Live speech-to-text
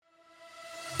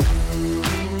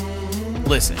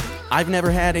Listen, I've never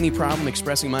had any problem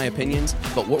expressing my opinions,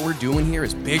 but what we're doing here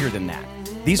is bigger than that.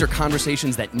 These are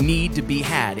conversations that need to be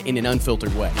had in an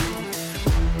unfiltered way.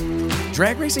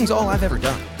 Drag racing's all I've ever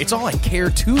done. It's all I care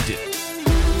to do.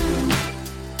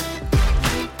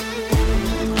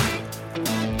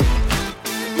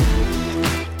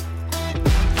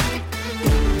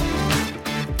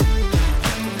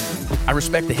 I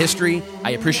respect the history,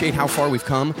 I appreciate how far we've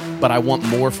come, but I want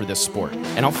more for this sport,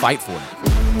 and I'll fight for it.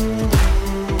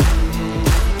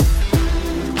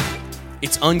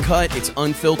 It's uncut, it's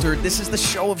unfiltered, this is the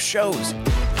show of shows.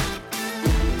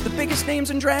 The biggest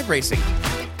names in drag racing.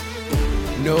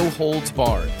 No holds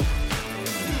barred.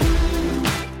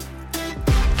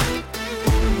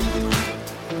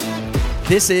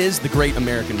 This is the great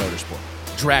American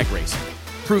motorsport, drag racing.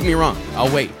 Prove me wrong,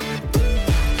 I'll wait.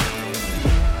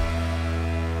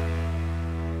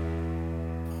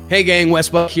 Hey gang, Wes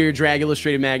Buck here, Drag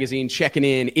Illustrated Magazine, checking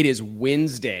in. It is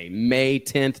Wednesday, May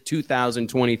 10th,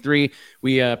 2023.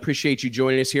 We appreciate you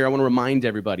joining us here. I want to remind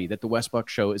everybody that the Wes Buck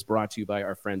Show is brought to you by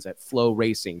our friends at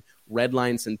FloRacing,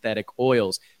 Redline Synthetic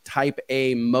Oils, Type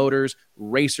A Motors,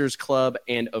 Racers Club,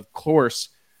 and of course,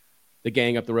 the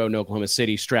gang up the road in Oklahoma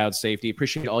City, Stroud Safety.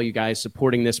 Appreciate all you guys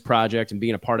supporting this project and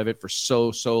being a part of it for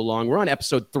so long. We're on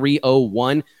episode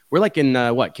 301. We're like in,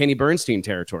 Kenny Bernstein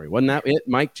territory. Wasn't that it,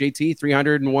 Mike? JT,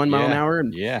 301 mile an hour?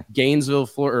 Yeah. Gainesville,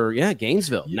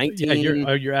 Gainesville. 19.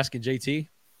 Yeah, you're asking JT?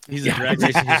 He's a drag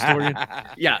racing historian.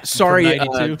 Yeah, sorry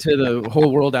to the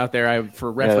whole world out there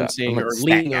for referencing or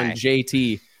leaning on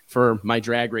JT for my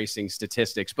drag racing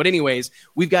statistics. But anyways,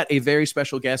 we've got a very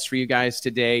special guest for you guys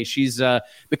today. She's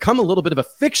become a little bit of a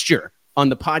fixture on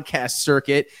the podcast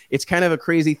circuit. It's kind of a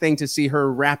crazy thing to see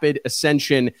her rapid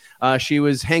ascension. She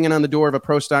was hanging on the door of a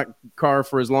pro stock car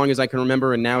for as long as I can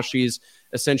remember, and now she's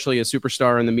essentially a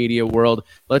superstar in the media world.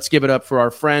 Let's give it up for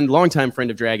our friend, longtime friend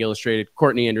of Drag Illustrated,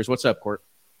 Courtney Enders. What's up, Court?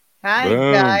 Hi,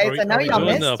 guys. I know y'all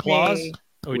missed me.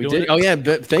 We did. Oh, yeah.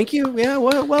 Thank you. Yeah.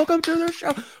 Well, welcome to the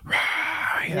show.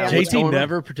 Yeah, JT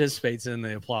never participates in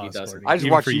the applause. I just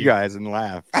watch you guys and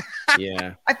laugh.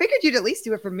 Yeah. I figured you'd at least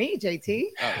do it for me, JT.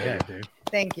 Oh, yeah, dude.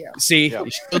 Thank you. See,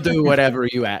 he'll do whatever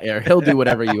you ask. He'll do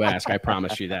whatever you ask. I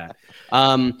promise you that.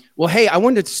 Well, hey, I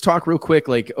wanted to talk real quick.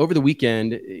 Like over the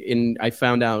weekend, I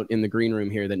found out in the green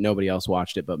room here that nobody else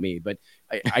watched it but me. But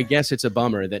I guess it's a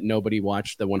bummer that nobody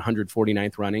watched the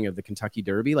 149th running of the Kentucky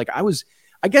Derby. Like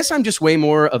I guess I'm just way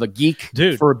more of a geek,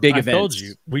 dude, for a big event. I told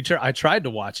you, I tried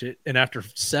to watch it, and after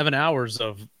 7 hours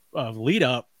of lead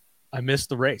up, I missed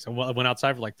the race. I went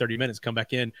outside for like 30 minutes, come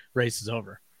back in, race is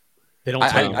over. They don't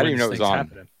tell you I didn't know it was on.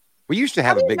 Happening. We used to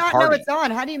have a big party. How do you not know it's on?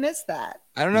 How do you miss that?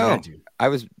 I don't know. Yeah, I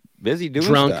was busy doing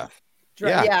stuff.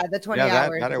 Yeah, the 20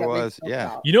 hours. That it was.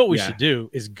 Yeah. You know what we should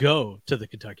do is go to the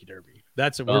Kentucky Derby.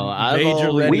 That's a we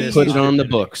put it on the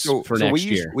books for next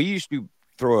year. We used to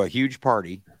throw a huge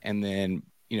party, and then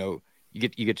you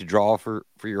get to draw for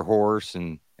your horse,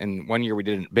 and 1 year we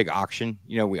did a big auction.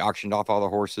 We auctioned off all the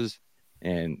horses,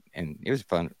 and it was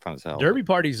fun as hell. Derby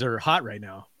parties are hot right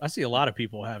now. I see a lot of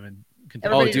people having.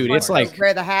 It's like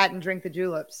wear the hat and drink the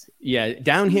juleps. Yeah,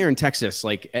 down here in Texas,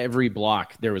 like every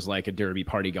block there was like a derby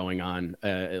party going on,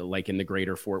 like in the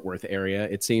greater Fort Worth area.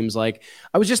 It seems like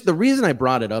the reason I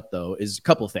brought it up though is a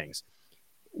couple of things.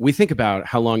 We think about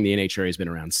how long the NHRA has been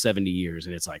around, 70 years,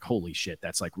 and it's like, holy shit,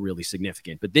 that's like really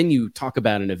significant. But then you talk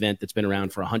about an event that's been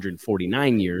around for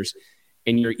 149 years,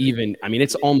 and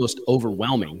it's almost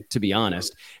overwhelming, to be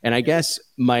honest. And I guess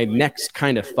my next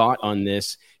kind of thought on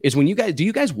this is do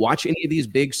you guys watch any of these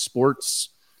big sports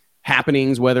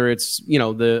happenings, whether it's,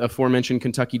 the aforementioned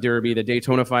Kentucky Derby, the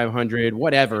Daytona 500,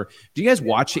 whatever. Do you guys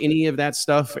watch any of that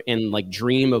stuff and like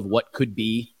dream of what could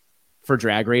be for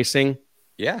drag racing?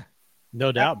 Yeah.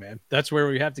 No doubt, man. That's where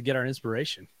we have to get our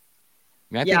inspiration.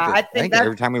 I think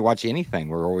every time we watch anything,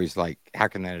 we're always like, how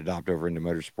can that adopt over into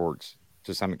motorsports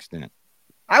to some extent?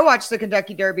 I watch the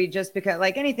Kentucky Derby just because,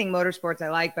 like anything motorsports I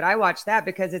like, but I watch that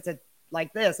because it's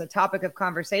a topic of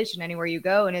conversation anywhere you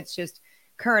go, and it's just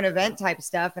current event type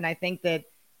stuff. And I think that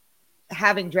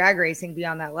having drag racing be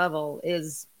on that level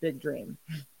is big dream.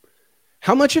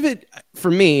 How much of it,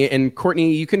 for me, and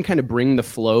Courtney, you can kind of bring the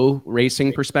flow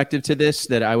racing perspective to this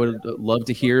that I would love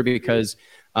to hear because,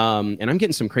 and I'm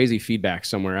getting some crazy feedback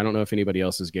somewhere. I don't know if anybody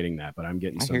else is getting that, but I'm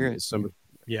getting some.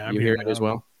 Yeah, you hear it as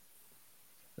well.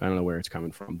 I don't know where it's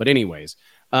coming from, but anyways,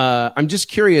 I'm just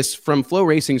curious from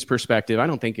FloRacing's perspective. I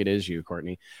don't think it is you,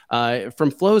 Courtney.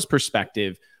 From Flo's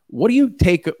perspective, what do you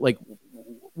take? Like,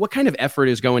 what kind of effort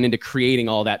is going into creating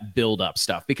all that build-up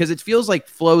stuff? Because it feels like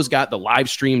Flo's got the live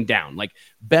stream down, like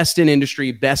best in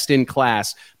industry, best in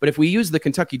class. But if we use the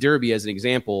Kentucky Derby as an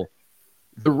example,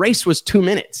 the race was 2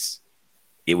 minutes.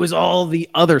 It was all the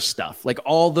other stuff, like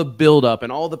all the buildup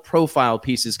and all the profile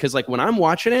pieces. Because like when I'm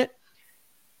watching it,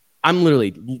 I'm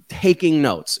literally taking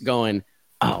notes going,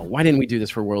 oh, why didn't we do this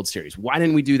for World Series? Why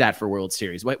didn't we do that for World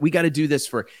Series? We got to do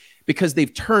this because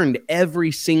they've turned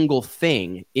every single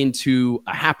thing into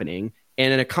a happening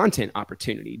and a content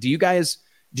opportunity. Do you guys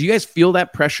feel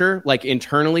that pressure like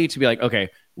internally to be like, okay,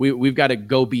 we've got to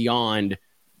go beyond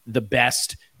the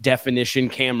best definition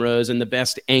cameras and the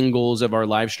best angles of our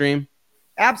live stream?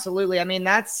 Absolutely. I mean,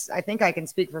 I think I can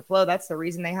speak for Flo. That's the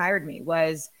reason they hired me,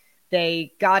 was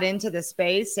they got into the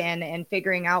space and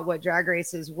figuring out what drag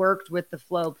races worked with the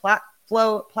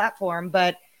Flow platform.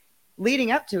 But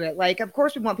leading up to it, like, of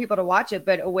course we want people to watch it,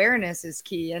 but awareness is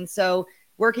key. And so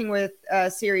working with a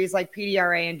series like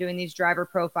PDRA and doing these driver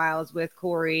profiles with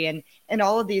Corey and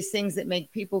all of these things that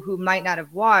make people who might not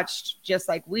have watched, just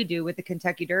like we do with the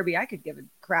Kentucky Derby, I could give a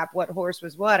crap what horse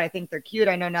was what. I think they're cute.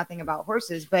 I know nothing about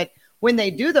horses, but when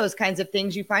they do those kinds of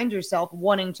things, you find yourself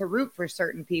wanting to root for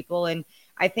certain people. And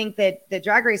I think that the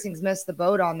drag racing's missed the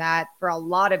boat on that for a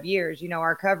lot of years. You know,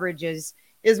 our coverage is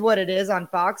what it is on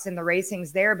Fox and the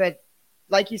racing's there, but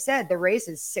like you said, the race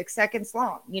is 6 seconds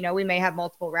long. You know, we may have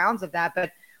multiple rounds of that,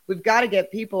 but we've got to get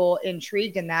people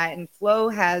intrigued in that. And Flo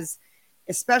has,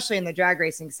 especially in the drag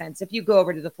racing sense, if you go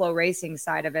over to the Flo Racing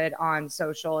side of it on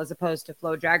social, as opposed to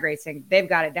Flo Drag Racing, they've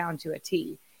got it down to a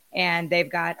T. And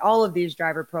they've got all of these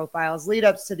driver profiles, lead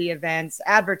ups to the events,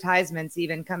 advertisements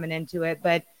even coming into it.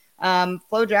 But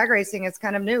Flo Drag Racing is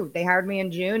kind of new. They hired me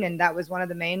in June, and that was one of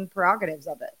the main prerogatives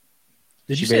of it.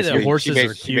 Did you say that horses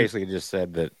are cute? She basically just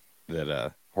said that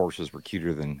horses were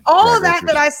cuter than all of that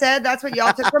I said. That's what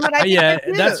y'all took from it. Yeah,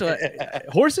 that's what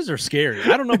horses are scary.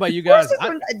 I don't know about you guys.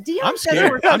 I'm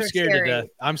scared. I'm scared to death.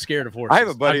 I'm scared of horses. I have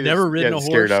a buddy. I've never ridden a horse.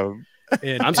 Scared of them.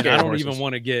 And I'm scared. I don't even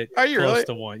want to get close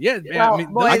to one. Yeah,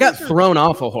 man, well, I mean, I got thrown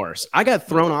off a horse. And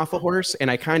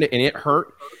it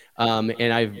hurt.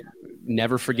 And I've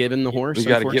never forgiven the horse. We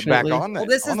got to get back on that. Well,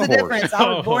 this is the difference.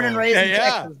 I was born and raised in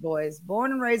Texas, boys.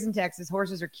 Born and raised in Texas.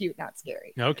 Horses are cute, not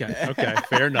scary. Okay.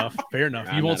 Fair enough.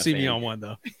 You won't see me on one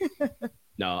though.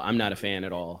 No, I'm not a fan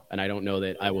at all. And I don't know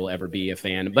that I will ever be a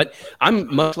fan. But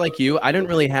I'm much like you. I don't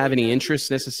really have any interest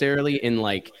necessarily in,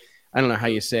 like, I don't know how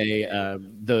you say,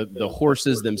 the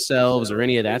horses themselves or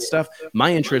any of that stuff.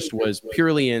 My interest was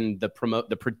purely in the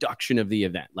production of the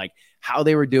event, like how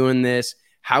they were doing this,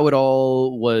 how it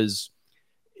all was.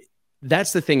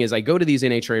 That's the thing, is I go to these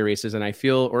NHRA races and I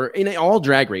feel, or in all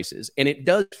drag races, and it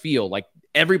does feel like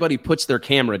everybody puts their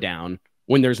camera down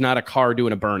when there's not a car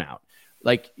doing a burnout.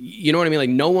 Like, you know what I mean?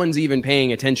 Like, no one's even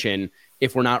paying attention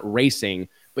if we're not racing.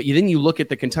 But then you look at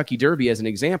the Kentucky Derby as an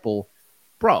example,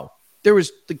 bro, there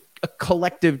was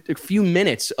a few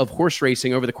minutes of horse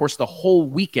racing over the course of the whole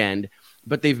weekend,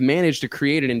 but they've managed to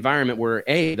create an environment where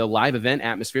the live event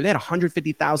atmosphere, they had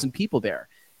 150,000 people there.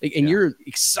 And you're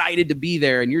excited to be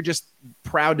there, and you're just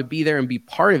proud to be there and be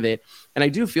part of it. And I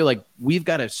do feel like we've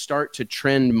got to start to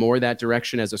trend more that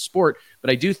direction as a sport.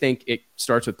 But I do think it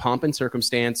starts with pomp and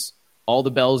circumstance, all the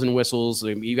bells and whistles.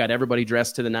 You got everybody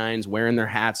dressed to the nines, wearing their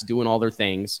hats, doing all their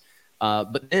things.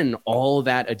 But then all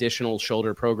that additional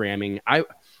shoulder programming.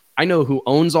 I know who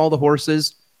owns all the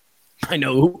horses. I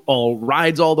know who all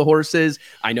rides all the horses.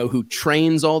 I know who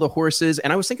trains all the horses.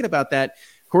 And I was thinking about that.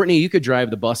 Courtney, you could drive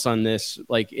the bus on this,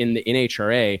 like in the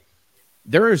NHRA.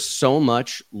 There is so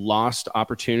much lost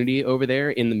opportunity over there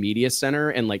in the media center.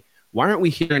 And like, why aren't we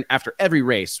hearing after every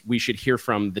race? We should hear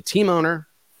from the team owner,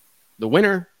 the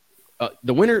winning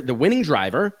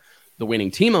driver, the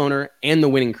winning team owner, and the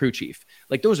winning crew chief.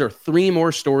 Like, those are 3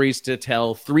 more stories to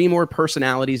tell, 3 more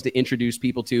personalities to introduce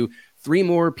people to, 3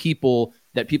 more people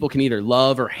that people can either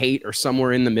love or hate or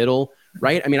somewhere in the middle.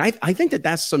 Right. I mean, I think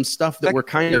that's some stuff that we're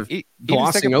kind of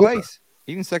glossing over.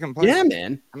 Even second place. Yeah,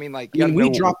 man. I mean, like, we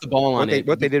dropped the ball on it.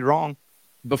 What they did wrong.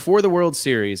 Before the World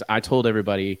Series, I told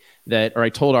everybody I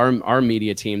told our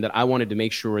media team that I wanted to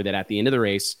make sure that at the end of the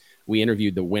race, we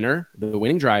interviewed the winner, the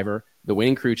winning driver, the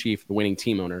winning crew chief, the winning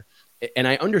team owner. And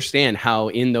I understand how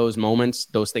in those moments,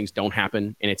 those things don't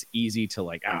happen. And it's easy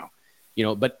to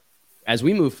but as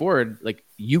we move forward, like,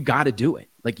 you got to do it.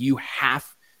 Like, you have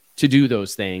to do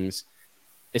those things,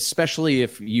 especially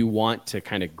if you want to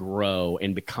kind of grow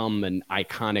and become an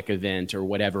iconic event or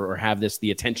whatever, or have the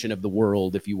attention of the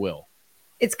world, if you will.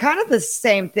 It's kind of the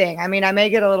same thing. I mean, I may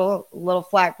get a little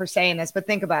flack for saying this, but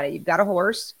think about it. You've got a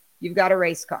horse, you've got a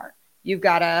race car, you've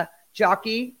got a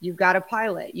jockey, you've got a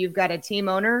pilot, you've got a team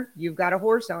owner, you've got a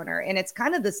horse owner. And it's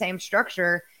kind of the same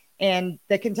structure. And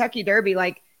the Kentucky Derby,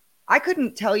 like, I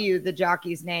couldn't tell you the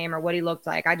jockey's name or what he looked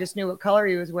like. I just knew what color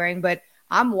he was wearing, but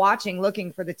I'm watching,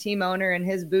 looking for the team owner and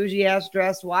his bougie ass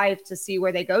dressed wife to see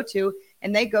where they go to,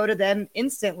 and they go to them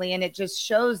instantly. And it just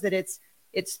shows that it's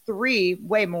three,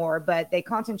 way more, but they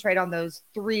concentrate on those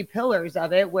three pillars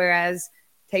of it, whereas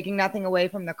taking nothing away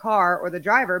from the car or the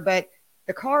driver, but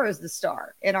the car is the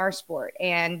star in our sport,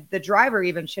 and the driver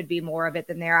even should be more of it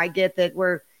than there. I get that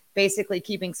we're basically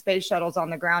keeping space shuttles on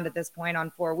the ground at this point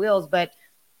on four wheels, but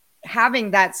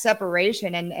having that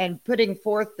separation and putting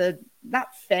forth the,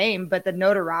 not fame, but the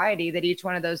notoriety that each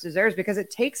one of those deserves, because it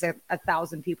takes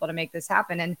 1,000 people to make this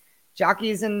happen. And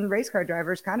jockeys and race car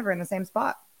drivers kind of are in the same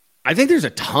spot. I think there's a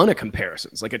ton of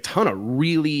comparisons, like a ton of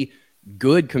really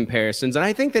good comparisons. And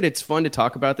I think that it's fun to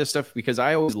talk about this stuff because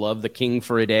I always love the king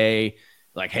for a day.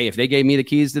 Like, hey, if they gave me the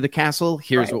keys to the castle,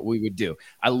 here's what we would do.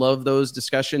 I love those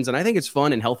discussions. And I think it's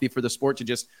fun and healthy for the sport to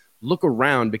just look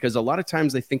around, because a lot of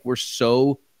times they think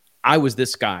I was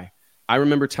this guy. I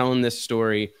remember telling this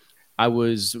story. I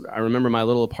remember my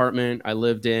little apartment I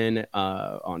lived in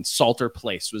on Salter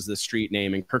Place was the street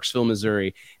name in Kirksville,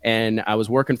 Missouri. And I was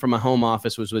working from my home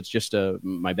office, which was just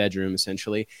my bedroom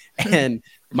essentially. And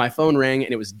my phone rang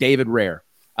and it was David Rare.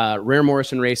 Rare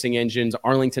Morrison Racing Engines,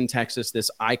 Arlington, Texas,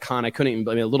 this icon. I mean,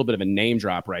 a little bit of a name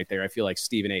drop right there. I feel like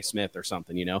Stephen A. Smith or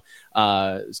something,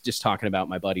 just talking about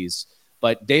my buddies.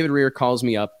 But David Rear calls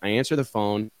me up. I answer the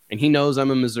phone, and he knows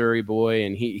I'm a Missouri boy,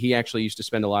 and he actually used to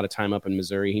spend a lot of time up in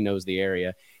Missouri. He knows the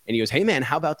area. And he goes, hey, man,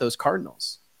 how about those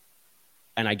Cardinals?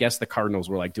 And I guess the Cardinals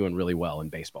were like doing really well in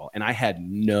baseball. And I had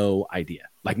no idea,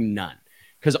 like none,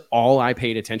 because all I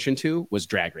paid attention to was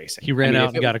drag racing. He ran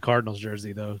out and got a Cardinals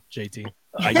jersey, though, JT.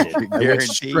 I did.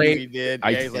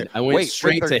 I went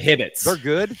straight to Hibbets. They're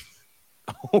good.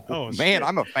 Oh man,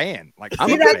 I'm a fan. Like,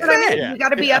 see, that's what I mean. Yeah. You got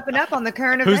to be up and up on the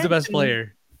current events. Who's the best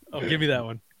player? Oh, give me that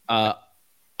one.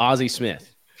 Ozzie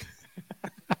Smith.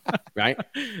 Right?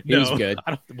 He was good.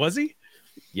 Was he?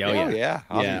 Yeah.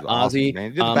 Ozzie.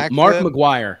 Mark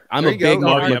McGuire. I'm a big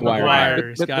Mark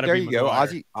McGuire. But there you go.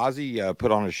 Ozzie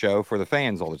put on a show for the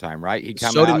fans all the time, right?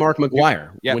 So did Mark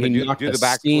McGuire. Yeah, when he knocked the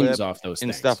steams off those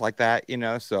and things. Stuff like that,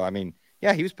 So I mean,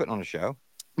 yeah, he was putting on a show.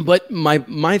 But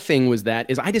my thing was that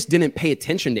I just didn't pay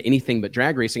attention to anything but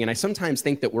drag racing. And I sometimes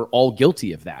think that we're all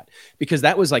guilty of that, because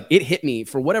that was like, it hit me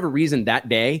for whatever reason that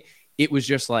day. It was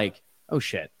just like, oh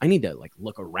shit, I need to like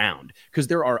look around, because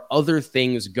there are other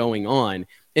things going on.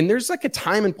 And there's like a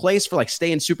time and place for like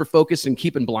staying super focused and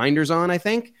keeping blinders on, I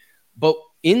think. But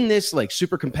in this like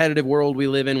super competitive world we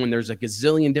live in, when there's a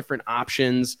gazillion different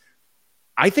options,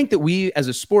 I think that we as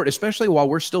a sport, especially while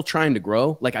we're still trying to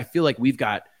grow, like I feel like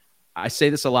I say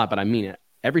this a lot, but I mean it.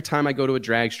 Every time I go to a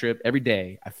drag strip, every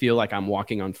day, I feel like I'm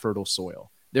walking on fertile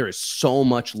soil. There is so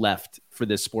much left for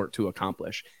this sport to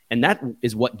accomplish. And that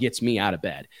is what gets me out of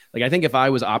bed. Like, I think if I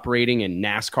was operating in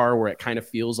NASCAR, where it kind of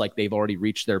feels like they've already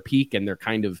reached their peak and they're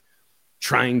kind of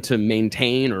trying to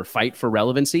maintain or fight for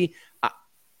relevancy,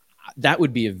 that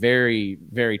would be a very,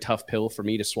 very tough pill for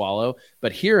me to swallow.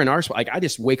 But here in our sport, like, I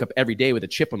just wake up every day with a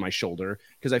chip on my shoulder,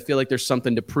 because I feel like there's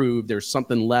something to prove. There's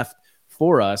something left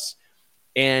for us.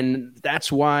 And that's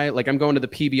why, like, I'm going to the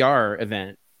PBR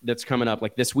event that's coming up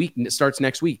like this week. It starts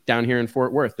next week down here in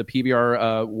Fort Worth, the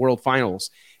PBR World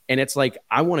Finals. And it's like,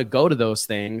 I want to go to those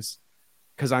things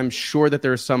because I'm sure that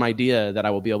there's some idea that I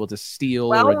will be able to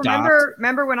steal or adopt.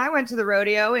 Remember when I went to the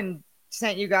rodeo and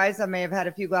sent you guys, I may have had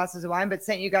a few glasses of wine, but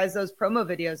sent you guys those promo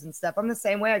videos and stuff. I'm the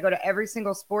same way. I go to every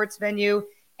single sports venue,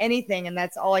 anything, and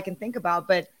that's all I can think about.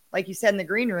 But like you said in the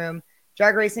green room,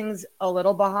 drag racing's a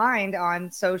little behind on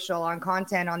social, on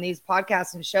content, on these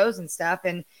podcasts and shows and stuff.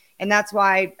 And that's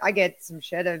why I get some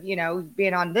shit of,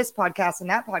 being on this podcast and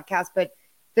that podcast, but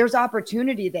there's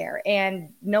opportunity there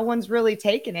and no one's really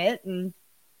taken it. And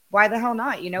why the hell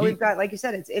not? We've got, like you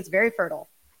said, it's very fertile.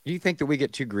 Do you think that we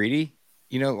get too greedy?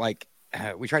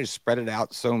 We try to spread it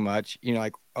out so much,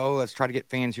 let's try to get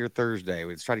fans here Thursday.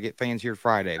 Let's try to get fans here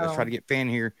Friday. Let's try to get fan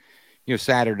here,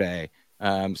 Saturday.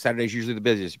 Saturday's usually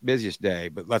the busiest day,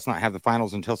 but let's not have the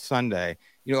finals until Sunday.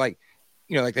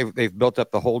 They've built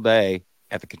up the whole day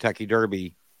at the Kentucky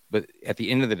Derby, but at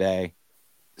the end of the day,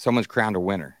 someone's crowned a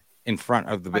winner in front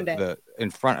of the big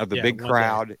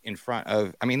crowd, in front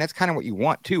of. I mean, that's kind of what you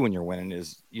want too when you're winning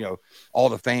is all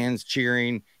the fans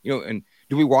cheering. And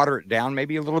do we water it down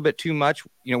maybe a little bit too much?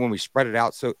 When we spread it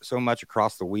out so much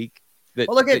across the week.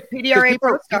 Look at PDRA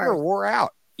Pro Stars. People are wore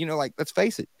out. Let's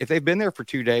face it, if they've been there for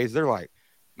 2 days, they're like,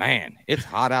 man, it's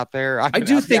hot out there. I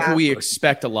do think we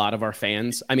expect a lot lot of our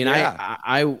fans. I mean, yeah.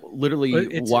 I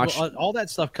literally watch. All that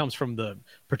stuff comes from the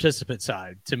participant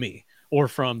side to me, or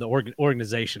from the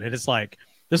organization. And it's like,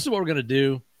 this is what we're going to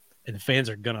do, and the fans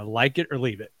are going to like it or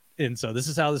leave it. And so this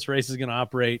is how this race is going to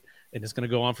operate, and it's going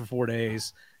to go on for 4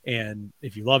 days. And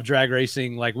if you love drag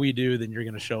racing like we do, then you're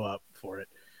going to show up for it.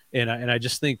 And I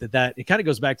just think that it kind of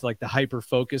goes back to like the hyper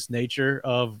focused nature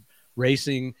of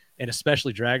racing, and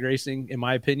especially drag racing. In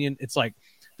my opinion, it's like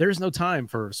there's no time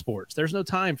for sports. There's no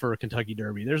time for a Kentucky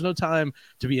Derby. There's no time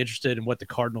to be interested in what the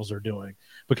Cardinals are doing,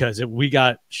 because if we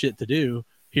got shit to do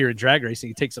here in drag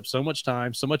racing, it takes up so much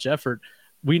time, so much effort.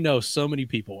 We know so many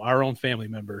people, our own family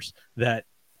members, that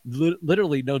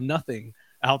literally know nothing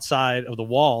outside of the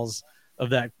walls of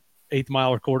that 1/8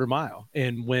 mile or 1/4 mile.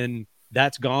 And when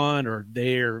that's gone, or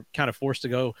they're kind of forced to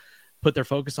go put their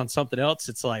focus on something else,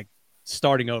 it's like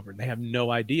starting over, and they have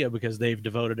no idea because they've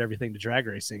devoted everything to drag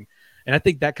racing. And I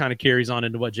think that kind of carries on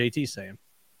into what JT's saying.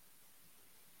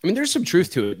 I mean, there's some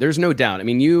truth to it. There's no doubt. I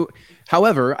mean,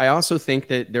 however, I also think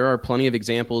that there are plenty of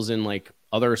examples in like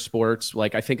other sports.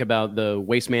 Like I think about the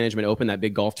Waste Management Open, that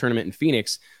big golf tournament in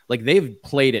Phoenix. Like they've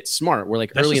played it smart, where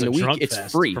like That's early in just the a week, drunk it's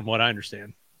fest, free. from what I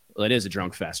understand. Well, it is a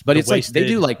drunk fest, but The it's like they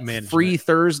do like wasted free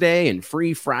Thursday and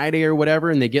free Friday or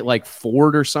whatever. And they get like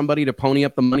Ford or somebody to pony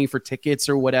up the money for tickets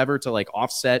or whatever to like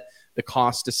offset the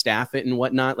cost to staff it and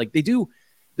whatnot. Like they do.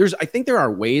 I think there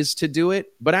are ways to do it,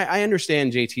 but I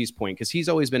understand JT's point, because he's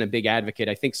always been a big advocate.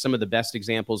 I think some of the best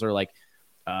examples are like,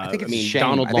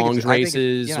 Donald Long's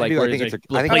races. I think it's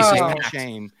a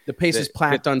shame. The pace is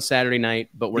packed on Saturday night,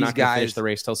 but we're not going to finish the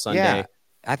race till Sunday. Yeah,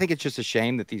 I think it's just a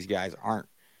shame that these guys aren't,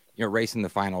 racing the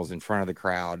finals in front of the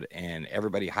crowd and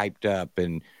everybody hyped up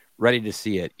and ready to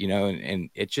see it,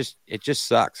 and it just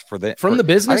sucks for the from the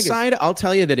business side. I'll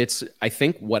tell you that I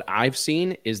think what I've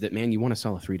seen is that, man, you want to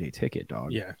sell a 3-day ticket,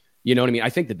 dog. Yeah. You know what I mean?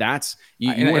 I think that's you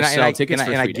want to sell tickets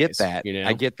for 3 days. I get that.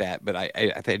 I get that, but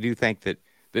I do think that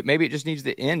maybe it just needs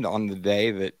to end on the day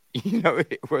that,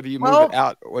 whether you move it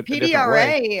out.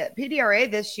 PDRA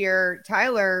this year,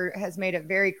 Tyler has made it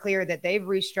very clear that they've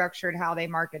restructured how they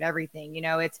market everything.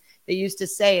 They used to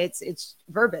say it's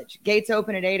verbiage. Gates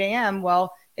open at 8 a.m.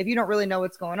 Well, if you don't really know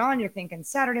what's going on, you're thinking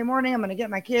Saturday morning, I'm going to get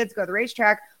my kids, go to the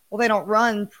racetrack. Well, they don't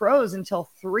run pros until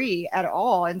 3 at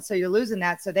all. And so you're losing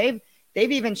that. So they've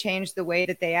even changed the way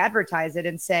that they advertise it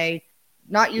and say,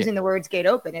 not using the words gate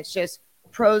open. It's just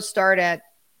pros start at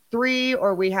 3,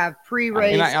 or we have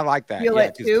pre-race. I like that.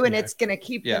 At 2, and it's going to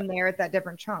keep them there at that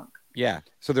different chunk. Yeah.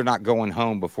 So they're not going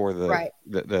home before the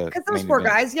because those poor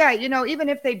guys, even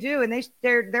if they do, and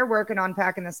they're working on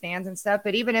packing the stands and stuff,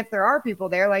 but even if there are people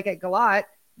there, like at Galat,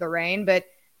 the rain, but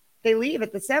they leave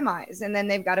at the semis, and then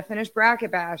they've got to finish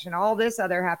bracket bash and all this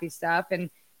other happy stuff, and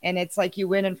it's like you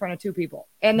win in front of 2 people,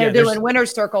 and they're doing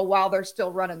winner's circle while they're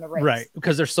still running the race, right?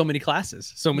 Because there's so many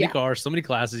classes, so many cars, so many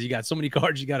classes. You got so many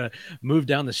cars, you got to move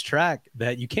down this track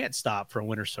that you can't stop for a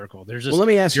winner's circle. There's just, let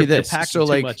me ask you this: so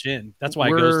too much in. That's why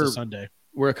it goes to Sunday.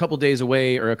 We're a couple days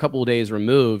away, or a couple of days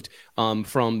removed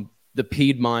from the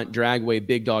Piedmont Dragway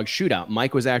Big Dog Shootout.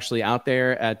 Mike was actually out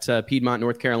there at Piedmont,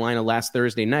 North Carolina last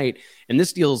Thursday night, and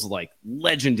this deal's like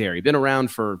legendary. Been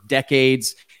around for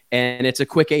decades, and it's a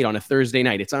quick 8 on a Thursday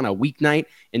night. It's on a weeknight,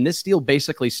 and this deal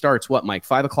basically starts, what, Mike,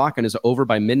 5 o'clock and is over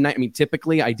by midnight? I mean,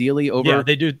 typically, ideally over. Yeah,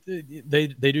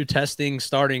 they do testing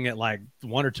starting at like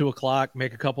 1 or 2 o'clock,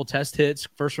 make a couple test hits.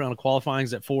 First round of qualifying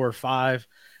is at 4 or 5.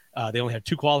 They only have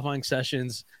 2 qualifying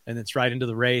sessions, and it's right into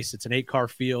the race. It's an 8-car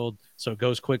field, so it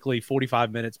goes quickly,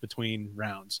 45 minutes between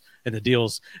rounds. And the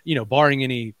deal's, barring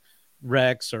any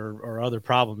wrecks or other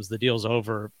problems, the deal's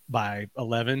over by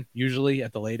 11, usually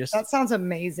at the latest. That sounds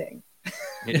amazing.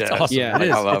 It's awesome. Yeah, it is.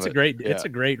 I love It's a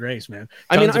great race, man.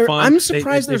 I mean, Tons of fun. I'm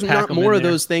surprised there's pack not more of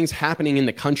those things happening in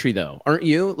the country, though. Aren't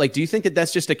you? Like, do you think that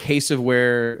that's just a case of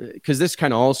where, because this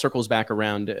kind of all circles back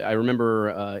around. I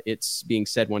remember it's being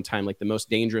said one time, like the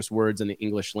most dangerous words in the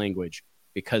English language,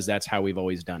 because that's how we've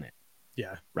always done it.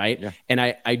 Yeah. Right. Yeah. And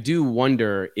I do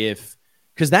wonder if,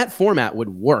 because that format would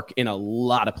work in a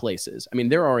lot of places. I mean,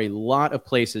 there are a lot of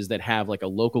places that have like a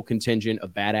local contingent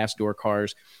of badass door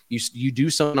cars. You do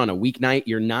something on a weeknight,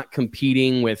 you're not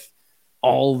competing with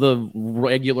all the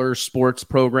regular sports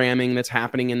programming that's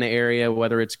happening in the area,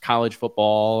 whether it's college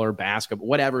football or basketball,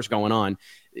 whatever's going on.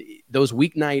 Those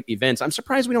weeknight events, I'm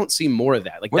surprised we don't see more of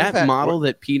that. Like that model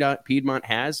that Piedmont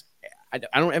has, I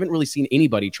haven't really seen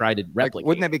anybody try to replicate. Like,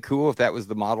 wouldn't that be cool if that was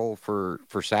the model for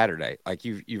Saturday? Like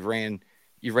you ran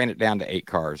it down to 8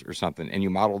 cars or something, and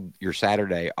you modeled your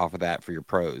Saturday off of that for your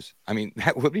pros. I mean,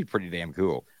 that would be pretty damn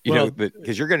cool,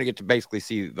 because you're going to get to basically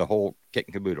see the whole kit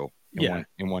and caboodle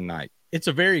in one night. It's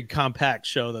a very compact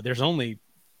show that there's only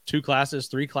 2 classes,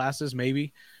 3 classes,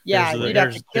 maybe. Yeah, you'd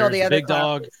have to kill the other big classes.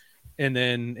 dog, and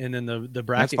then the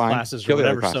bracket classes or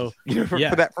whatever. So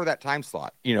for that time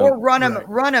slot, or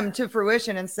run them to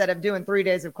fruition instead of doing 3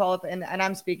 days of qualifying. And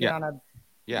I'm speaking on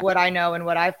what I know and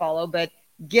what I follow, but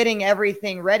getting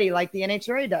everything ready like the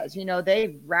NHRA does. You know,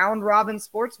 they round robin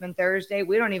sportsman Thursday.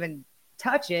 We don't even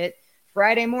touch it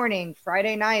Friday morning,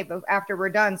 Friday night after we're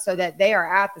done, so that they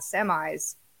are at the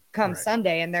semis come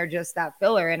Sunday, and they're just that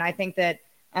filler. And I think that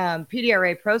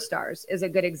PDRA Pro Stars is a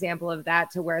good example of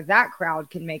that, to where that crowd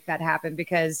can make that happen,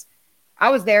 because I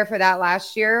was there for that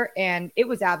last year and it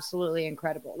was absolutely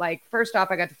incredible. Like, first off,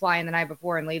 I got to fly in the night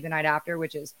before and leave the night after,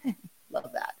 which is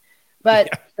love that. But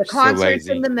the concerts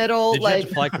in the middle, Did like, you have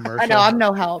to fly commercial? I know I'm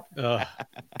no help.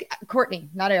 Courtney,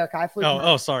 not Erica. I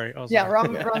flew. Sorry. Yeah,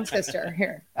 wrong sister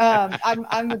here.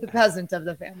 I'm the peasant of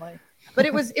the family. But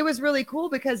it was really cool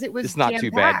because it was. It's not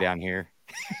too bad down here.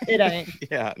 It ain't.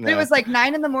 Yeah. No. But it was like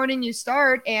 9 a.m. you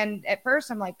start, and at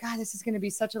first I'm like, God, this is going to be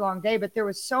such a long day. But there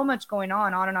was so much going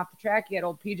on and off the track. You had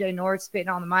old PJ North spitting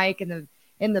on the mic and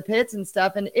in the pits and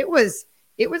stuff, and it was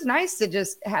nice to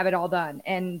just have it all done.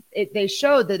 And they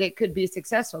showed that it could be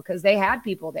successful because they had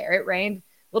people there. It rained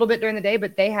a little bit during the day,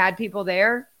 but they had people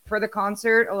there for the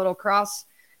concert, a little cross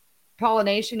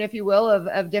pollination, if you will,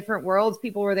 of different worlds.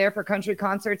 People were there for country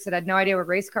concerts that had no idea what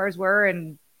race cars were,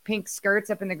 and pink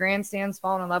skirts up in the grandstands,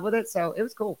 falling in love with it. So it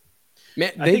was cool.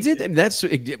 Man,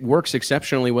 it works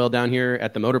exceptionally well down here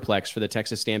at the Motorplex for the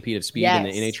Texas Stampede of Speed and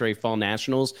the NHRA Fall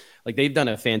Nationals. Like, they've done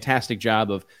a fantastic job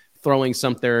of throwing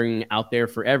something out there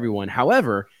for everyone.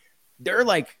 However,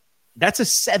 that's a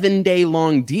 7-day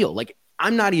long deal. Like,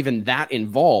 I'm not even that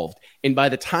involved. And by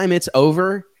the time it's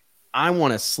over, I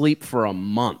want to sleep for a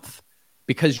month,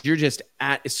 because you're just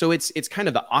so it's kind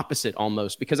of the opposite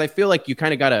almost, because I feel like you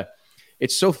kind of gotta,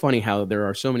 it's so funny how there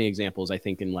are so many examples, I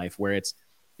think, in life where it's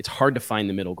hard to find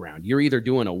the middle ground. You're either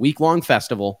doing a week-long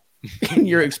festival and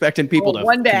you're expecting people to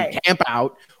one day camp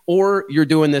out, or you're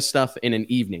doing this stuff in an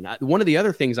evening. One of the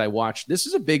other things I watched, this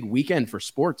is a big weekend for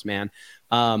sports, man.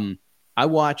 I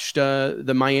watched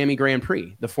the Miami Grand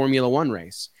Prix, the Formula One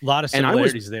race. A lot of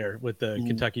similarities there with the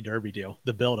Kentucky Derby deal,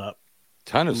 the build-up.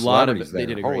 Ton of celebrities they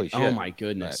there. did Holy shit. Oh, my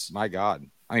goodness. My God.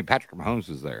 I mean, Patrick Mahomes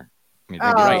was there. I mean,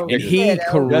 right. And he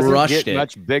crushed it.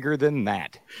 Much bigger than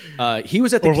that. He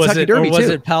was at the Kentucky Derby, or was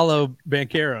too. it Paolo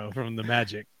Banchero from the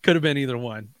Magic? Could have been either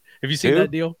one. Have you seen that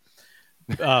deal?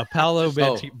 Paolo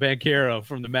Banchero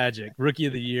from the Magic, Rookie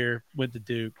of the Year, went to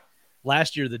Duke.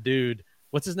 Last year, the dude,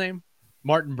 what's his name?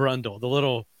 Martin Brundle, the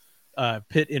little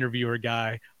pit interviewer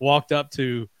guy, walked up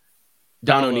to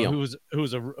Don O'Neill, who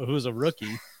was a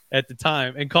rookie at the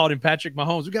time, and called him Patrick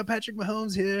Mahomes. We got Patrick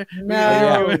Mahomes here.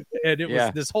 No. And it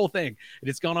was this whole thing. And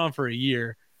it's gone on for a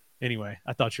year. Anyway,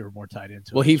 I thought you were more tied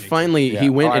into it. Well, he finally he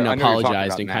went and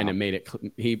apologized and kind of made it.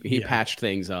 He patched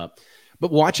things up.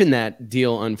 But watching that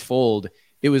deal unfold,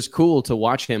 it was cool to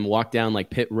watch him walk down like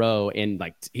pit row, and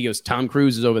like he goes, Tom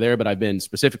Cruise is over there, but I've been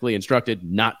specifically instructed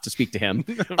not to speak to him.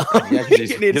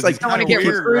 It's like, don't want to get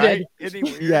recruited.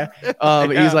 Right?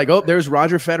 He's like, oh, there's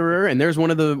Roger Federer and there's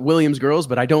one of the Williams girls,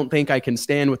 but I don't think I can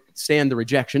stand the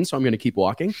rejection, so I'm going to keep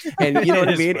walking. And you know what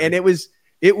I mean? Funny. And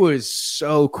it was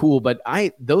so cool. But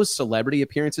those celebrity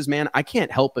appearances, man, I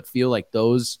can't help but feel like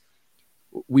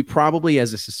we probably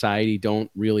as a society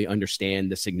don't really understand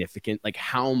the significant, like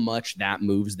how much that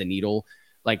moves the needle.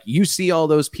 Like, you see all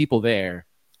those people there,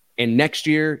 and next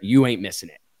year you ain't missing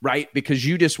it, right? Because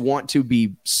you just want to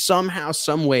be somehow,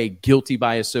 some way guilty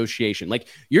by association. Like,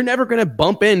 you're never going to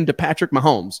bump into Patrick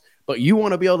Mahomes, but you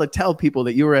want to be able to tell people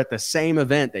that you were at the same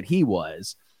event that he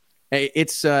was.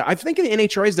 It's I think the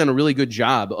NHRA has done a really good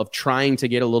job of trying to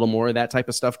get a little more of that type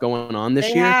of stuff going on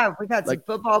this year. We've had some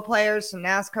football players, some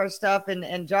NASCAR stuff,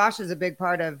 and Josh is a big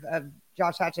part of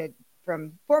Josh Hatchett,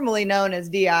 from formerly known as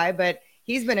DI, but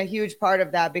he's been a huge part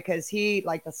of that, because he,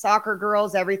 like the soccer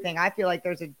girls, everything. I feel like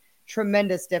there's a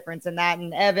tremendous difference in that,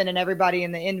 and Evan and everybody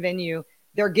in the in-venue,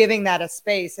 they're giving that a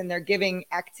space, and they're giving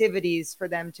activities for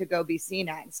them to go be seen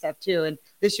at and stuff too. And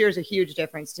this year's a huge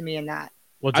difference to me in that.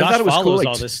 Well, Josh follows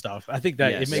all this stuff. I think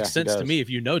that it makes sense to me if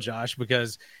you know Josh,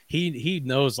 because he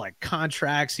knows like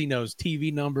contracts, he knows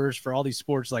TV numbers for all these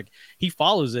sports, like he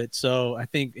follows it. So I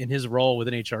think in his role with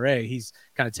NHRA, he's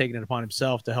kind of taken it upon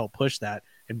himself to help push that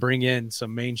and bring in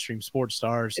some mainstream sports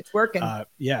stars. It's working.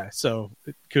 So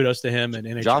kudos to him and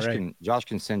NHRA. Josh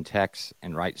can send texts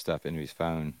and write stuff into his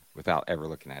phone without ever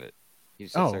looking at it. He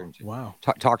just sits there and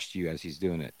talks to you as he's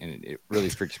doing it, and it really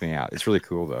freaks me out. It's really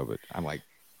cool though, but I'm like,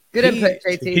 good input,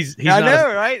 JT. He's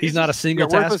right? He's not a single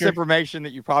worthless tasker. Information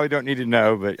that you probably don't need to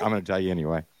know, but I'm going to tell you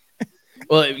anyway.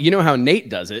 Well, you know how Nate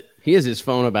does it. He has his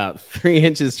phone about 3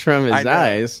 inches from his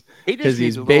eyes because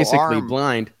he's basically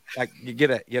blind. like you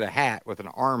get a hat with an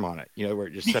arm on it, where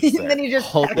it just sits there. And then you just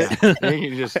Hulk. And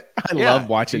you just I love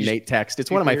watching Nate text.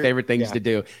 It's one of my favorite things to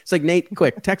do. It's like, Nate,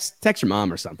 quick, text your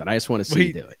mom or something. I just want to see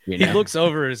you do it. He looks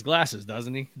over his glasses,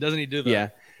 doesn't he? Doesn't he do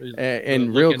that? Yeah.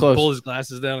 And real close. Pull his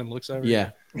glasses down and looks over.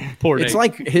 Yeah. Poor Nate. It's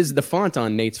like the font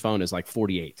on Nate's phone is like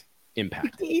 48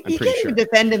 impact. He I'm pretty can't sure. even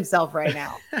defend himself right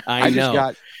now. I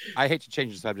know. I hate to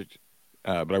change the subject,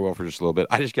 but I will for just a little bit.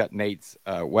 I just got Nate's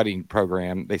wedding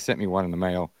program. They sent me one in the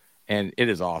mail, and it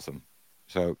is awesome.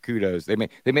 So kudos. They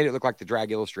made it look like the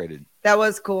Drag Illustrated. That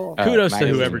was cool. Kudos to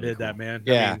magazine. whoever did that, man.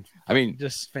 Yeah. I mean,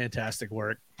 just fantastic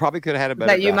work. probably could have had a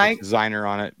better graphics designer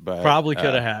on it, but Probably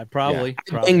could have had. Probably.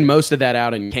 I banged most of that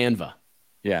out in Canva.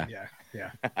 Yeah.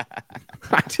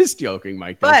 I'm just joking,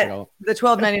 Mike. But the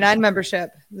 $12.99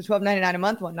 membership, the $12.99 a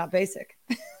month one, not basic.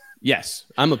 Yes,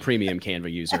 I'm a premium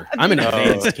Canva user. I'm an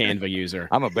advanced Canva user.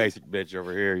 I'm a basic bitch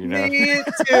over here, Me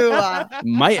too.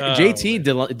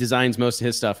 JT designs most of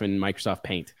his stuff in Microsoft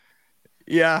Paint.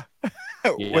 Yeah.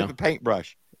 With the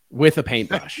paintbrush. With a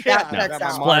paintbrush.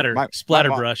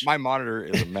 Splatter brush. My monitor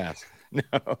is a mess.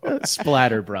 No.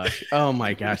 Splatter brush. Oh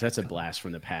my gosh, that's a blast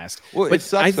from the past. Well, it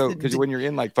sucks though, because when you're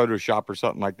in like Photoshop or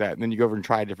something like that, and then you go over and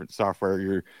try different software,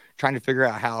 you're trying to figure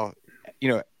out how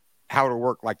to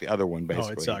work like the other one.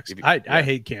 Basically, it sucks. I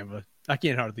hate Canva. I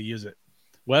can't hardly use it.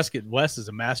 Wes is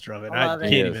a master of it.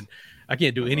 I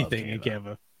can't do anything in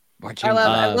Canva. I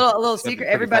love it. A little secret.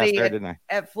 Everybody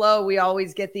at Flow, we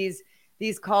always get these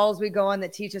calls we go on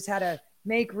that teach us how to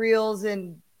make reels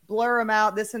and blur them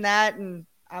out, this and that, and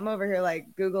I'm over here like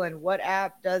Googling what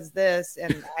app does this,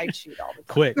 and I cheat all the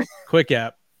Quick time.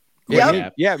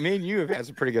 app. Yeah, me and you have had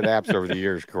some pretty good apps over the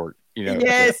years, Court.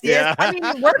 Yes. I mean,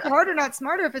 you work harder, not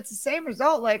smarter. If it's the same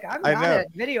result, like I'm not a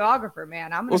videographer,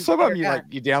 man. Some of them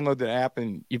you download the app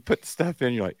and you put stuff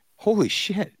in, you're like, holy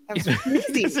shit!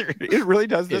 It really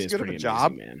does this good of a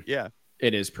job, man. Yeah.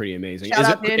 It is pretty amazing. Shout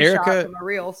out to Erica? from the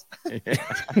reels.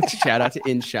 Shout out to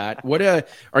InShot. What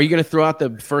are you going to throw out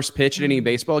the first pitch at any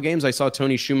baseball games? I saw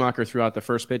Tony Schumacher throw out the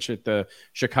first pitch at the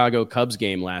Chicago Cubs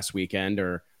game last weekend,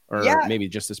 or maybe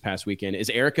just this past weekend. Is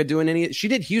Erica doing any? She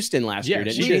did Houston last year,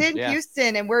 didn't she? She did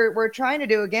Houston, and we're trying to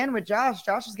do again with Josh.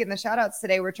 Josh is getting the shout outs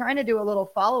today. We're trying to do a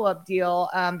little follow-up deal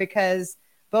because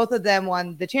both of them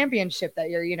won the championship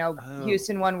that year.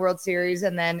 Houston won World Series,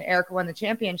 and then Erica won the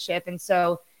championship, and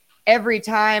so every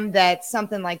time that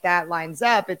something like that lines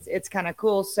up, it's kind of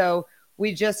cool. So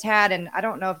we just had, and I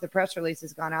don't know if the press release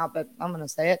has gone out, but I'm going to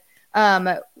say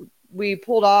it. We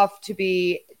pulled off to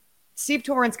be Steve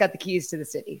Torrance got the keys to the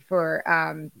city for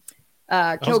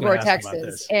Kilgore,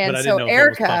 Texas. And so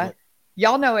Erica,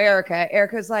 y'all know Erica.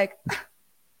 Erica's like,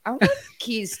 I want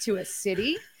keys to a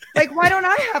city. Like, why don't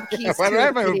I have keys to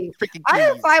a city? I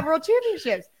have 5 world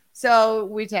championships. So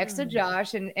we texted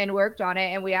Josh and worked on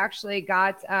it. And we actually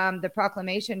got the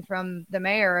proclamation from the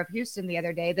mayor of Houston the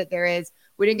other day that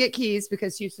we didn't get keys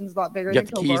because Houston's a lot bigger than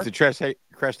Kilgore. You got the keys to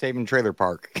Crest Haven Trailer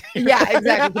Park. Yeah,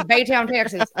 exactly. Baytown,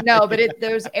 Texas. No, but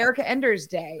there's Erica Ender's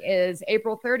Day is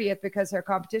April 30th because her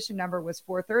competition number was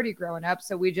 430 growing up.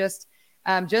 So we just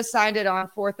signed it on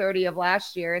 430 of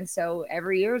last year. And so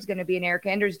every year is going to be an Erica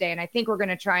Ender's Day. And I think we're going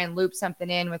to try and loop something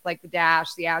in with like the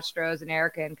Dash, the Astros, and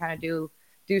Erica and kind of do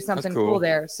something cool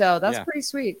there. So that's pretty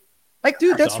sweet. Like,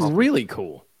 dude, that's awesome. Really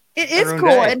cool. It is cool.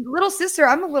 Day. And little sister,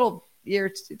 I'm a little,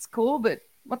 it's cool, but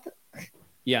what the?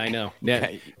 Yeah, I know. Yeah,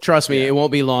 trust me, it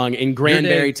won't be long. In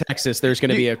Granbury, Texas, there's going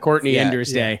to be a Courtney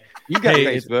Ender's Day. You got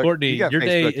Facebook. Courtney, your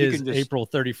day is April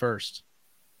 31st.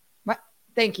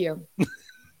 Thank you.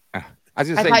 I was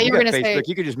going to say, you got Facebook.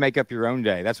 You could just make up your own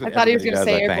day. That's what I thought he was going to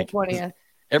say April 20th.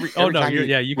 Every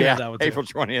you can have that one. April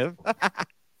 20th.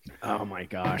 Oh my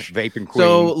gosh. Vaping queen.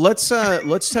 So let's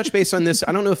touch base on this.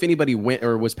 I don't know if anybody went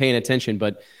or was paying attention,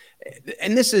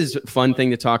 and this is a fun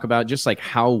thing to talk about, just like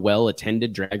how well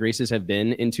attended drag races have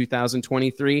been in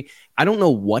 2023. I don't know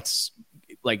what's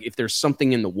like, if there's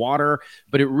something in the water,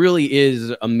 but it really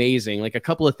is amazing. Like a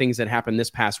couple of things that happened this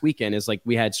past weekend is like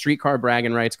we had streetcar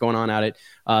bragging rights going on out at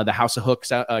the House of Hooks,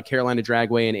 Carolina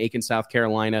Dragway in Aiken, South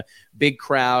Carolina. Big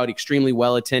crowd, extremely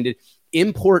well attended.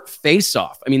 Import Face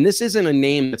Off. I mean, this isn't a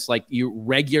name that's like you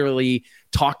regularly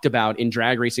talked about in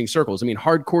drag racing circles. I mean,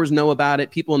 hardcores know about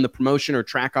it. People in the promotion or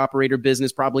track operator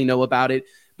business probably know about it.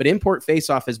 But Import Face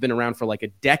Off has been around for like a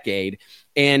decade,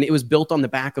 and it was built on the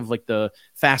back of like the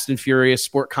Fast and Furious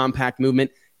sport compact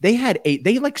movement.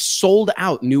 They like sold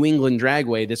out New England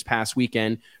Dragway this past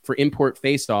weekend for import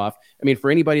face-off. I mean, for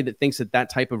anybody that thinks that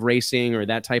type of racing or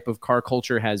that type of car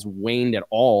culture has waned at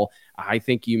all, I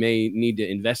think you may need to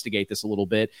investigate this a little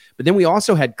bit. But then we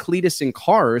also had Cleetus and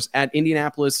Cars at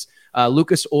Indianapolis,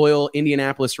 Lucas Oil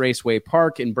Indianapolis Raceway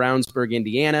Park in Brownsburg,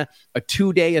 Indiana, a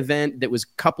 2-day event that was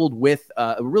coupled with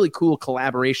a really cool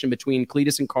collaboration between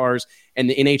Cleetus and Cars and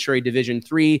the NHRA Division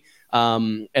 3,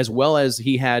 as well as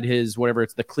he had his, whatever,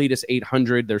 it's the Cleetus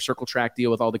 800, their circle track deal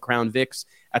with all the Crown Vics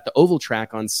at the oval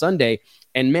track on Sunday.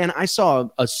 And man, I saw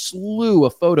a slew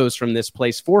of photos from this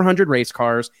place, 400 race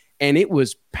cars, and it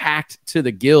was packed to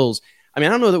the gills. I mean,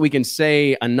 I don't know that we can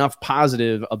say enough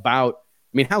positive about,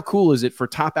 I mean, how cool is it for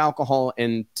Top Alcohol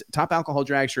and Top Alcohol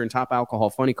Dragster and Top Alcohol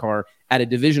Funny Car at a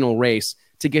divisional race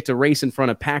to get to race in front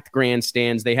of packed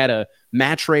grandstands? They had a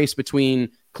match race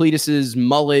between Cleetus's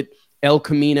Mullet, El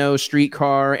Camino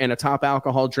streetcar, and a Top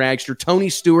Alcohol Dragster. Tony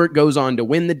Stewart goes on to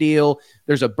win the deal.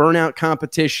 There's a burnout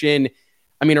competition.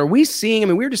 I mean, are we seeing, I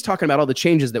mean, we were just talking about all the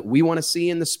changes that we want to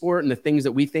see in the sport and the things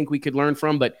that we think we could learn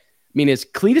from, but I mean, is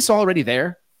Cleetus already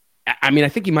there? I mean, I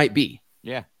think he might be.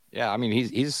 Yeah. Yeah. I mean,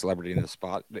 he's a celebrity in the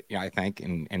spot, I think,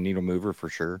 and needle mover for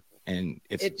sure. And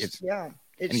it's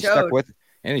and he stuck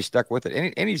with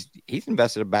it. And he's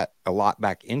invested about a lot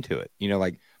back into it,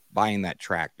 like buying that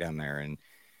track down there and,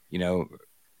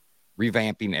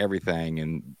 revamping everything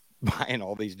and buying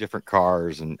all these different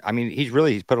cars. And I mean,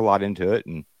 he's put a lot into it,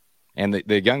 and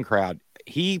the young crowd,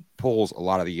 he pulls a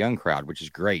lot of the young crowd, which is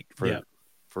great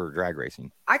for drag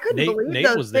racing. I couldn't believe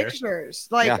those pictures.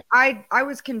 Like, yeah. I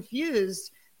was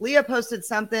confused. Leah posted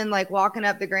something like walking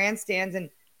up the grandstands, and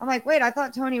I'm like, wait, I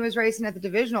thought Tony was racing at the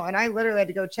divisional, and I literally had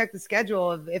to go check the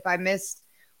schedule of if I missed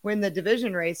when the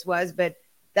division race was. But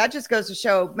that just goes to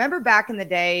show, remember back in the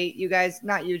day, you guys,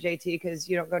 not you, JT, because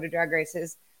you don't go to drag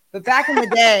races, but back in the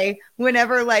day,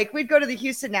 whenever like we'd go to the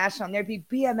Houston National and there'd be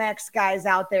BMX guys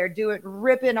out there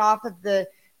ripping off of the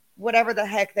whatever the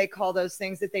heck they call those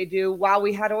things that they do while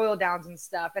we had oil downs and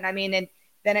stuff. And I mean, and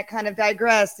then it kind of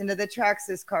digressed into the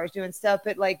Traxxas cars doing stuff,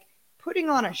 but like putting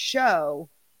on a show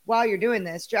while you're doing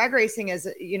this. Drag racing is,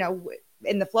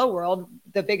 in the flow world,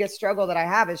 the biggest struggle that I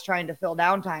have is trying to fill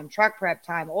downtime, track prep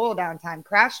time, oil downtime,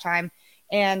 crash time,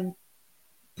 and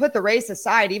put the race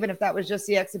aside, even if that was just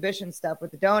the exhibition stuff with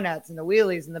the donuts and the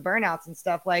wheelies and the burnouts and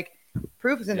stuff. Like,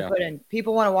 proof is in the pudding.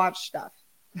 People want to watch stuff.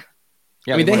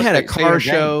 Yeah, I mean, they had a car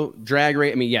show, drag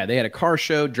race. I mean, yeah, they had a car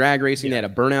show, drag racing. Yeah. They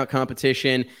had a burnout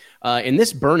competition. And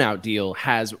this burnout deal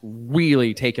has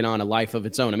really taken on a life of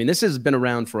its own. I mean, this has been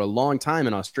around for a long time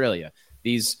in Australia.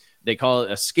 They call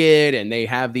it a skid, and they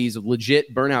have these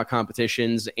legit burnout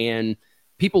competitions, and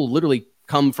people literally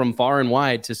come from far and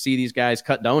wide to see these guys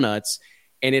cut donuts.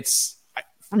 And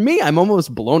for me, I'm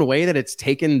almost blown away that it's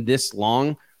taken this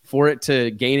long for it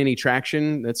to gain any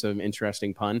traction. That's an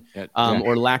interesting pun,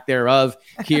 or lack thereof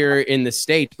here in the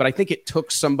States. But I think it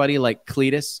took somebody like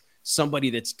Cleetus,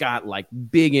 somebody that's got like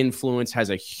big influence,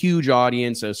 has a huge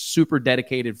audience, a super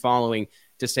dedicated following,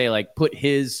 to say like put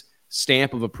his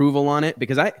stamp of approval on it,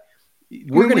 because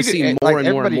we're going to see more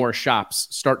and more shops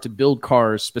start to build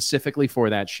cars specifically for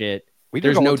that shit.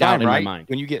 There's no doubt in my mind.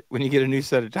 When you get a new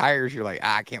set of tires, you're like,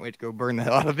 I can't wait to go burn the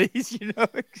hell out of these.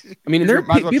 I mean, there are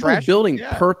people building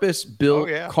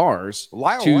purpose-built cars.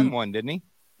 Lyle won one, didn't he?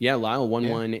 Yeah, Lyle won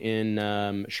one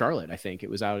in Charlotte. I think it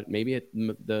was out maybe at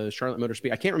the Charlotte Motor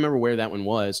Speed. I can't remember where that one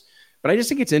was, but I just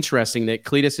think it's interesting that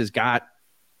Cleetus has got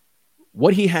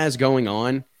what he has going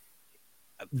on.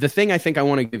 The thing I think I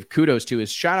want to give kudos to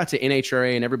is shout out to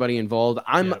NHRA and everybody involved.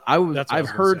 I've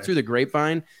heard through the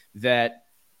grapevine that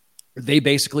they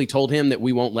basically told him that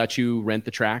we won't let you rent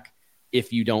the track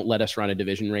if you don't let us run a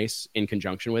division race in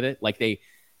conjunction with it. Like they,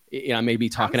 may be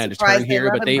talking out of turn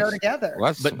here, but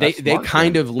they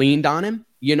kind of leaned on him,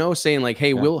 saying like,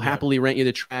 hey, we'll happily rent you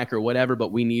the track or whatever,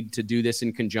 but we need to do this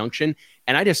in conjunction.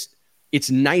 And it's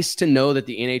nice to know that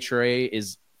the NHRA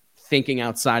is thinking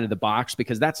outside of the box,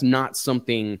 because that's not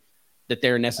something that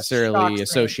they're necessarily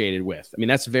associated with. I mean,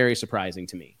 that's very surprising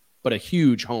to me, but a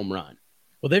huge home run.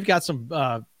 Well, they've got some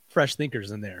fresh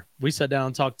thinkers in there. We sat down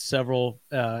and talked to several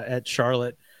at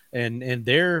Charlotte, and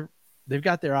they've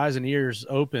got their eyes and ears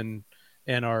open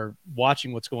and are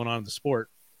watching what's going on in the sport.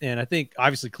 And I think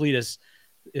obviously Cleetus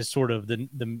is sort of the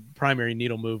primary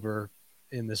needle mover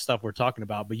in the stuff we're talking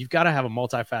about, but you've got to have a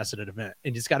multifaceted event,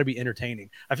 and it's got to be entertaining.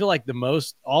 I feel like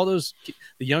the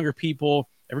younger people,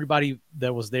 everybody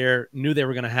that was there knew they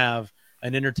were going to have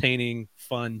an entertaining,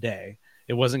 fun day.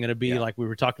 It wasn't going to be like we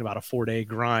were talking about a 4-day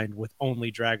grind with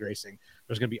only drag racing.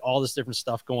 There's going to be all this different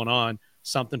stuff going on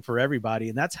something for everybody.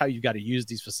 And that's how you've got to use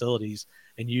these facilities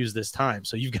and use this time.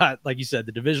 So you've got, like you said,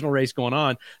 the divisional race going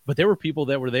on, but there were people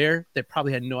that were there that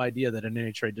probably had no idea that an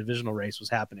NHRA divisional race was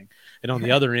happening. And on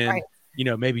the other end, Right. you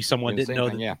know, maybe someone didn't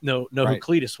know, know who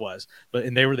Cletus was,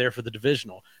 and they were there for the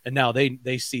divisional, and now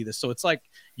they see this. So it's like,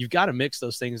 you've got to mix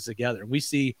those things together. And we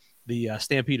see the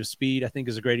Stampede of Speed, I think,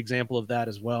 is a great example of that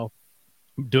as well,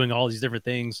 doing all these different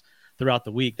things throughout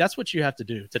the week. That's what you have to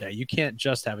do today. You can't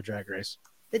just have a drag race.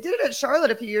 They did it at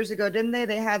Charlotte a few years ago, didn't they?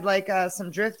 They had like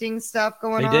some drifting stuff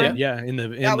going on. They did, yeah, in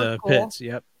the cool. pits.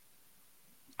 Yep.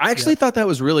 I actually thought that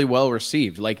was really well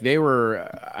received. Like they were,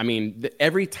 I mean,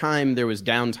 every time there was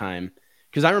downtime,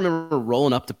 because I remember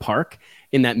rolling up to park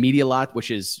in that media lot,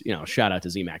 which is, you know, shout out to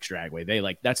ZMAX Dragway. They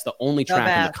like, that's the only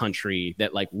track in the country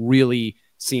that like really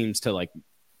seems to like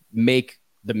make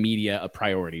the media a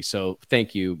priority. So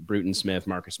thank you, Bruton Smith,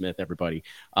 Marcus Smith, everybody.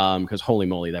 Because holy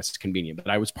moly, that's convenient.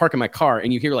 But I was parking my car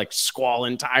and you hear like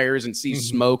squalling tires and see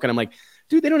smoke. And I'm like,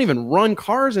 dude, they don't even run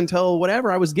cars until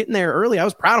whatever. I was getting there early. I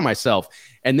was proud of myself.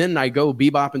 And then I go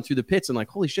bebopping through the pits and like,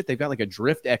 holy shit, they've got like a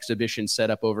drift exhibition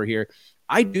set up over here.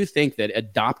 I do think that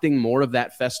adopting more of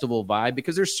that festival vibe,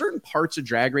 because there's certain parts of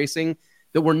drag racing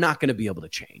that we're not going to be able to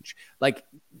change. Like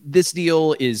this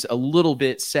deal is a little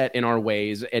bit set in our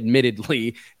ways,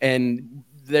 admittedly. And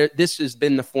this has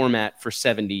been the format for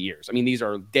 70 years. I mean, these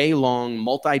are day-long,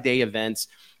 multi-day events.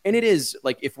 And it is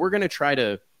like, if we're going to try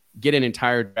to get an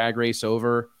entire drag race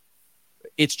over,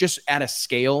 it's just at a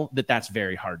scale that's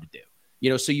very hard to do, you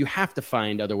know, so you have to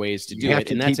find other ways to do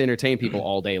it. And that's entertain people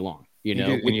all day long, you know,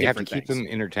 and you have to keep them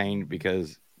entertained,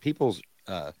 because people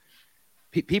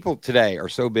today are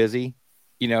so busy,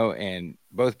 you know, and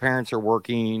both parents are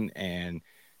working, and,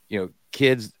 you know,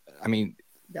 kids, I mean,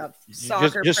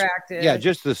 soccer practice. Yeah.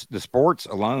 Just the sports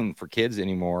alone for kids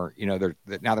anymore, you know, they're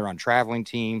on traveling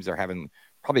teams. They're having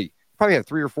probably have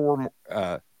 3 or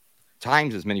 4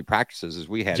 times as many practices as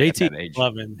we had JT at that age.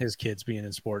 Loving his kids being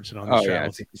in sports and on the show. Yeah,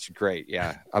 it's great.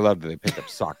 Yeah, I love that they picked up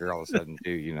soccer all of a sudden too.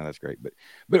 You know, that's great.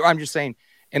 But I'm just saying.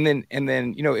 And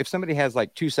then you know, if somebody has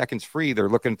like 2 seconds free, they're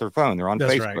looking at their phone. They're on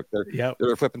Facebook. Right.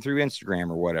 They're flipping through Instagram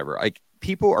or whatever. Like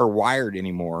people are wired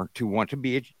anymore to want to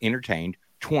be entertained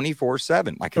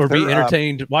 24/7. Like or be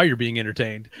entertained while you're being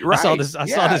entertained. Right. I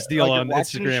saw this deal like on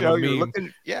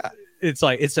Instagram. It's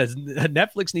like, it says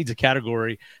Netflix needs a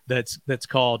category that's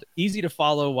called easy to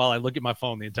follow while I look at my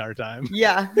phone the entire time.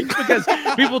 Yeah. Because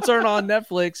people turn on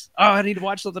Netflix. Oh, I need to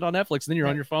watch something on Netflix. And then you're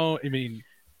on your phone. I mean,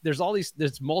 there's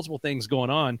multiple things going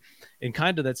on. And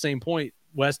kind of that same point,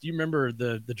 Wes, do you remember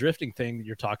the drifting thing that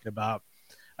you're talking about?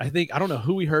 I don't know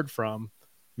who we heard from.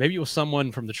 Maybe it was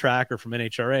someone from the track or from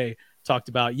NHRA talked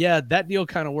about, that deal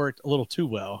kind of worked a little too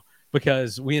well,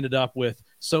 because we ended up with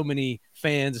so many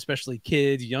fans, especially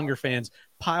kids, younger fans,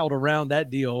 piled around that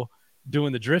deal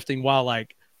doing the drifting, while,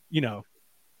 like, you know,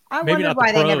 I wonder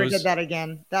why they never did that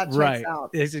again. That checks right.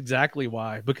 out. It's exactly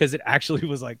why, because it actually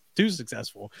was like too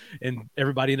successful, and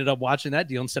everybody ended up watching that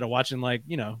deal instead of watching, like,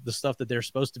 you know, the stuff that they're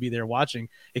supposed to be there watching.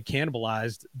 It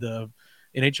cannibalized the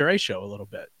NHRA show a little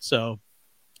bit. So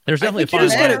there's definitely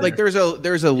like there's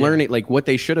a learning, like what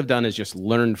they should have done is just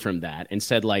learned from that and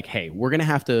said like, hey, we're going to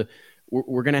have to,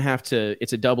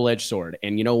 it's a double-edged sword.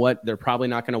 And you know what? They're probably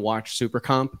not going to watch Super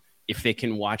Comp. If they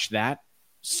can watch that,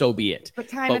 so be it. But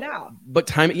time it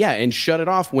out. And shut it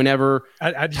off whenever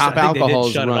top alcohol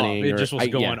is running. It just was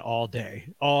going all day,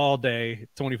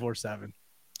 24/7.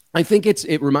 I think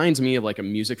it reminds me of like a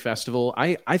music festival.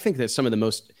 I think that some of the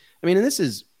most, and this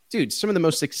is, dude, some of the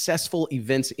most successful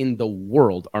events in the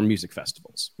world are music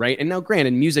festivals, right? And now,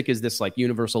 granted, music is this like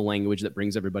universal language that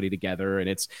brings everybody together, and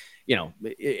it's, you know,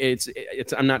 it's.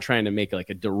 I'm not trying to make like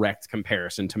a direct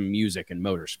comparison to music and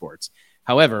motorsports.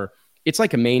 However, it's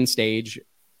like a main stage,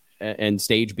 and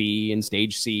stage B and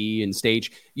stage C and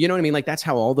stage, you know what I mean? Like that's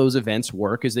how all those events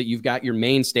work, is that you've got your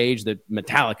main stage that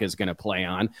Metallica is going to play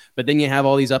on, but then you have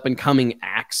all these up and coming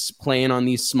acts playing on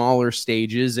these smaller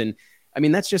stages. And I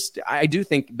mean, that's just, I do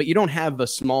think, but you don't have a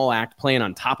small act playing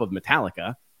on top of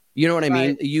Metallica. You know what I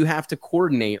mean? You have to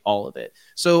coordinate all of it.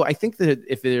 So I think that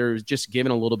if they're just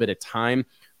given a little bit of time,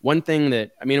 one thing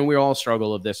that, we all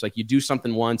struggle with this, like you do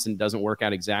something once and it doesn't work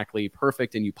out exactly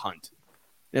perfect and you punt.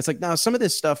 And it's like, now some of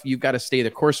this stuff you've got to stay the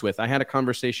course with. I had a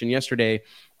conversation yesterday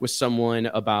with someone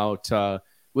about,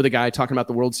 with a guy talking about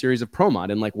the World Series of Pro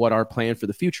Mod and like what our plan for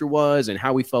the future was and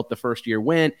how we felt the first year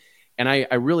went. And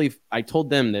I told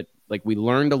them that like we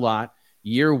learned a lot.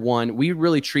 Year one, we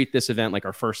really treat this event like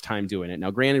our first time doing it.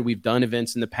 Now, granted, we've done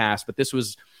events in the past, but this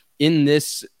was in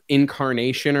this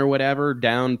incarnation or whatever,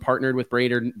 down partnered with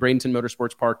Bradenton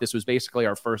Motorsports Park. This was basically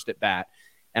our first at bat.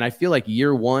 And I feel like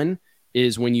year one,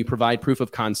 is when you provide proof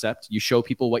of concept, you show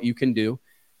people what you can do.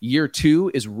 Year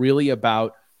 2 is really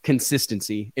about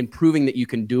consistency and proving that you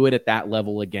can do it at that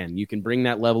level again. You can bring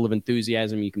that level of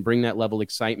enthusiasm. You can bring that level of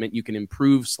excitement. You can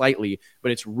improve slightly,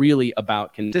 but it's really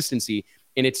about consistency.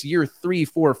 And it's year 3,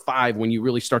 4, 5 when you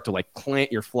really start to like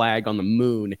plant your flag on the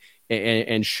moon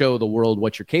and show the world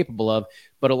what you're capable of.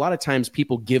 But a lot of times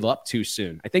people give up too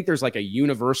soon. I think there's like a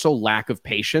universal lack of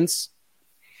patience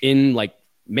in like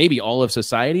maybe all of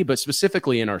society, but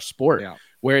specifically in our sport,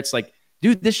 where it's like,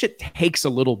 dude, this shit takes a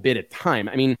little bit of time.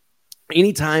 I mean,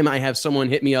 anytime I have someone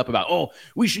hit me up about, oh,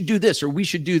 we should do this or we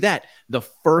should do that, the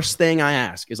first thing I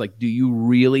ask is like, do you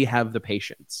really have the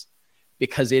patience?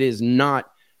 Because it is not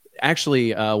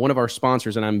actually one of our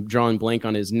sponsors, and I'm drawing blank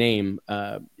on his name,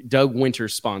 Doug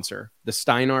Winter's sponsor, the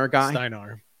Steinar guy.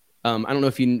 Steinar. I don't know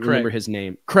if you remember his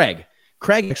name. Craig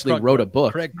actually wrote a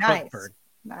book. Craig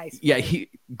Nice. Yeah,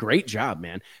 great job,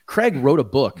 man. Craig wrote a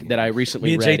book that I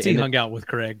recently read. Me and JT hung out with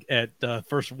Craig at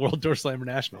first World Door Slammer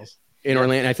Nationals in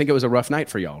Orlando. I think it was a rough night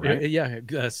for y'all, right?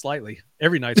 Yeah, slightly.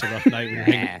 Every night's a rough night when you're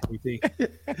hanging with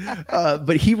JT.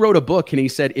 But he wrote a book and he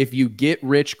said, if you get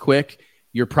rich quick,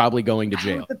 you're probably going to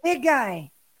jail. The big guy.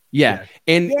 Yeah.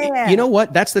 And you know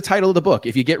what? That's the title of the book.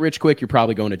 If you get rich quick, you're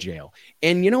probably going to jail.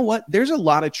 And you know what? There's a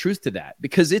lot of truth to that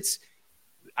because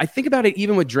I think about it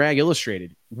even with Drag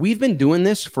Illustrated. We've been doing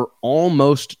this for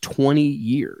almost 20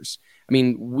 years. I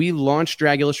mean, we launched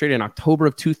Drag Illustrated in October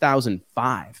of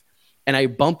 2005. And I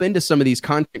bump into some of these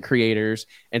content creators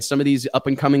and some of these up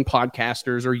and coming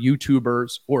podcasters or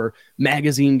YouTubers or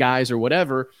magazine guys or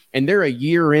whatever. And they're a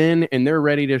year in and they're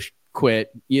ready to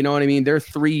quit. You know what I mean? They're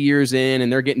 3 years in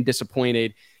and they're getting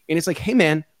disappointed. And it's like, hey,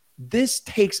 man, this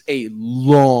takes a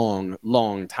long,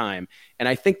 long time. And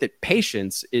I think that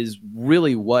patience is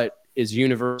really what is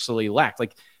universally lacked.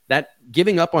 Like that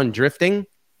giving up on drifting,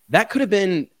 that could have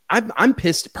been, I'm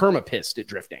pissed, perma pissed at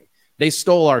drifting. They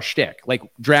stole our shtick. Like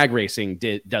drag racing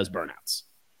does burnouts.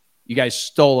 You guys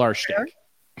stole our shtick,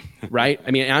 right?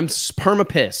 I mean, I'm perma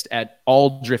pissed at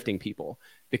all drifting people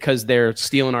because they're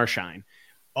stealing our shine.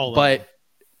 All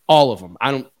of them. I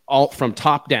don't, all from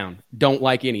top down, don't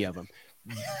like any of them.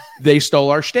 They stole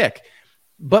our shtick.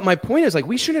 But my point is, like,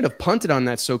 we shouldn't have punted on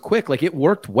that so quick. Like, it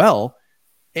worked well.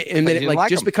 And then, like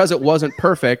just because it wasn't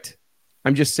perfect,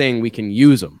 I'm just saying we can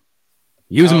use them.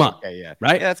 Use them up. Right? Yeah,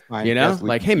 that's fine. You know,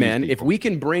 like, hey, man, if we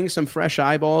can bring some fresh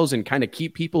eyeballs and kind of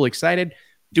keep people excited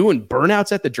doing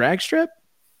burnouts at the drag strip,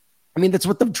 I mean, that's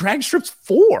what the drag strip's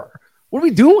for. What are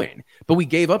we doing? But we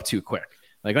gave up too quick.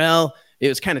 Like, well, it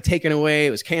was kind of taken away.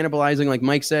 It was cannibalizing, like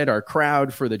Mike said, our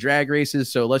crowd for the drag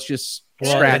races. So let's just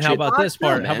scratch it. How about this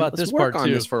part? How about this part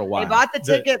too? This for a while. They bought the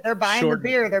ticket. They're buying the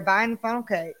beer. They're buying the funnel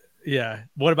cake. Yeah.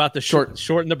 What about the shorten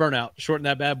the burnout? Shorten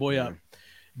that bad boy up.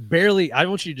 Barely. I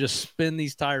want you to just spin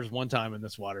these tires one time in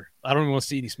this water. I don't even want to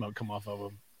see any smoke come off of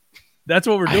them. That's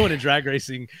what we're doing in drag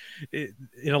racing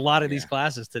in a lot of these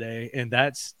classes today. And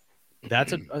that's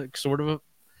a sort of a,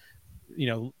 you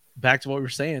know, back to what we were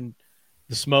saying,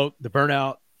 the smoke, the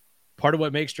burnout, part of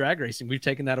what makes drag racing, we've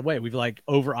taken that away. We've like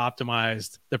over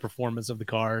optimized the performance of the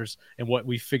cars and what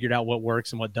we figured out what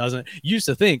works and what doesn't. You used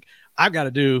to think I've got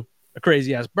to do a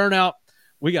crazy ass burnout.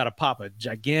 We got to pop a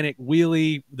gigantic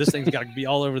wheelie. This thing's got to be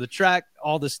all over the track,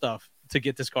 all this stuff to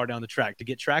get this car down the track, to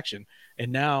get traction.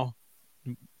 And now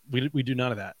we do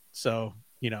none of that. So,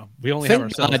 you know, we only have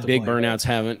ourselves. Big burnouts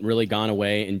haven't really gone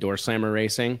away in door slammer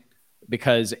racing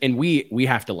because, and we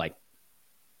have to like,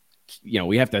 you know,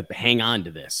 we have to hang on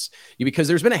to this because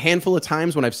there's been a handful of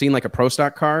times when I've seen like a pro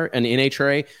stock car, an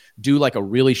NHRA, do like a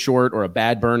really short or a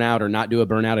bad burnout or not do a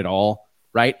burnout at all.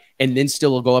 Right. And then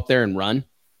still will go up there and run.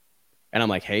 And I'm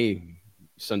like, hey,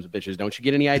 sons of bitches, don't you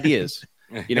get any ideas?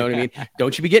 You know what I mean?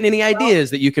 Don't you be getting any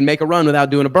ideas that you can make a run without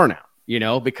doing a burnout, you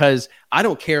know, because I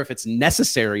don't care if it's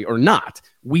necessary or not.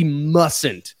 We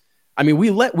mustn't. I mean,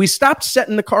 we stopped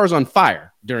setting the cars on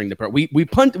fire during the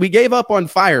we gave up on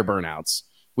fire burnouts,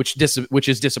 which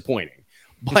is disappointing,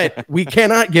 but we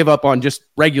cannot give up on just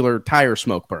regular tire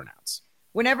smoke burnouts.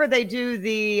 Whenever they do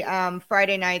the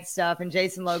Friday night stuff and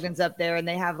Jason Logan's up there and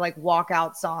they have like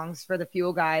walkout songs for the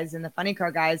fuel guys and the funny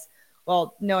car guys,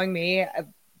 well, knowing me,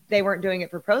 they weren't doing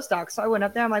it for pro stock. So I went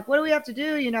up there. I'm like, what do we have to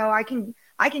do? You know, I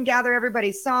can gather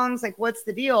everybody's songs. Like, what's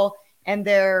the deal? And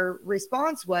their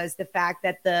response was the fact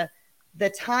that the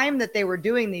time that they were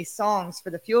doing these songs for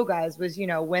the fuel guys was, you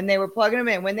know, when they were plugging them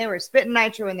in, when they were spitting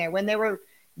nitro in there, when they were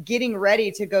getting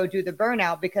ready to go do the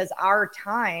burnout, because our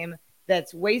time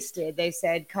that's wasted, they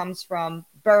said, comes from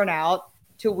burnout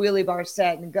to wheelie bar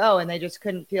set and go. And they just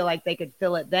couldn't feel like they could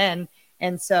fill it then.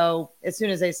 And so as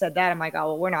soon as they said that, I'm like, oh,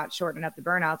 well, we're not shortening up the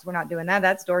burnouts. We're not doing that.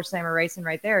 That's door slammer racing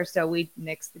right there. So we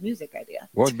nixed the music idea.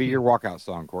 What would be your walkout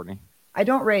song, Courtney? I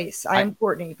don't race. I am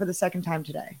Courtney for the second time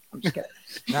today. I'm just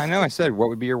kidding. I know I said, what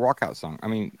would be your walkout song? I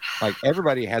mean, like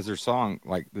everybody has their song,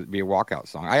 like be a walkout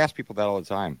song. I ask people that all the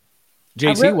time.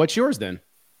 JC, what's yours then?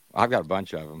 I've got a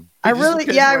bunch of them. I really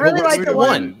like the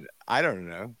one. I don't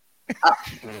know.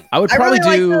 I would probably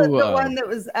do the one that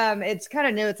was. It's kind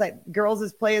of new. It's like Girls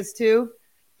Is Play As Too.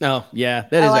 Oh yeah,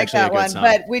 that is like actually that a good one. song.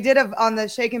 But we did on the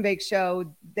Shake and Bake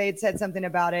show. They'd said something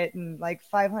about it, and like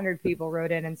 500 people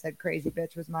wrote in and said "Crazy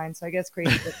Bitch" was mine. So I guess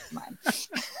 "Crazy Bitch" was mine.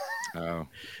 Oh,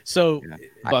 so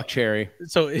Buck Cherry.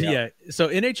 So so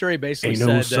NHRA basically Ain't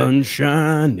no said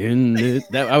sunshine in it.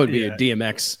 That would be a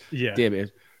DMX. Yeah.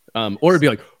 DMX. Or it'd be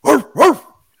like, "Arf, arf."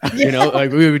 You know,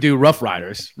 like we would do Rough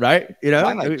Riders, right? You know,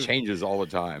 mine like changes all the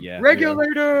time. Yeah,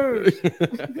 Regulators.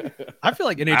 I feel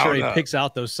like NHRA picks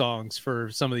out those songs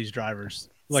for some of these drivers.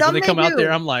 Like Some when they come out do.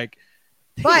 there, I'm like,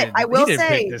 But I will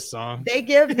say, this song. they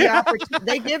give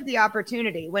the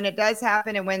opportunity when it does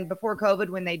happen, and before COVID,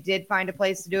 when they did find a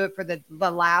place to do it for the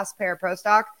last pair of Pro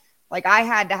Stock, like I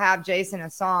had to have Jason a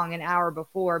song an hour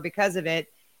before because of it.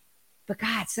 But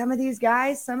God, some of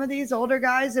these older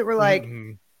guys that were like,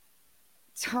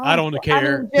 I don't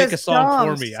care. Pick a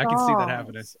song for me. I can see that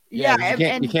happening.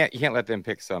 Yeah, you can't let them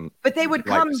pick some. But they would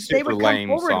come. They would come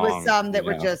forward with some that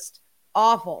were just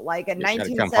awful, like a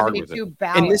 1972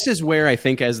 ballad. And this is where I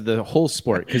think, as the whole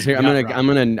sport, because here I'm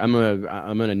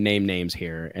gonna name names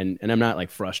here, and I'm not like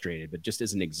frustrated, but just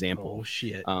as an example. Oh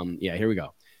shit. Yeah, here we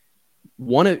go.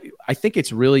 I think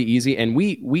it's really easy, and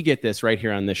we get this right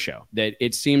here on this show, that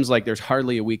it seems like there's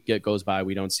hardly a week that goes by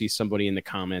we don't see somebody in the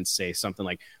comments say something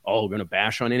like, "Oh, we're going to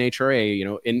bash on NHRA," you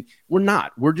know, and we're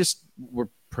not. We're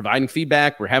providing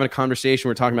feedback. We're having a conversation.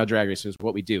 We're talking about drag racing is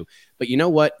what we do. But you know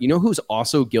what? You know who's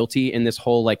also guilty in this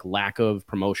whole like lack of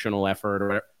promotional effort,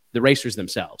 or the racers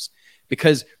themselves,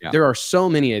 because there are so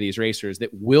many of these racers that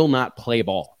will not play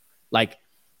ball. Like,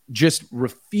 just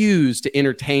refuse to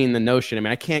entertain the notion. I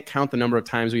mean, I can't count the number of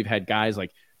times we've had guys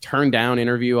like turn down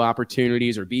interview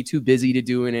opportunities, or be too busy to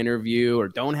do an interview, or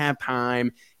don't have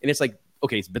time. And it's like,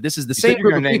 okay, but this is the same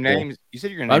group of people. Names. You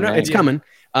said you're going to name names. It's coming.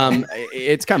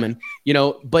 It's coming, you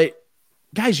know, but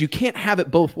guys, you can't have it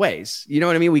both ways. You know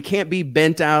what I mean? We can't be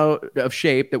bent out of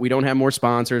shape that we don't have more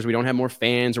sponsors, we don't have more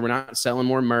fans, or we're not selling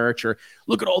more merch, or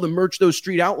look at all the merch those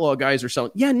Street Outlaw guys are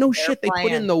selling. Yeah, no shit. They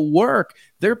put in the work.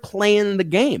 They're playing the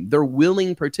game. They're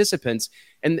willing participants.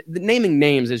 And the naming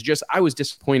names is just, I was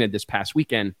disappointed this past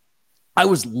weekend. I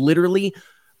was literally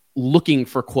looking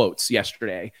for quotes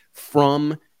yesterday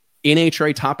from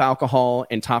NHRA top alcohol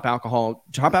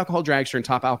dragster and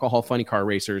top alcohol funny car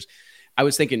racers. I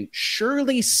was thinking,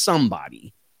 surely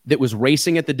somebody that was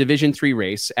racing at the Division III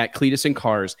race at Cletus and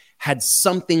Cars had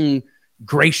something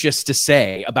gracious to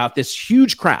say about this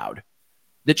huge crowd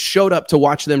that showed up to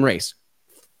watch them race.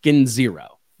 Fucking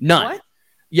zero. None. What?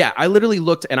 Yeah, I literally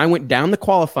looked, and I went down the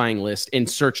qualifying list and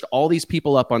searched all these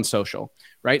people up on social,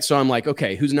 right? So I'm like,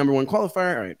 okay, who's the number one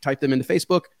qualifier? All right, type them into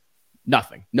Facebook.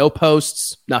 Nothing. No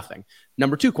posts. Nothing.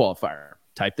 Number two qualifier.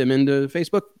 Type them into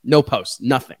Facebook. No posts.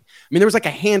 Nothing. I mean, there was like a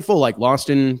handful, like lost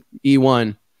in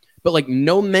E1, but like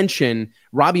no mention.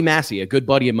 Robbie Massey, a good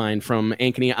buddy of mine from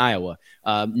Ankeny, Iowa,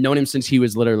 known him since he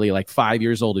was literally like 5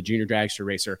 years old, a junior dragster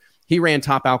racer. He ran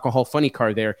top alcohol funny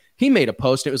car there. He made a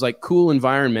post. It was like cool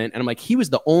environment. And I'm like, he was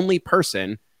the only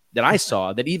person that I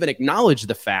saw that even acknowledged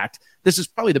the fact this is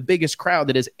probably the biggest crowd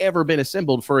that has ever been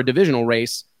assembled for a divisional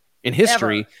race in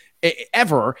history.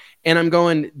 Ever. And I'm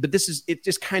going, but it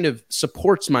just kind of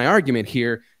supports my argument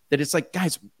here that it's like,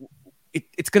 guys,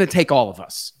 it's going to take all of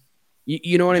us.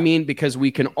 You know what I mean? Because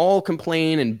we can all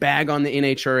complain and bag on the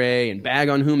NHRA and bag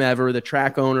on whomever, the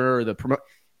track owner or the promoter.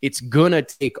 It's going to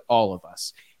take all of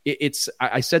us.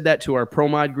 I said that to our Pro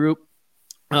Mod group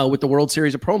with the World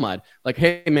Series of Pro Mod. Like,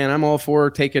 hey, man, I'm all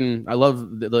for I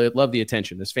love the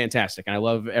attention. It's fantastic. And I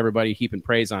love everybody heaping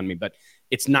praise on me, but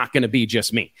it's not going to be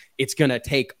just me. It's going to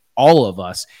take all of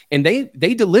us. And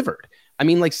they delivered. I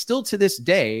mean, like, still to this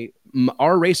day,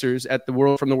 our racers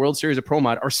from the World Series of Pro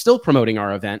Mod are still promoting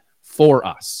our event for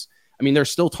us. I mean, they're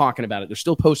still talking about it. They're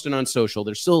still posting on social.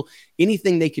 There's still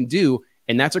anything they can do.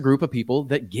 And that's a group of people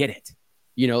that get it.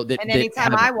 You know, and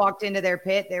anytime I walked into their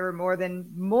pit, they were more than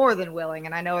willing.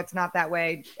 And I know it's not that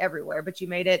way everywhere, but you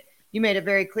made it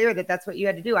very clear that that's what you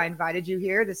had to do. I invited you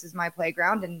here. This is my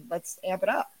playground, and let's amp it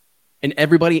up. And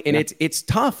everybody, and it's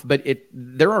tough, but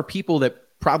there are people that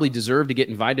probably deserve to get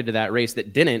invited to that race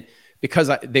that didn't,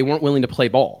 because they weren't willing to play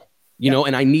ball, you know,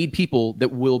 and I need people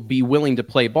that will be willing to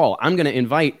play ball. I'm going to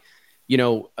invite,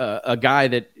 a guy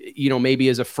that, maybe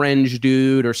is a fringe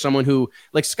dude or someone who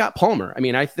like Scott Palmer. I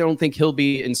mean, I don't think he'll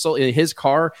be in his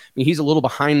car. I mean, he's a little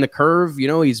behind the curve.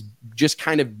 He's just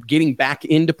kind of getting back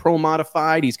into pro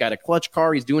modified. He's got a clutch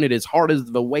car. He's doing it as hard as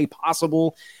the way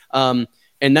possible.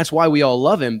 And that's why we all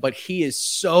love him, but he is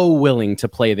so willing to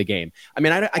play the game. I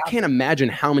mean, I can't imagine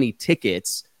how many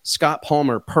tickets Scott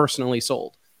Palmer personally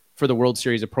sold for the World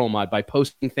Series of Pro Mod by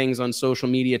posting things on social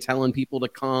media, telling people to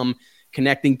come,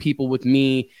 connecting people with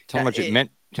me.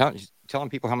 Telling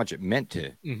people how much it meant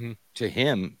to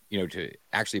him, to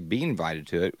actually be invited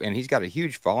to it. And he's got a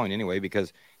huge following anyway,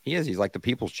 because he's like the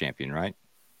people's champion, right?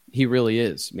 He really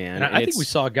is, man. And I think we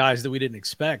saw guys that we didn't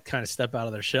expect kind of step out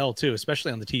of their shell too,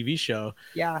 especially on the TV show.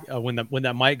 Yeah. When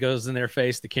that mic goes in their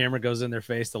face, the camera goes in their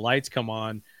face, the lights come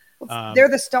on. They're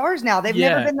the stars now. They've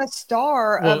never been the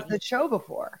star of the show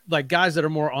before. Like guys that are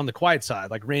more on the quiet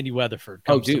side, like Randy Weatherford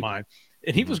comes to mind.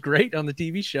 And he was great on the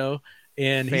TV show.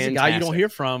 And he's a guy you don't hear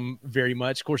from very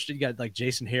much. Of course, you got like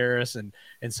Jason Harris and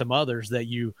some others that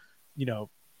you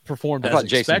performed as expected.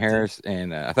 Jason Harris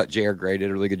and I thought J.R. Gray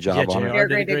did a really good job on it. JR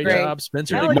did a great job.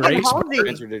 Spencer did great.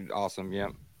 Spencer did awesome, yeah.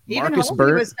 Even Marcus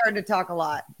Burt was starting to talk a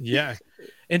lot. Yeah.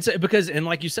 And so, and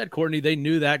like you said, Courtney, they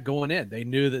knew that going in. They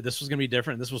knew that this was going to be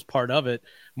different. This was part of it.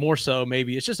 More so,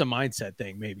 maybe it's just a mindset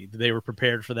thing. Maybe they were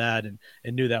prepared for that and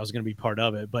knew that was going to be part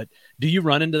of it. But do you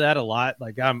run into that a lot?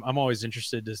 Like I'm always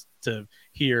interested to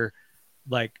hear,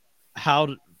 like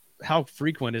how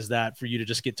frequent is that for you to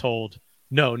just get told,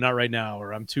 no, not right now,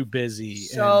 or I'm too busy?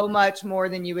 So much more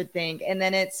than you would think. And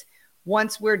then it's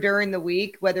once we're during the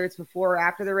week, whether it's before or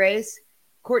after the race,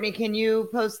 Courtney, can you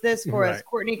post this for us?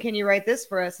 Courtney, can you write this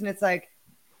for us? And it's like,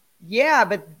 yeah,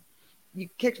 but you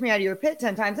kicked me out of your pit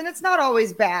 10 times. And it's not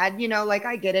always bad. Like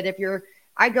I get it.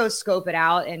 I go scope it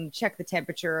out and check the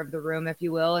temperature of the room, if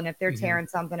you will. And if they're tearing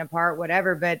something apart,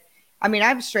 whatever. But I mean,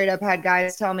 I've straight up had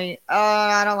guys tell me,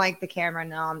 I don't like the camera.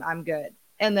 No, I'm good.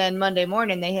 And then Monday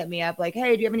morning they hit me up like,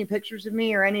 hey, do you have any pictures of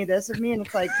me or any of this of me? And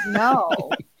it's like, no.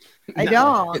 I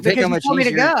don't. Because you told me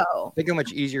to go. Think how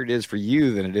much easier it is for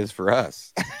you than it is for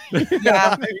us.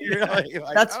 Yeah,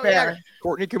 that's fair. Yeah.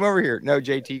 Courtney, come over here. No,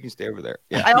 JT, you can stay over there.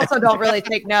 Yeah. I also don't really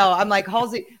take no. I'm like,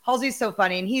 Halsey's so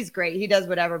funny and he's great. He does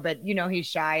whatever, but he's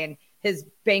shy. And his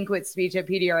banquet speech at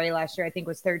PDRA last year, I think,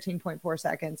 was 13.4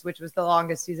 seconds, which was the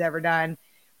longest he's ever done.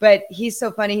 But he's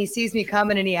so funny. He sees me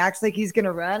coming and he acts like he's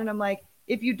gonna run, and I'm like,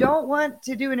 if you don't want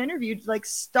to do an interview, like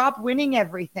stop winning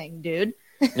everything, dude.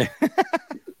 It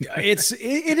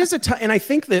is and I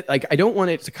think that like I don't want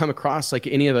it to come across like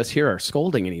any of us here are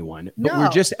scolding anyone,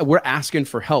 but we're asking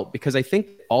for help, because I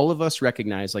think all of us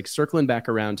recognize, like circling back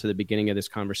around to the beginning of this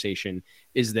conversation,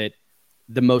 is that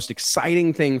the most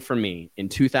exciting thing for me in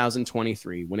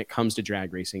 2023 when it comes to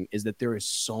drag racing is that there is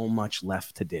so much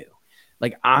left to do.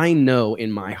 Like I know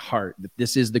in my heart that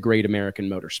this is the great American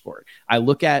motorsport. I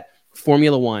look at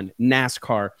Formula One,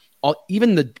 NASCAR,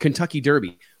 even the Kentucky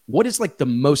Derby. What is like the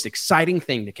most exciting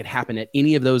thing that could happen at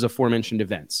any of those aforementioned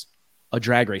events? A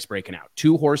drag race breaking out.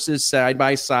 Two horses side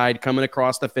by side coming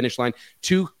across the finish line.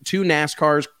 Two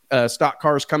NASCARs, stock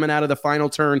cars coming out of the final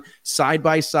turn side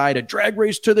by side. A drag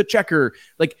race to the checker.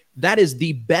 Like that is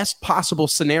the best possible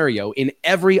scenario in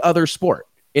every other sport.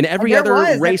 In every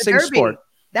other racing sport.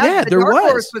 The dark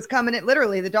horse was coming in,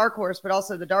 literally the dark horse, but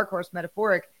also the dark horse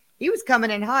metaphoric. He was coming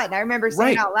in hot. And I remember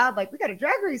saying out loud, like, we got a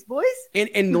drag race, boys.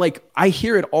 And like, I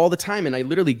hear it all the time and I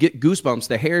literally get goosebumps.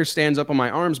 The hair stands up on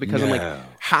my arms because I'm like,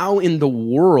 how in the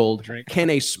world can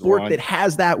a sport that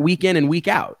has that week in and week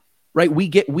out, right?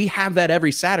 We have that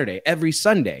every Saturday, every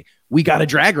Sunday. We got a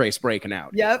drag race breaking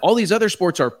out. Yep. All these other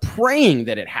sports are praying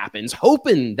that it happens,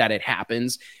 hoping that it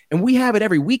happens. And we have it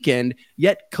every weekend.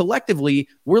 Yet collectively,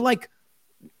 we're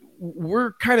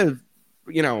kind of,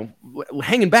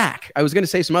 hanging back. I was going to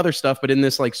say some other stuff, but in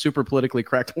this like super politically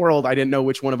correct world, I didn't know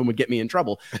which one of them would get me in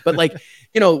trouble. But like,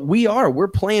 we're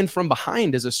playing from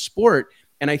behind as a sport.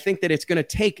 And I think that it's going to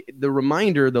take the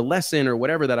reminder, the lesson or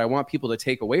whatever that I want people to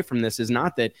take away from this is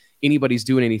not that anybody's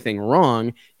doing anything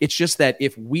wrong. It's just that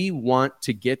if we want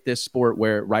to get this sport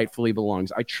where it rightfully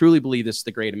belongs, I truly believe this is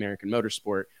the great American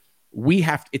motorsport.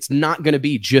 It's not going to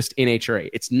be just NHRA.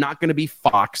 It's not going to be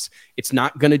Fox. It's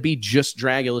not going to be just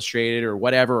Drag Illustrated or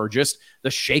whatever, or just the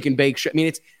Shake and Bake show. I mean,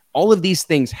 it's all of these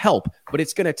things help, but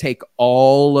it's going to take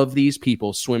all of these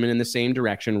people swimming in the same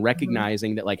direction,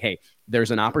 recognizing that like, hey, there's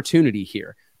an opportunity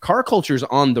here. Car culture is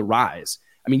on the rise.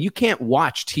 I mean, you can't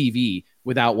watch TV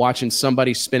without watching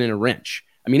somebody spinning a wrench.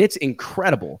 I mean, it's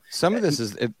incredible. Some of this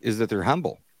is that they're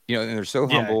humble. And they're so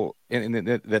humble and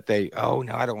that they, oh,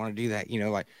 no, I don't want to do that.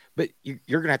 But you're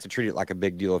going to have to treat it like a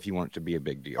big deal if you want it to be a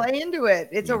big deal. Play into it.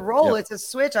 It's a role. It's a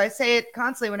switch. I say it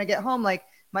constantly when I get home, like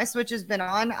my switch has been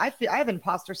on. I have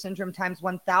imposter syndrome times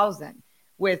 1,000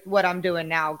 with what I'm doing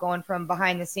now, going from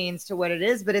behind the scenes to what it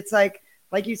is. But it's like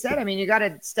you said, I mean, you got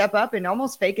to step up and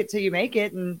almost fake it till you make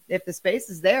it. And if the space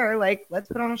is there, like, let's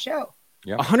put on a show.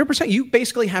 Yeah, 100%. You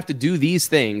basically have to do these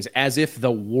things as if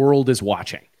the world is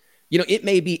watching. You know, it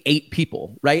may be 8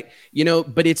 people, right? You know,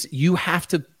 but you have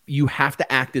to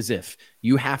act as if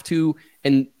you have to,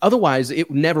 and otherwise it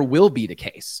never will be the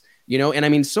case, you know? And I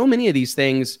mean, so many of these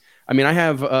things, I mean, I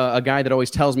have a guy that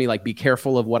always tells me, like, be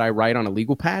careful of what I write on a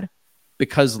legal pad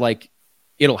because, like,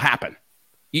 it'll happen.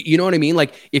 You know what I mean?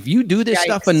 Like, if you do this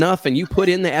stuff enough and you put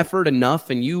in the effort enough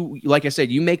and you, like I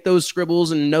said, you make those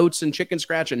scribbles and notes and chicken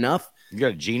scratch enough. You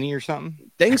got a genie or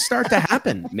something? Things start to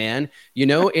happen, man, you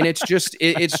know, and it's just,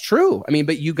 it's true. I mean,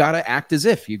 but you got to act as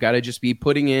if. You got to just be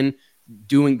putting in,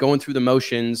 going through the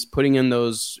motions, putting in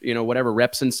those, you know, whatever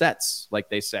reps and sets, like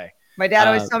they say. My dad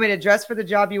always told me to dress for the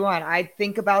job you want. I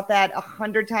think about that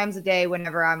 100 times a day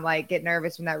whenever I'm like, get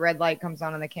nervous when that red light comes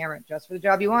on the camera. Dress for the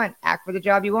job you want. Act for the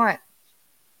job you want.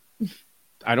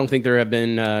 I don't think there have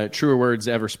been truer words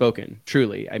ever spoken.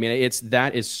 Truly. I mean,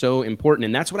 that is so important.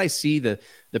 And that's what I see the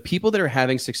people that are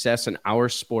having success in our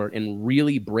sport and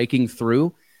really breaking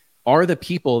through are the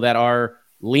people that are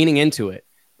leaning into it.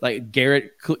 Like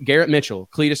Garrett Mitchell,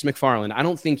 Cletus McFarland. I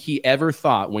don't think he ever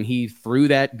thought when he threw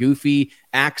that goofy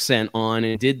accent on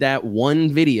and did that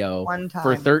one video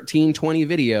for 1320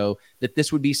 video that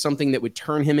this would be something that would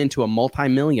turn him into a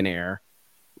multimillionaire,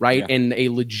 right? Yeah. And a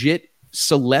legit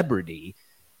celebrity,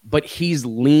 but he's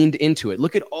leaned into it.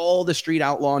 Look at all the Street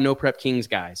Outlaw, No Prep Kings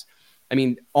guys. I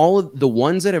mean, all of the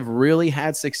ones that have really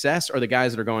had success are the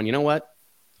guys that are going, you know what?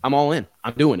 I'm all in.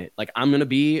 I'm doing it. Like, I'm going to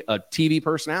be a TV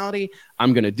personality.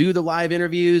 I'm going to do the live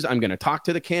interviews. I'm going to talk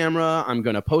to the camera. I'm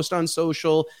going to post on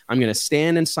social. I'm going to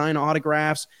stand and sign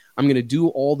autographs. I'm going to do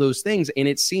all those things. And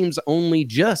it seems only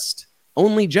just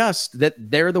that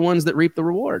they're the ones that reap the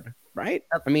reward, right?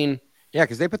 I mean, yeah,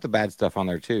 because they put the bad stuff on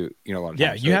there too. You know, a lot of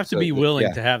times. You have to be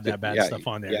willing to have that bad stuff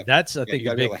on there. That's, I think,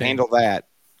 a big thing. Handle that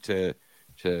to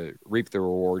reap the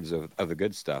rewards of the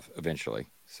good stuff eventually.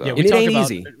 So yeah,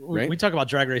 we talk about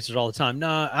drag racers all the time.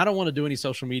 No, I don't want to do any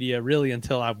social media really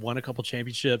until I've won a couple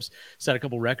championships, set a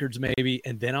couple records maybe,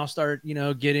 and then I'll start, you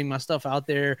know, getting my stuff out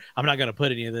there. I'm not going to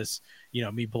put any of this, you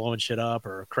know, me blowing shit up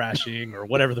or crashing or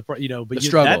whatever but the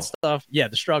struggle. That stuff, the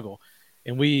struggle.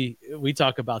 And we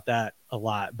talk about that a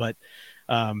lot. But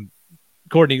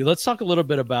Courtney, let's talk a little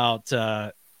bit about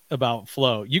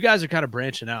Flo. You guys are kind of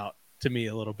branching out to me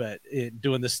a little bit,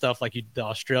 doing this stuff like the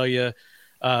Australia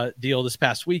deal this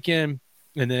past weekend,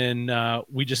 and then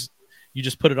you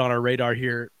just put it on our radar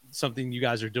here. Something you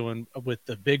guys are doing with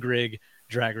the big rig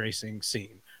drag racing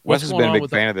scene. Wes has been a big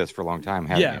fan of this for a long time.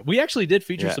 Hasn't he? We actually did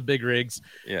feature some big rigs.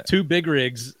 Yeah. 2 big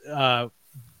rigs.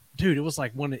 Dude, it was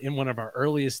like one of our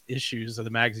earliest issues of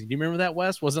the magazine. Do you remember that,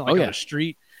 Wes? Wasn't it like on a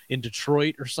street in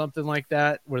Detroit or something like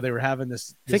that where they were having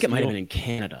this? I think it might have been in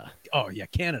Canada. Oh yeah,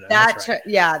 Canada. That's right.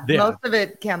 Most of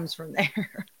it comes from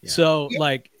there. So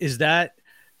like,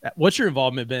 what's your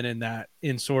involvement been in that,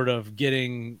 in sort of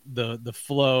getting the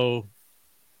Flo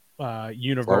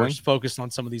universe focused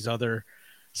on some of these other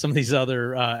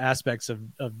aspects of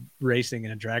racing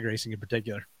and drag racing in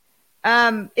particular?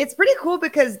 It's pretty cool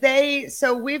because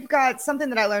we've got something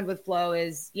that I learned with Flo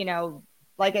is, you know,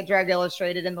 like at Drag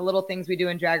Illustrated and the little things we do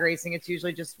in drag racing, it's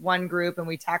usually just one group and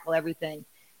we tackle everything.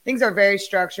 Things are very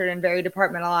structured and very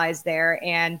departmentalized there.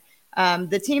 And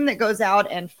the team that goes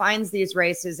out and finds these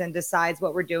races and decides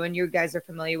what we're doing, you guys are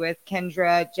familiar with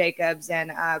Kendra Jacobs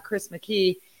and Chris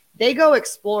McKee. They go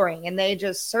exploring and they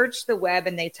just search the web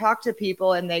and they talk to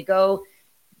people and they go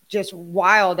just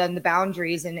wild on the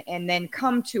boundaries and then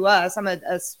come to us. I'm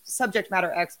a subject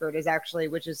matter expert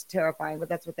which is terrifying, but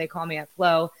that's what they call me at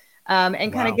Flo.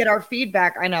 And kind of get our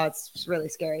feedback. I know it's really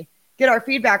scary. Get our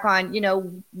feedback on, you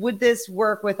know, would this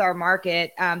work with our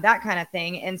market? That kind of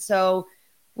thing. And so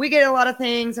we get a lot of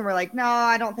things and we're like, no,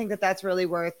 I don't think that that's really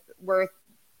worth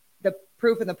the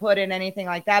proof in the pudding, anything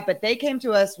like that. But they came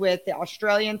to us with the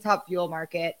Australian Top Fuel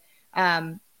market.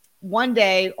 One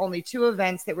day, only 2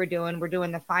 events that we're doing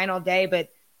the final day, but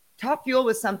Top Fuel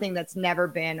was something that's never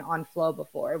been on Flo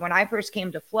before. When I first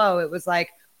came to Flo, it was like,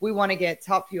 we want to get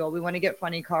Top Fuel, we want to get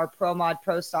Funny Car, Pro Mod,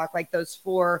 Pro Stock, like those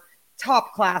 4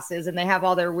 top classes. And they have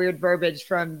all their weird verbiage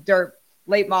from dirt,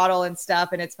 late model and stuff.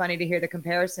 And it's funny to hear the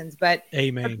comparisons, but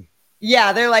amen.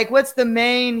 Yeah, they're like, what's the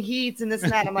main heats and this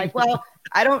and that? I'm like, well,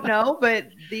 I don't know, but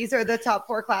these are the top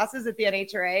 4 classes at the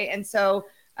NHRA. And so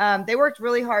they worked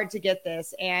really hard to get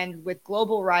this. And with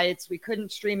global rights, we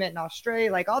couldn't stream it in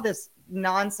Australia, like all this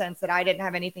nonsense that I didn't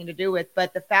have anything to do with.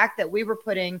 But the fact that we were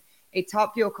putting a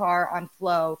Top Fuel car on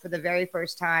Flo for the very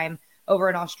first time over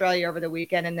in Australia over the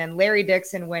weekend. And then Larry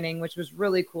Dixon winning, which was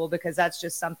really cool because that's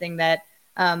just something that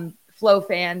Flow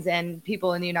fans and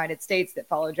people in the United States that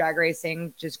follow drag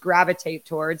racing just gravitate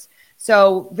towards.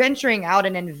 So venturing out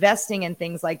and investing in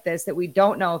things like this that we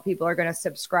don't know if people are going to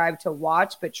subscribe to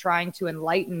watch, but trying to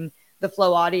enlighten the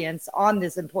Flow audience on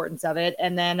this importance of it.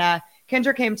 And then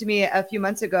Kendra came to me a few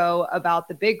months ago about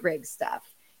the big rig stuff.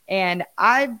 And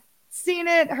I've seen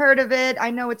it, heard of it. I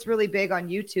know it's really big on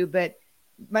YouTube, but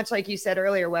much like you said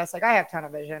earlier, Wes, like I have tunnel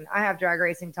vision. I have drag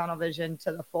racing tunnel vision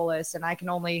to the fullest, and I can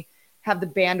only have the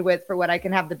bandwidth for what I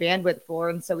can have the bandwidth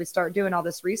for. And so we start doing all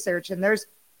this research, and there's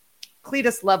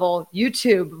Cletus level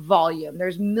YouTube volume.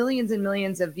 There's millions and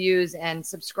millions of views and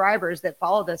subscribers that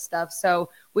follow this stuff. So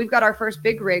we've got our first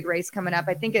big rig race coming up.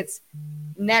 I think it's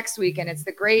next weekend. It's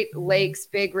the Great Lakes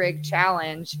Big Rig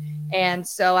Challenge. And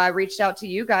so I reached out to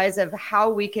you guys of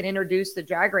how we can introduce the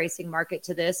drag racing market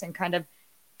to this and kind of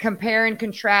compare and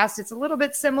contrast. It's a little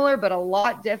bit similar, but a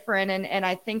lot different. And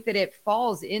I think that it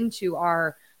falls into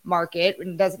our market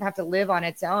and doesn't have to live on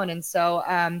its own. And so,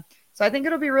 so I think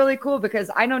it'll be really cool because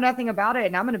I know nothing about it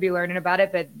and I'm going to be learning about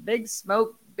it, but big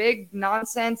smoke, big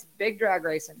nonsense, big drag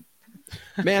racing.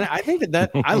 Man, I think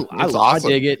that I awesome.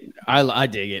 dig it. I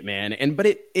dig it, man. But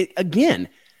it again,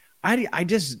 I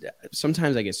just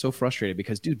sometimes I get so frustrated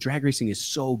because dude, drag racing is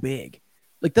so big.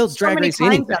 Like those drag race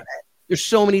anything. There's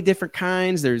so many different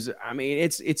kinds.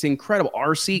 It's incredible.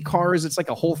 RC cars, it's like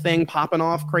a whole thing popping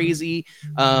off crazy.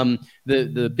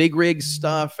 The big rig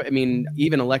stuff. I mean,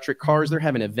 even electric cars, they're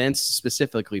having events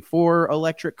specifically for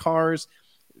electric cars.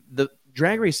 The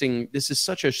drag racing, this is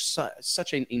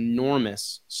such an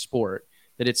enormous sport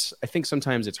that I think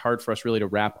sometimes it's hard for us really to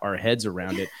wrap our heads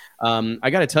around it. I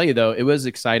got to tell you though, it was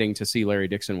exciting to see Larry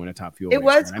Dixon win a Top Fuel. It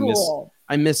was cool.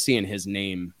 I miss seeing his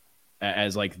name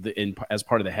as like as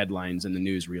part of the headlines and the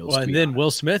newsreels. Well, and then Will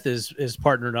Smith is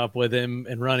partnering up with him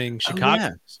and running Chicago.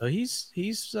 Yeah. So he's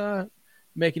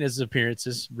making his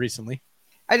appearances recently.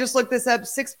 I just looked this up,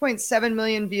 6.7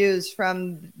 million views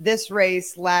from this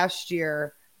race last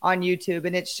year on YouTube.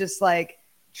 And it's just like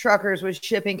truckers with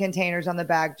shipping containers on the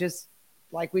back, just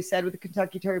like we said with the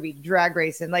Kentucky Derby, drag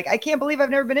racing. Like, I can't believe I've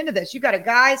never been into this. You got a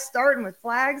guy starting with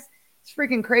flags. It's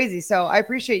freaking crazy. So I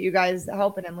appreciate you guys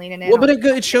helping and leaning in. Well, but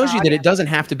it shows you that it doesn't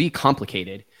have to be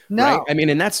complicated. No, right? I mean,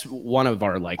 and that's one of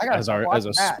our, like, as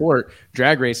a sport,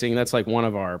 drag racing, that's like one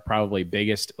of our probably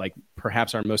biggest, like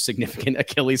perhaps our most significant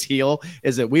Achilles heel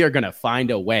is that we are going to find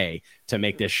a way to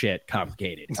make this shit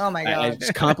complicated. Oh my God.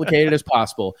 As complicated as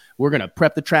possible. We're going to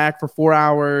prep the track for 4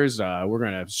 hours. We're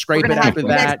going to scrape it after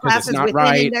that because it's not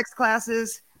right. Index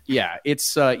classes. Yeah,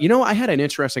 it's, I had an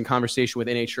interesting conversation with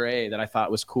NHRA that I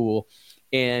thought was cool.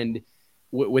 And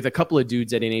with a couple of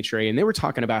dudes at NHRA, and they were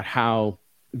talking about how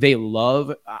they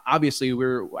love, obviously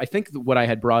I think what I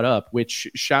had brought up, which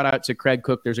shout out to Craig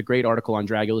Cook. There's a great article on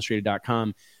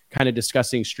dragillustrated.com kind of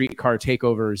discussing Streetcar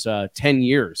Takeover's 10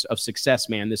 years of success,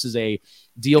 man. This is a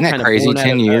deal. Isn't that kind crazy? of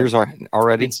 10 years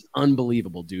already. It's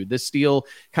unbelievable, dude. This deal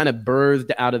kind of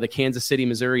birthed out of the Kansas City,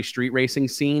 Missouri street racing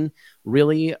scene,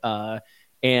 really,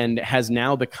 and has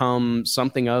now become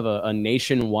something of a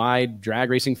nationwide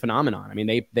drag racing phenomenon. I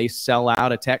mean, they sell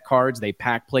out of tech cards. They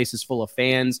pack places full of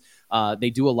fans. They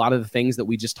do a lot of the things that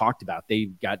we just talked about. They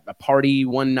got a party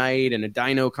one night and a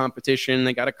dyno competition.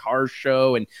 They got a car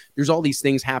show, and there's all these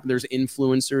things happen. There's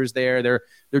influencers there.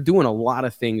 They're doing a lot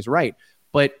of things right.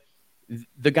 But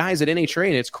the guys at NHRA,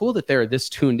 and it's cool that they're this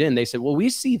tuned in. They said, well,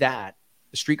 we see that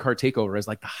the Streetcar Takeover is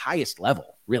like the highest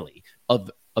level, really,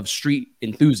 of street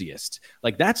enthusiasts.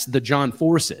 Like that's the John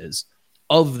Forces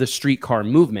of the streetcar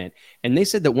movement. And they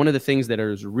said that one of the things that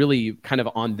is really kind of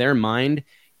on their mind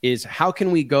is how can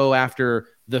we go after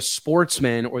the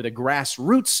sportsman or the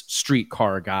grassroots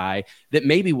streetcar guy that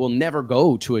maybe will never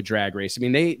go to a drag race. I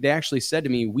mean, they actually said to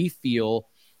me, we feel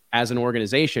as an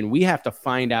organization, we have to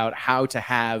find out how to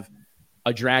have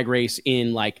a drag race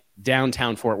in like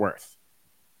downtown Fort Worth.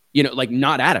 Like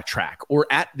not at a track or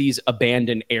at these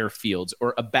abandoned airfields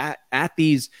or at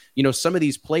these, some of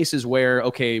these places where,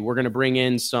 okay, we're going to bring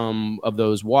in some of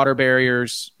those water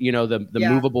barriers, the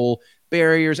movable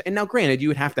barriers. And now granted, you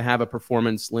would have to have a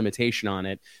performance limitation on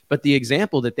it. But the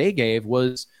example that they gave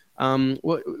was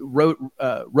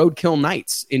Roadkill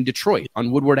Nights in Detroit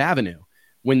on Woodward Avenue,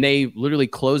 when they literally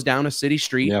closed down a city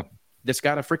street that's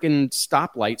got a freaking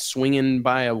stoplight swinging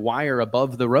by a wire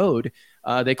above the road.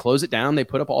 They close it down. They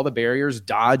put up all the barriers.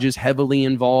 Dodge is heavily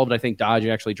involved. I think Dodge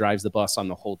actually drives the bus on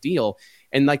the whole deal.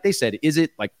 And like they said, is it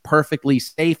like perfectly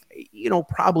safe?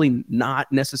 Probably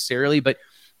not necessarily, but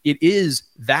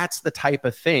that's the type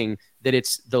of thing that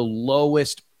it's the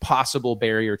lowest possible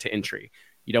barrier to entry.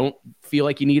 You don't feel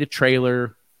like you need a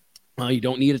trailer You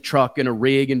don't need a truck and a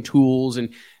rig and tools. And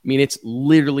I mean, it's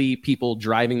literally people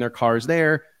driving their cars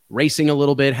there, racing a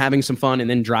little bit, having some fun, and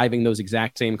then driving those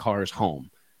exact same cars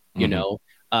home, you know?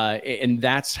 And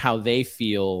that's how they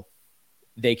feel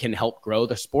they can help grow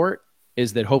the sport,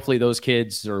 is that hopefully those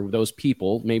kids or those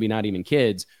people, maybe not even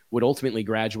kids, would ultimately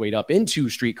graduate up into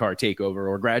Streetcar Takeover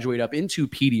or graduate up into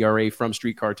PDRA from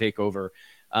Streetcar Takeover.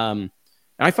 And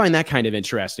I find that kind of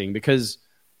interesting because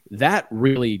that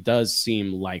really does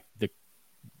seem like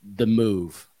the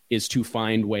move is to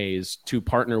find ways to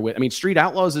partner with. I mean, Street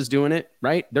Outlaws is doing it,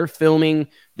 right? They're filming,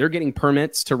 they're getting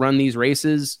permits to run these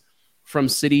races from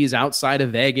cities outside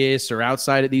of Vegas or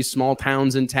outside of these small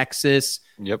towns in Texas.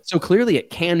 Yep. So clearly it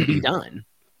can be done.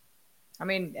 I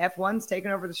mean, F1's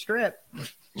taking over the strip.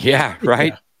 Yeah,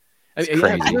 right.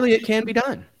 Yeah, clearly it can be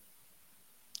done.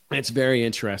 It's very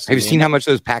interesting. Have you seen how much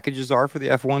those packages are for the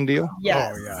F1 deal?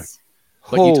 Yes. Oh, yeah.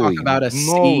 But you talk about a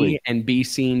see and be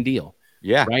seen deal.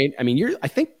 Yeah. Right. I mean, I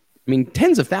think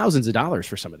tens of thousands of dollars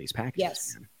for some of these packages.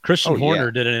 Yes. Christian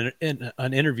Horner did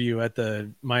an interview at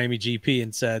the Miami GP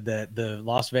and said that the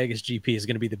Las Vegas GP is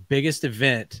going to be the biggest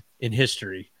event in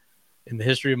history, in the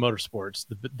history of motorsports,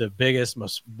 the biggest,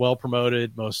 most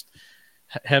well-promoted, most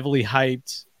heavily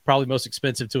hyped, probably most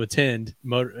expensive to attend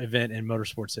event in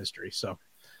motorsports history. So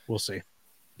we'll see.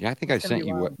 Yeah, I think I sent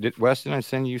you. Did Weston? I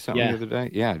send you something the other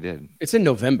day. Yeah, I did. It's in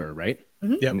November, right?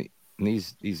 Mm-hmm. Yep. And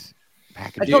these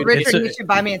packages. I told Richard he should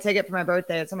buy me a ticket for my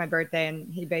birthday. It's on my birthday,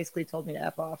 and he basically told me to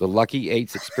F off. The Lucky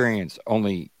Eights experience,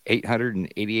 only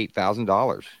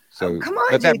 $888,000. So come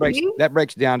on, but JP. that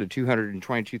breaks down to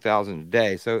 $222,000 a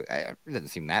day. So it doesn't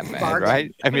seem that bad,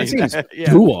 right? I mean, it seems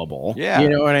doable. Yeah, you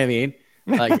know what I mean.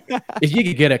 Like if you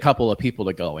could get a couple of people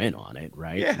to go in on it,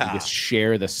 right? Yeah. You just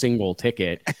share the single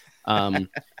ticket.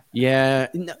 Yeah.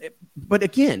 No, but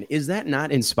again, is that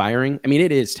not inspiring? I mean,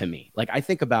 it is to me. Like I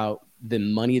think about the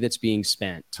money that's being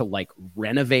spent to like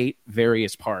renovate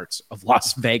various parts of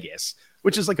Las Vegas,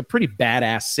 which is like a pretty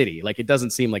badass city. Like it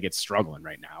doesn't seem like it's struggling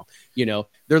right now. You know,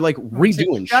 they're like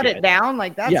redoing shut shit. It down.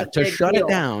 Like that's a to big shut deal. it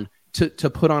down to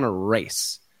put on a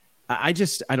race. I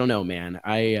don't know, man.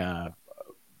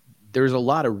 There's a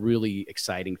lot of really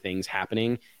exciting things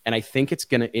happening. And I think it's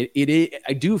going to,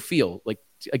 I do feel like,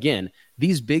 again,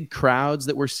 these big crowds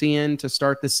that we're seeing to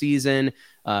start the season,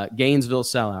 Gainesville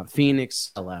sellout,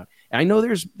 Phoenix sellout. And I know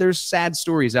there's sad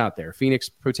stories out there. Phoenix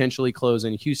potentially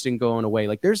closing, Houston going away.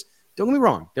 Like don't get me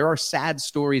wrong. There are sad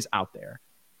stories out there,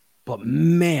 but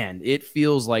man, it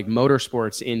feels like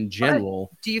motorsports in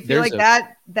general. But do you feel like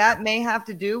that may have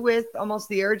to do with almost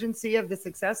the urgency of the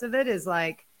success of it is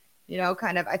like, you know,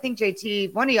 kind of, I think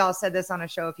JT, one of y'all said this on a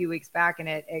show a few weeks back and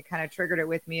it kind of triggered it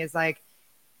with me is like,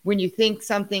 when you think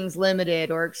something's limited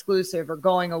or exclusive or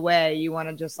going away, you want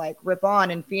to just like rip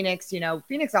on. And Phoenix, you know,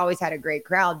 Phoenix always had a great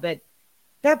crowd, but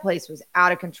that place was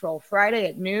out of control. Friday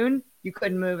at noon, you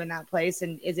couldn't move in that place.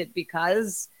 And is it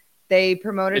because they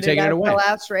promoted it as the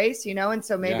last race, you know? And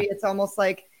so maybe it's almost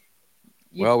like,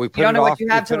 we put it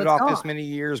off this many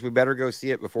years. We better go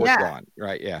see it before it's gone.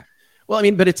 Right. Yeah. Well, I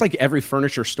mean, but it's like every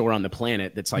furniture store on the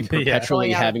planet that's like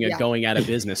perpetually having a going out of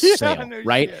business sale,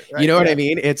 right? You know what I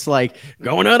mean? It's like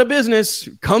going out of business,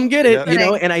 come get it, you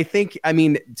know? And I think, I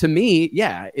mean, to me,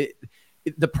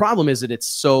 the problem is that it's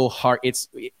so hard.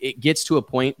 It gets to a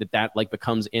point that like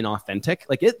becomes inauthentic.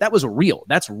 Like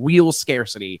that's real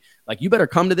scarcity. Like you better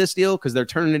come to this deal because they're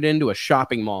turning it into a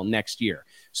shopping mall next year.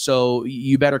 So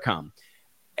you better come.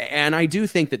 And I do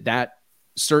think that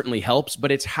certainly helps, but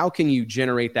it's how can you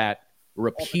generate that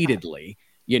repeatedly,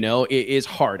 you know, it is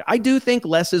hard. I do think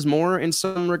less is more in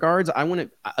some regards. I'm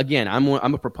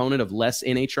a proponent of less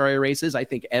NHRA races. I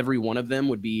think every one of them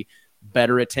would be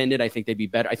better attended. I think they'd be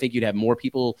better. I think you'd have more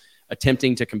people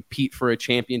attempting to compete for a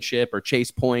championship or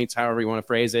chase points, however you want to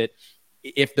phrase it,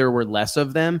 if there were less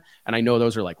of them. And I know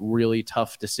those are like really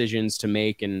tough decisions to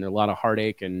make and a lot of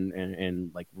heartache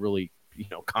and like really, you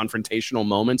know, confrontational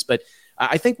moments. But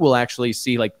I think we'll actually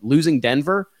see like losing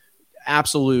Denver,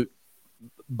 absolute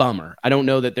bummer. I don't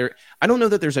know that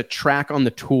there's a track on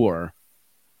the tour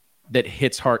that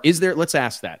hits hard. Let's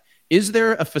ask that. Is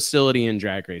there a facility in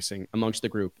drag racing amongst the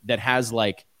group that has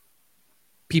like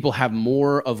people have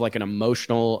more of like an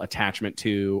emotional attachment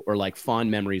to or like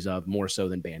fond memories of more so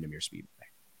than Bandimere Speedway?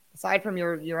 Aside from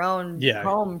your own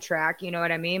home track, you know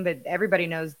what I mean? But everybody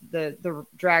knows the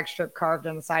drag strip carved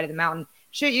on the side of the mountain.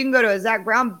 Shit, you can go to a Zach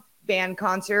Brown band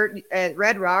concert at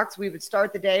Red Rocks. We would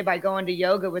start the day by going to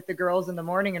yoga with the girls in the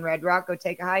morning in Red Rock, go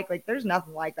take a hike. Like there's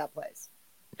nothing like that place.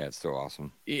 Yeah, it's so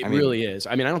awesome. It really is.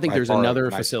 I mean, I don't think there's another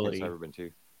facility I've ever been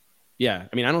to. Yeah.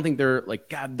 I mean, I don't think they're like,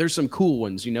 God, there's some cool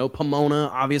ones, you know, Pomona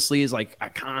obviously is like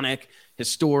iconic,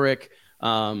 historic.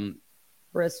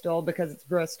 Bristol because it's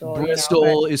Bristol.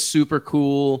 Bristol is super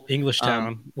cool.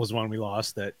 Englishtown was one we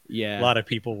lost that yeah. a lot of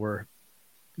people were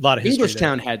a lot of history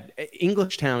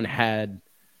Englishtown had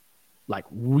like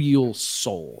real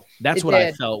soul. That's what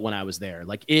I felt when I was there.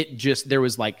 Like there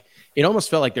was like, it almost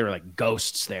felt like there were like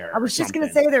ghosts there. I was just going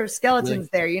to say there were skeletons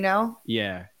there,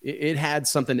 Yeah. It had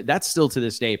something that's still to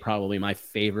this day, probably my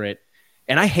favorite.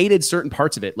 And I hated certain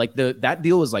parts of it. Like that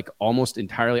deal was like almost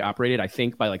entirely operated, I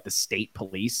think, by like the state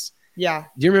police. Yeah.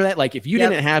 Do you remember that? Like if you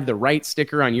didn't have the right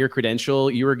sticker on your credential,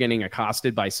 you were getting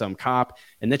accosted by some cop,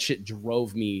 and that shit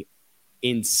drove me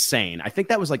insane. I think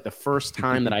that was like the first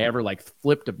time that I ever like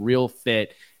flipped a real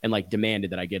fit and like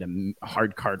demanded that I get a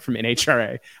hard card from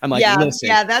NHRA. I'm like, listen,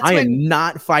 I am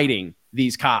not fighting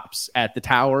these cops at the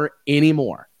tower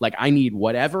anymore. Like I need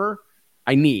whatever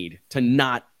I need to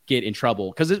not get in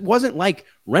trouble, because it wasn't like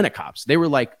rent-a-cops. They were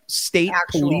like state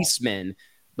policemen,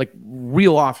 like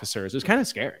real officers. It was kind of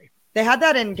scary. They had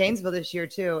that in Gainesville this year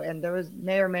too, and there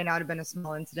may or may not have been a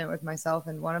small incident with myself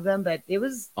and one of them, but it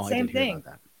was the same thing.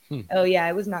 Oh yeah,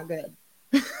 it was not good.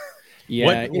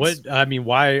 Yeah. What I mean,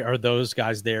 why are those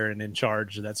guys there and in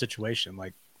charge of that situation?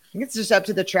 Like, I think it's just up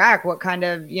to the track what kind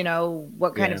of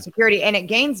security. And at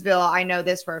Gainesville, I know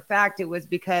this for a fact, it was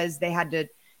because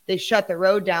they shut the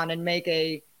road down and make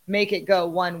it go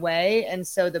one way, and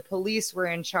so the police were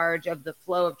in charge of the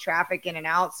flow of traffic in and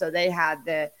out. So they had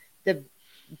the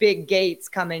big gates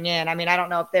coming in. I mean, I don't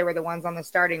know if they were the ones on the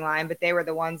starting line, but they were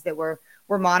the ones that were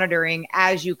monitoring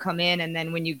as you come in, and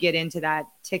then when you get into that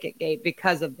ticket gate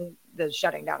because of the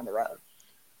shutting down of the road.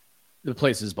 The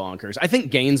place is bonkers. I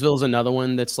think Gainesville is another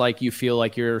one that's like you feel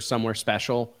like you're somewhere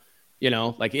special.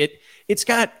 Like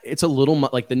it's a little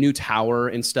like the new tower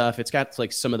and stuff. It's got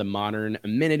like some of the modern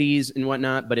amenities and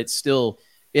whatnot, but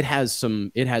it has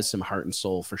some heart and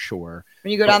soul for sure.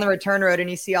 When you go down the return road and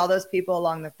you see all those people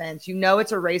along the fence,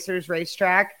 it's a racer's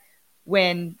racetrack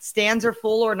when stands are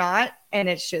full or not. And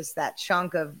it's just that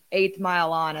chunk of 8th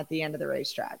mile on at the end of the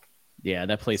racetrack. Yeah.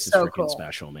 That place is so freaking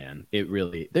special, man. It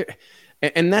really,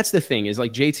 and that's the thing is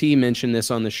like JT mentioned this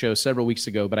on the show several weeks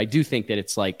ago, but I do think that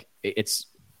it's like, it's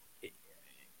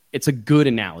a good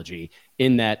analogy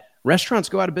in that restaurants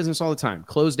go out of business all the time,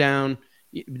 close down.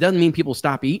 It doesn't mean people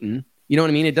stop eating. You know what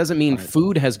I mean? It doesn't mean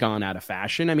food has gone out of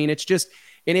fashion. I mean, it's just,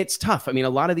 and it's tough. I mean, a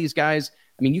lot of these guys,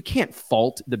 I mean, you can't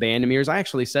fault the Bandemiers. I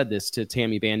actually said this to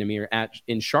Tammy Bandemier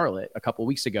in Charlotte a couple of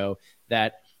weeks ago,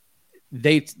 that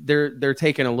they're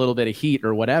taking a little bit of heat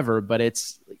or whatever, but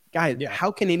it's guys, how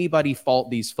can anybody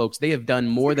fault these folks? They have done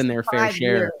more than their fair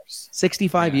share.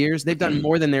 65 years. They've done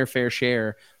more than their fair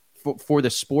share for the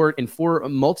sport and for a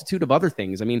multitude of other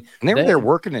things. I mean, and they were there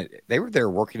working it. They were there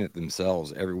working it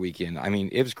themselves every weekend. I mean,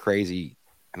 it was crazy.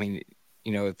 I mean,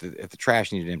 if the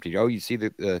trash needed emptied, you see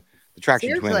the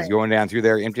traction twins going down through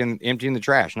there, emptying the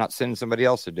trash, not sending somebody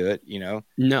else to do it.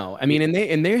 No, I mean,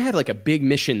 and they had like a big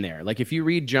mission there. Like if you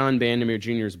read John Bandemir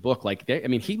Jr.'s book, like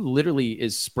he literally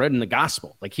is spreading the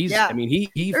gospel. Like he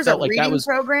There's felt a like that was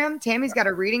program. Tammy's got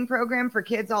a reading program for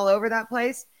kids all over that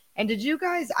place. And did you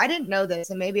guys, I didn't know this,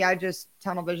 and maybe I just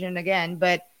tunnel vision again,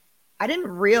 but I didn't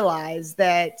realize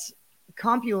that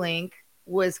CompuLink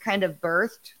was kind of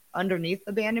birthed underneath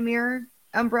the Bandemir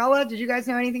umbrella. Did you guys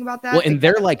know anything about that? Well, and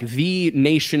they're like the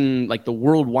nation, like the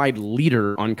worldwide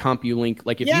leader on CompuLink.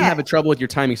 Like if you have a trouble with your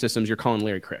timing systems, you're calling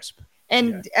Larry Crisp.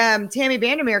 And Tammy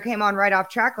Bandemir came on right off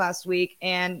track last week.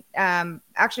 And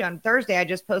actually on Thursday, I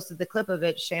just posted the clip of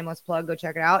it. Shameless plug, go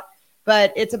check it out.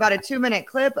 But it's about a 2-minute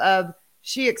clip of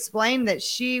she explained that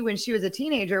when she was a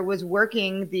teenager, was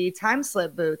working the time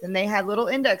slip booth, and they had little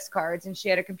index cards, and she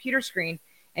had a computer screen,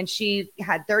 and she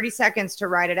had 30 seconds to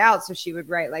write it out. So she would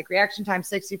write like reaction time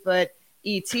 60-foot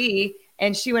ET,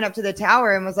 and she went up to the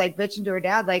tower and was like bitching to her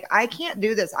dad, like, I can't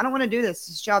do this. I don't want to do this.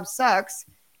 This job sucks.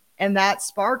 And that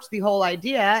sparked the whole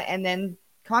idea. And then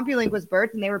CompuLink was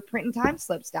birthed, and they were printing time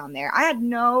slips down there. I had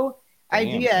no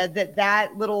idea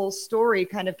that little story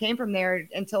kind of came from there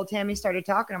until Tammy started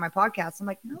talking on my podcast. I'm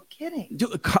like, no kidding.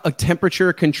 A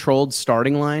temperature controlled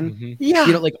starting line. Mm-hmm. Yeah.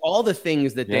 Like all the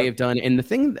things that they've done. And the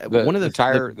thing, one of the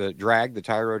tire, the drag, the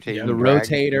tire rotating, the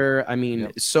rotator. I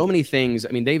mean, so many things. I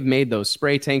mean, they've made those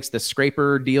spray tanks, the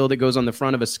scraper deal that goes on the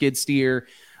front of a skid steer.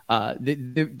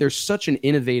 There's such an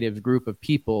innovative group of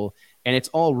people, and it's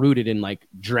all rooted in like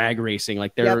drag racing.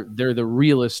 Like they're the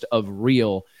realest of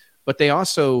real, but they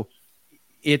also,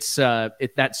 it's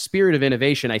that spirit of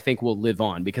innovation, I think, will live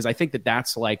on, because I think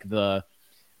that's like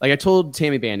I told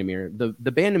Tammy Bandemir,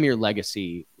 the Bandemir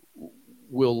legacy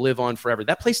will live on forever.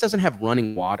 That place doesn't have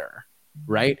running water,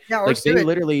 right? Yeah, like they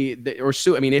literally,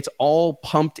 I mean, it's all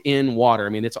pumped in water. I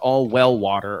mean, it's all well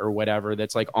water or whatever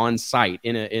that's like on site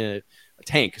in a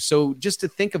tank. So just to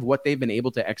think of what they've been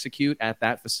able to execute at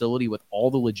that facility with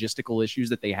all the logistical issues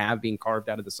that they have being carved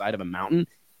out of the side of a mountain,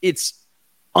 it's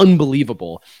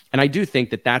unbelievable. And I do think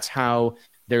that that's how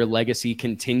their legacy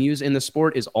continues in the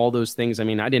sport, is all those things. I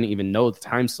mean, I didn't even know the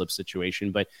time slip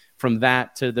situation, but from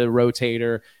that to the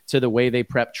rotator to the way they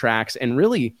prep tracks. And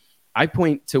really, I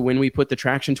point to when we put the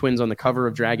Traction Twins on the cover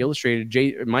of Drag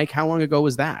Illustrated. Mike, how long ago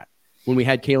was that? When we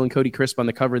had Kale and Cody Crisp on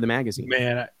the cover of the magazine?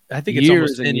 Man, I think it's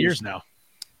almost 10 years now.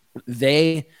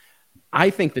 I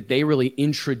think that they really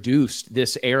introduced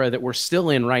this era that we're still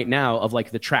in right now of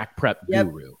like the track prep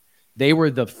guru. They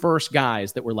were the first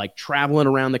guys that were like traveling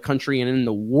around the country and in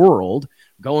the world,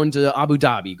 going to Abu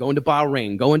Dhabi, going to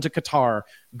Bahrain, going to Qatar,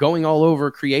 going all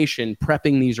over creation,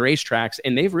 prepping these racetracks.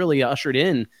 And they've really ushered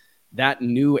in that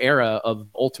new era of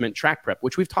ultimate track prep,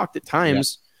 which we've talked at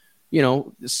times, you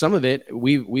know, some of it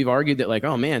we've argued that like,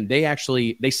 oh man, they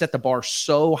set the bar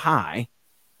so high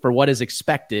for what is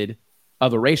expected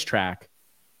of a racetrack.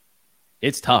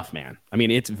 It's tough, man. I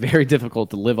mean, it's very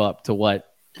difficult to live up to what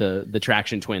the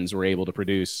Traction Twins were able to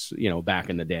produce, you know, back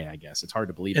in the day. I guess it's hard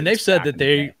to believe. And they've said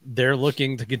that they're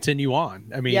looking to continue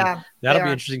on. I mean, that'll be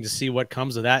interesting to see what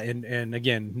comes of that. And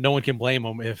again, no one can blame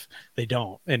them if they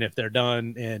don't, and if they're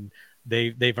done and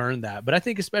they've earned that. But I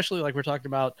think especially like we're talking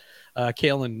about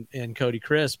Kale and Cody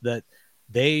Crisp, that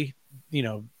they, you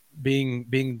know, being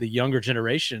the younger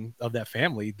generation of that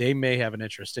family, they may have an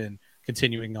interest in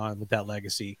continuing on with that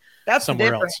legacy. That's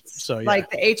somewhere else. So like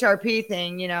the HRP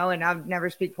thing, you know, and I've never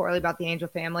speak poorly about the Angel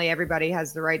family. Everybody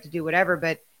has the right to do whatever,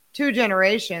 but 2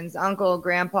 generations, uncle,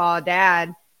 grandpa,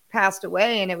 dad passed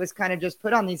away, and it was kind of just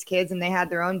put on these kids, and they had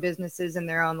their own businesses and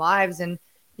their own lives. And,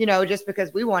 you know, just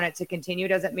because we want it to continue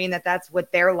doesn't mean that that's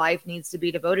what their life needs to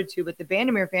be devoted to. But the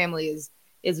Vandermeer family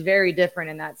is very different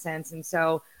in that sense. And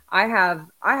so I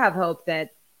have hope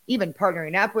that even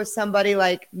partnering up with somebody,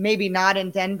 like maybe not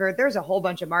in Denver, there's a whole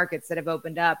bunch of markets that have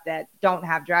opened up that don't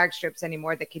have drag strips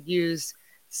anymore that could use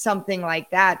something like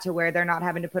that, to where they're not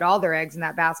having to put all their eggs in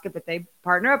that basket, but they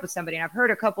partner up with somebody. And I've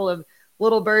heard a couple of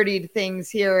little birdied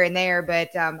things here and there,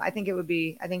 but I think it would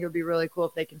be really cool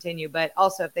if they continue. But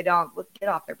also, if they don't, let's get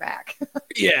off their back.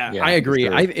 Yeah, I agree.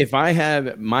 Sure. If I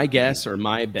have my guess or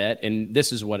my bet, and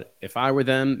this is what, if I were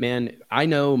them, man, I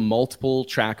know multiple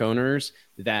track owners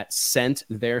that sent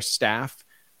their staff,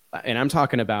 and I'm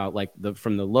talking about like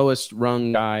from the lowest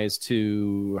rung guys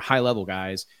to high level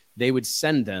guys, they would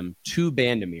send them to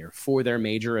Bandamere for their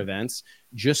major events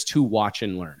just to watch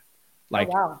and learn. Like,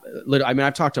 oh, wow. I mean,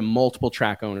 I've talked to multiple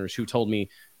track owners who told me,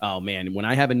 oh man, when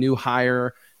I have a new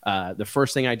hire, the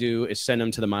first thing I do is send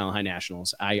them to the Mile High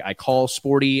Nationals. I call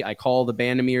Sporty, I call the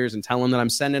Bandameres and tell them that I'm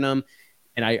sending them,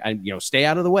 and I stay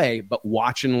out of the way, but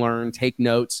watch and learn, take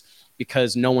notes,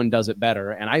 because no one does it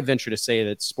better. And I venture to say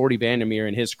that Sporty Bandamere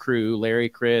and his crew, Larry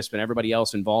Crisp and everybody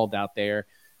else involved out there,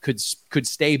 could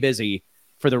stay busy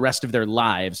for the rest of their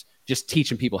lives just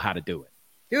teaching people how to do it.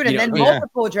 Dude, and then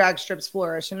multiple drag strips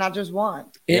flourish and not just one.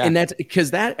 And that's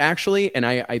because that actually, and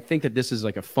I think that this is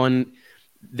like a fun,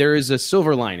 there is a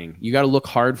silver lining. You got to look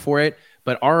hard for it.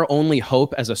 But our only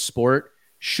hope as a sport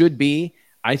should be,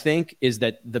 I think, is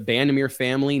that the Bandamere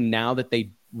family, now that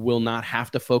they will not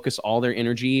have to focus all their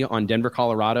energy on Denver,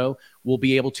 Colorado, will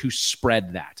be able to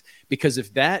spread that. Because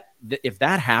if that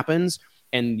happens,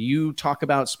 and you talk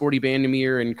about Sporty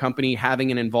Bandamere and company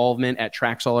having an involvement at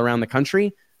tracks all around the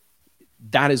country,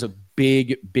 that is a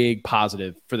big, big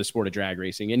positive for the sport of drag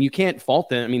racing. And you can't fault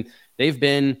them. I mean, they've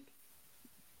been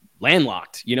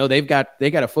landlocked. You know, they got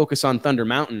to focus on Thunder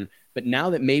Mountain. But now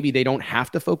that maybe they don't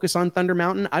have to focus on Thunder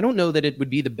Mountain, I don't know that it would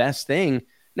be the best thing.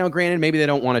 Now, granted, maybe they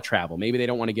don't want to travel. Maybe they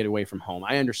don't want to get away from home.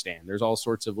 I understand. There's all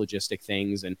sorts of logistic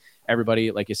things, and everybody,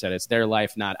 like you said, it's their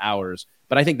life, not ours.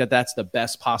 But I think that that's the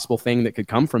best possible thing that could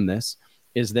come from this,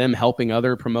 is them helping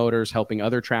other promoters, helping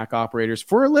other track operators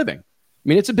for a living. I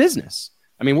mean, it's a business.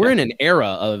 I mean, we're in an era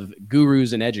of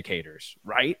gurus and educators,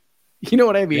 right? You know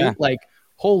what I mean? Yeah. Like,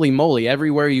 holy moly,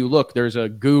 everywhere you look, there's a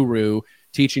guru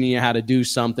teaching you how to do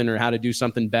something or how to do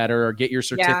something better or get your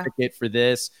certificate for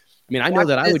this. I mean, I know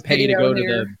that I would pay to go to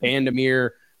the Bandamere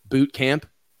boot camp,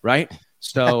 right?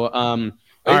 So, all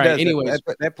right. Anyway,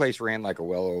 that place ran like a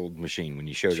well-oiled machine when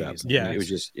you showed up. Yeah, I mean,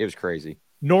 it was crazy.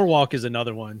 Norwalk is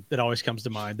another one that always comes to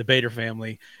mind. The Bader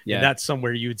family. Yeah, and that's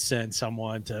somewhere you'd send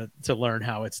someone to learn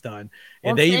how it's done.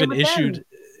 And they even issued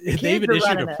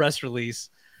a press release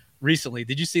recently.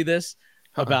 Did you see this?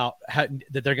 About how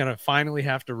that they're going to finally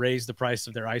have to raise the price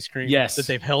of their ice cream. Yes. That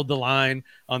they've held the line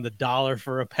on the $1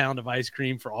 for a pound of ice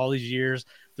cream for all these years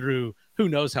through who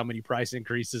knows how many price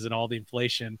increases and all the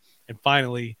inflation. And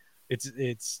finally it's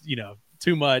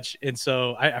too much. And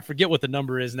so I forget what the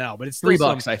number is now, but it's still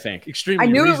 $3, I think. Extremely I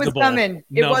knew it was reasonable coming.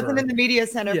 It number. wasn't in the media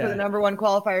center Yeah. for the number one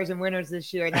qualifiers and winners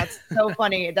this year. And that's so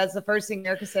funny. That's the first thing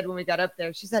Erica said when we got up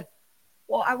there. She said,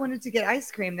 well, I wanted to get ice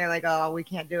cream. They're like, oh, we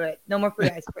can't do it. No more free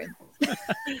ice cream.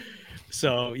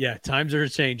 So yeah, times are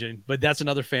changing, but that's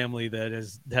another family that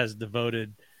has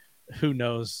devoted who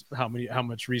knows how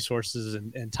much resources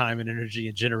and time and energy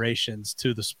and generations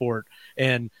to the sport.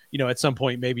 And, at some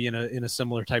point, maybe in a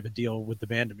similar type of deal with the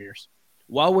Vandermeers.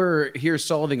 While we're here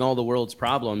solving all the world's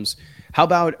problems, how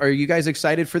about, are you guys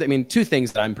excited for that? I mean, two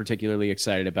things that I'm particularly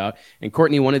excited about. And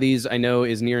Courtney, one of these I know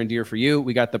is near and dear for you.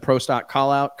 We got the Pro Stock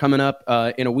call out coming up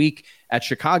in a week at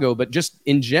Chicago. But just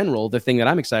in general, the thing that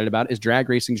I'm excited about is drag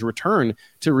racing's return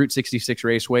to Route 66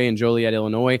 Raceway in Joliet,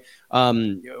 Illinois.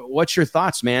 What's your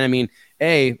thoughts, man? I mean,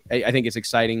 I think it's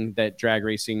exciting that drag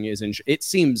racing is in. It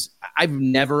seems I've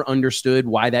never understood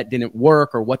why that didn't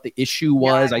work or what the issue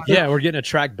was. We're getting a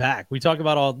track back. We talk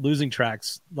about all losing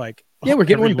tracks we're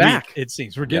getting one back. It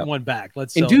seems we're getting one back.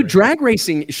 Let's and dude, drag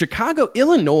racing, Chicago,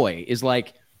 Illinois is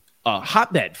like a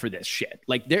hotbed for this shit.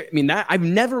 Like I've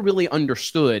never really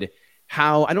understood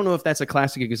how. I don't know if that's a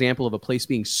classic example of a place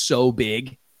being so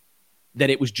big that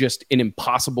it was just an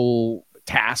impossible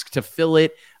task to fill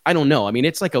it. I don't know. I mean,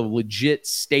 it's like a legit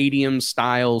stadium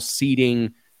style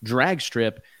seating drag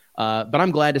strip. But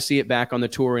I'm glad to see it back on the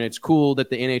tour, and it's cool that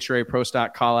the NHRA Pro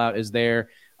Stock call out is there.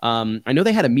 I know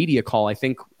they had a media call, I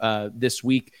think, this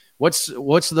week. What's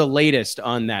the latest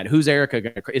on that? Who's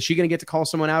Erica? Is she going to get to call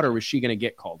someone out, or was she going to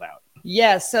get called out?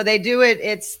 Yes, so they do it.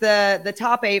 It's the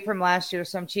top 8 from last year.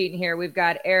 So I'm cheating here. We've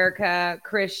got Erica,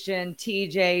 Christian,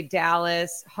 TJ,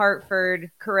 Dallas,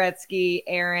 Hartford, Koretsky,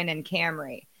 Aaron, and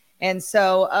Camry. And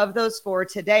so of those 4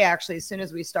 today, actually, as soon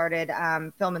as we started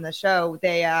filming the show,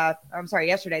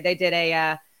 yesterday, they did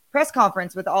a press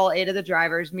conference with all 8 of the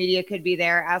drivers. Media could be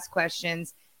there, ask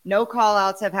questions. No call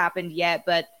outs have happened yet.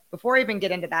 But before I even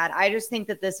get into that, I just think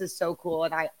that this is so cool.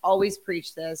 And I always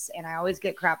preach this and I always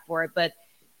get crap for it. But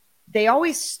they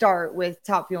always start with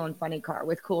Top Fuel and Funny Car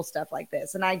with cool stuff like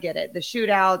this. And I get it. The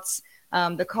shootouts,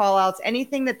 the call outs,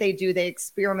 anything that they do, they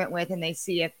experiment with and they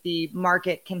see if the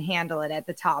market can handle it at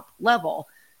the top level.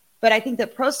 But I think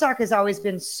that Pro Stock has always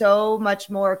been so much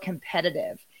more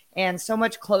competitive and so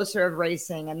much closer of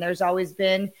racing. And there's always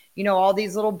been, all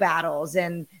these little battles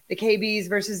and the KBs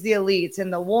versus the elites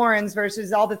and the Warrens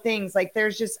versus all the things. Like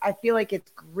I feel like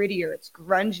it's grittier, it's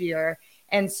grungier.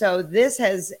 And so this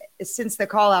has, since the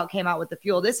call out came out with the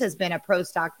fuel, this has been a Pro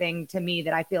Stock thing to me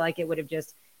that I feel like it would have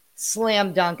just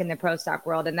slam dunk in the Pro Stock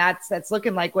world. And that's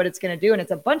looking like what it's going to do. And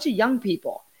it's a bunch of young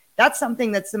people. That's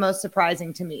something that's the most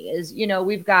surprising to me is,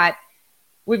 we've got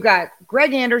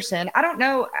Greg Anderson. I don't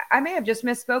know. I may have just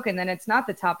misspoken. Then it's not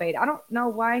the top 8. I don't know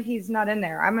why he's not in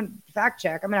there. I'm going to fact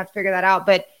check. I'm going to have to figure that out.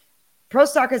 But Pro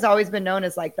Stock has always been known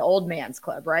as like the old man's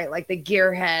club, right? Like the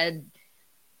gearhead.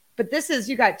 But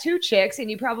you got 2 chicks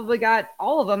and you probably got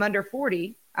all of them under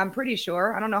 40. I'm pretty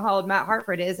sure. I don't know how old Matt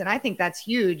Hartford is. And I think that's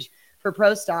huge for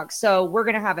Pro Stock. So we're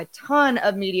going to have a ton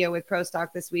of media with Pro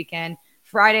Stock this weekend.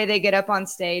 Friday, they get up on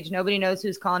stage. Nobody knows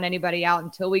who's calling anybody out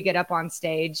until we get up on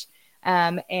stage.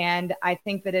 And I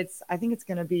think it's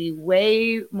going to be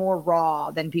way more raw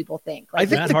than people think. Like, I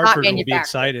think Matt Hartford will be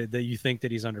excited that you think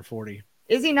that he's under 40.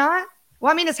 Is he not?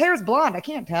 Well, I mean, his hair is blonde. I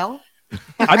can't tell.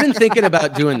 I've been thinking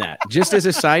about doing that. Just as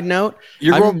a side note,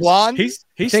 you're going blonde. He's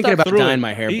thinking about dyeing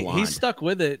my hair blonde. He's stuck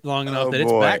with it long enough that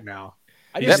it's back now.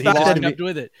 He's stuck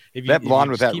with it. That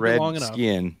blonde with that red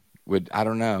skin would. I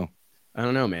don't know,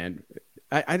 man.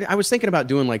 I was thinking about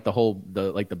doing like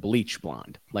the bleach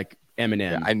blonde, like Eminem.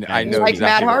 Yeah, I know like exactly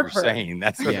Matt what Hartford. you're saying.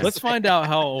 That's what Let's find out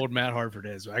how old Matt Hartford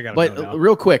is. I got. But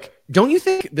real quick, don't you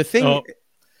think the thing?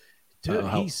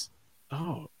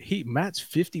 Matt's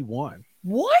 51.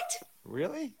 What?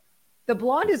 Really? The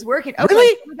blonde is working. Okay,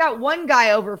 really? We got one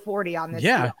guy over 40 on this.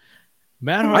 Yeah, deal.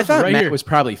 Matt Hartford. I thought Matt here was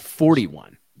probably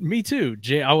 41. Me too.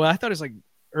 I thought it was like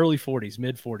early 40s,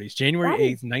 mid 40s. January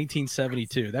 8th,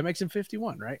 1972. That makes him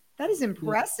 51, right? That is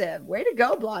impressive. Way to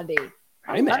go, Blondie.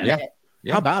 Hey, man. Yeah.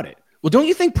 How about it? Well, don't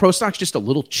you think Pro Stock's just a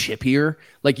little chippier?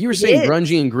 Like you were saying,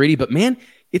 grungy and gritty, but man,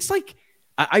 it's like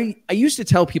I used to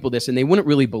tell people this and they wouldn't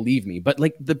really believe me, but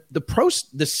like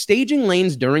the staging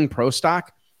lanes during Pro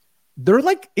Stock, they're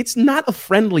like, it's not a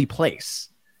friendly place.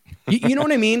 You know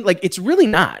what I mean? Like it's really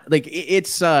not. Like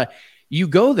it's you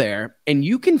go there and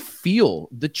you can feel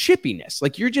the chippiness.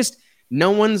 Like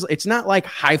it's not like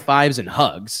high fives and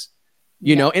hugs,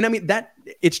 you know? And I mean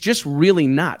it's just really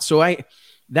not. So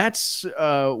that's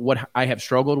what I have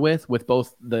struggled with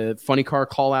both the Funny Car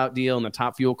call out deal and the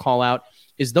Top Fuel call out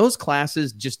is those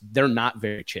classes they're not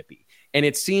very chippy. And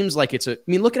it seems like I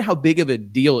mean, look at how big of a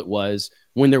deal it was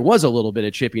when there was a little bit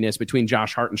of chippiness between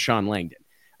Josh Hart and Sean Langdon.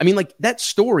 I mean, like that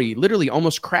story literally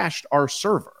almost crashed our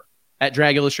server at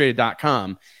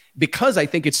dragillustrated.com because I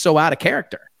think it's so out of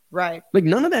character. Right. Like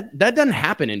none of that doesn't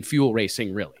happen in fuel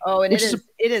racing, really. Oh, and it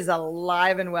is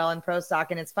alive and well in pro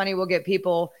stock. And it's funny, we'll get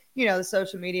people, the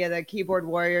social media, the keyboard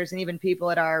warriors, and even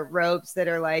people at our ropes that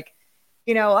are like,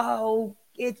 oh,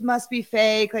 it must be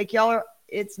fake. Like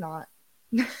it's not.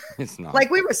 It's not. Like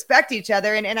we respect each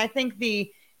other. And I think the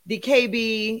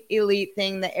KB elite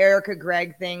thing, the Erica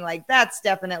Greg thing, like that's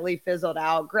definitely fizzled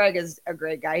out. Greg is a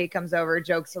great guy. He comes over,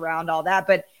 jokes around, all that.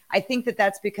 But I think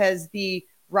that's because the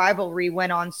rivalry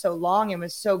went on so long and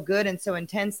was so good and so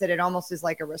intense that it almost is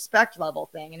like a respect level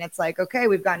thing. And it's like, okay,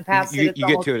 we've gotten past it. It's you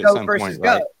get to it at some point,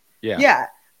 right? Yeah.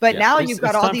 But now you've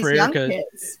got all these young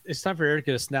kids. It's time for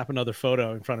Erica to snap another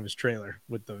photo in front of his trailer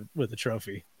with the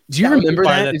trophy. Do you remember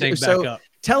that? Thing back up.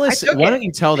 Tell us, why don't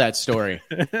you tell that story?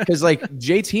 Because like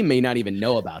JT may not even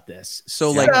know about this.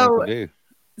 So we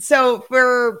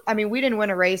didn't win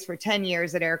a race for 10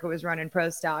 years that Erica was running pro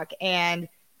stock, and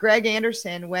Greg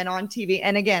Anderson went on TV.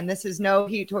 And again, this is no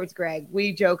heat towards Greg.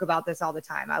 We joke about this all the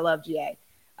time. I love GA.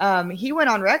 He went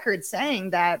on record saying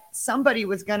that somebody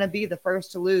was going to be the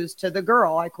first to lose to the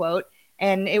girl, I quote,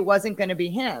 and it wasn't going to be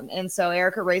him. And so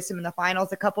Erica raced him in the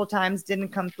finals a couple times, didn't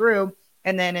come through.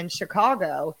 And then in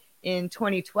Chicago in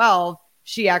 2012,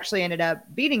 she actually ended up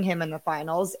beating him in the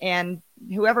finals. And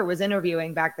whoever was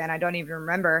interviewing back then, I don't even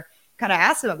remember, kind of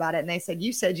asked him about it. And they said,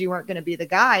 you said you weren't going to be the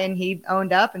guy. And he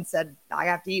owned up and said, I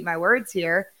have to eat my words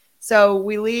here. So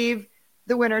we leave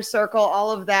the winner's circle,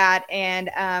 all of that. And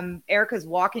Erica's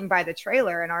walking by the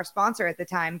trailer, and our sponsor at the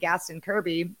time, Gaston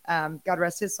Kirby, God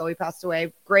rest his soul, he passed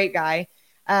away, great guy,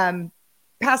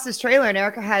 passed his trailer, and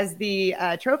Erica has the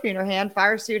trophy in her hand,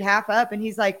 fire suit half up. And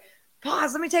he's like,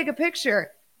 pause, let me take a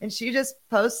picture. And she just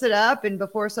posted up. And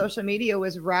before social media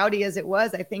was rowdy as it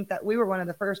was, I think that we were one of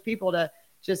the first people to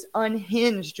just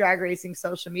unhinge drag racing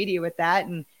social media with that.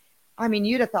 And I mean,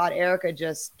 you'd have thought Erica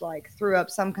just like threw up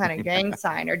some kind of gang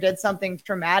sign or did something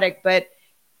traumatic. But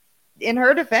in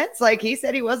her defense, like he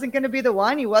said, he wasn't going to be the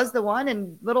one. He was the one.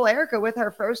 And little Erica, with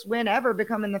her first win ever,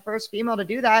 becoming the first female to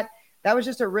do that, that was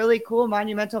just a really cool,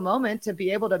 monumental moment to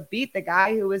be able to beat the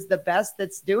guy who was the best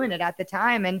that's doing it at the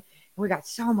time. And we got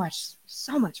so much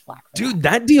flack. Dude,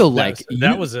 that deal,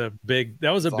 that was a big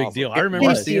deal. I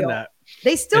remember seeing that.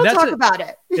 They still talk about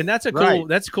it. And that's a cool,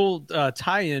 cool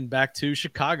tie-in back to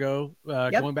Chicago,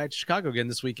 going back to Chicago again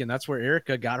this weekend. That's where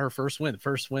Erica got her first win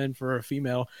for a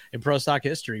female in pro stock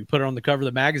history. Put her on the cover of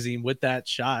the magazine with that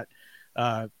shot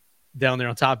down there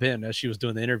on top end as she was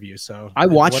doing the interview. So I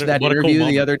watched that interview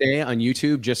the other day on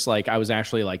YouTube, just like I was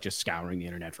actually like just scouring the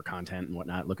internet for content and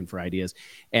whatnot, looking for ideas.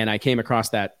 And I came across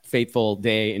that fateful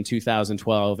day in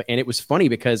 2012. And it was funny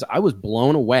because I was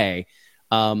blown away.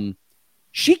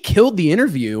 She killed the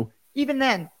interview. Even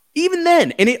then.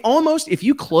 And it almost, if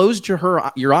you closed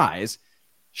your eyes,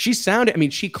 she sounded, I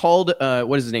mean, she called,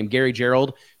 what is his name? Gary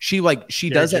Gerald. She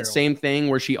does that same thing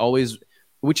where she always,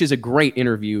 which is a great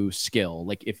interview skill.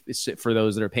 Like if it's for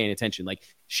those that are paying attention, like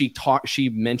she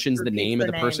mentions the name of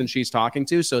the person she's talking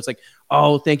to. So it's like,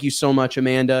 oh, thank you so much,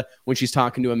 Amanda. When she's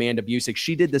talking to Amanda Busick,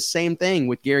 she did the same thing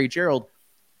with Gary Gerald,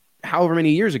 however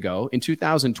many years ago in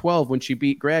 2012, when she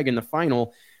beat Greg in the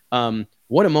final.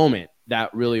 What a moment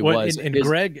that really was. And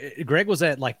Greg was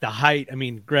at like the height. I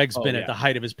mean, Greg's been at the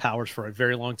height of his powers for a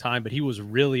very long time, but he was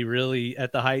really, really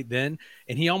at the height then.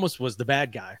 And he almost was the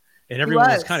bad guy. And everyone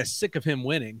was kind of sick of him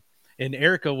winning. And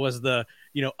Erica was the,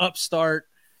 upstart,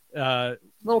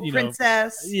 little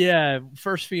princess.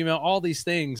 First female, all these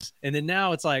things. And then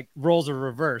now it's like roles are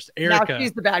reversed. Erica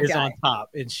she's the bad is guy on top,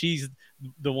 and she's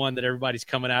the one that everybody's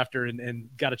coming after and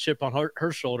got a chip on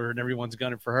her shoulder, and everyone's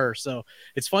gunning for her. So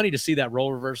it's funny to see that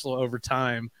role reversal over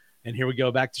time. And here we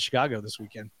go back to Chicago this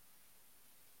weekend.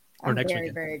 I'm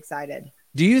very excited.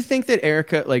 Do you think that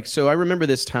Erica, so I remember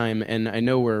this time, and I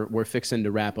know we're fixing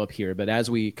to wrap up here, but as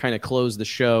we kind of close the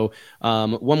show,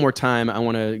 one more time, I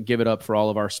want to give it up for all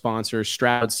of our sponsors: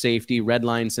 Stroud Safety,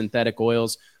 Redline Synthetic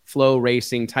Oils, Flow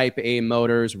Racing, Type A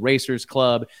Motors, Racers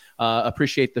Club.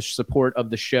 Appreciate the support of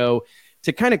the show.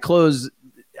 To kind of close,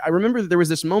 I remember there was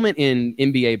this moment in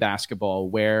NBA basketball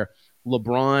where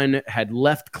LeBron had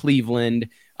left Cleveland,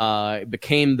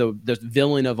 became the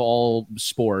villain of all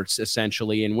sports,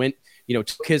 essentially, and went,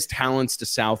 took his talents to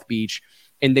South Beach,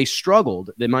 and they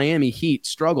struggled. The Miami Heat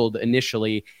struggled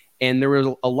initially, and there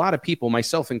were a lot of people,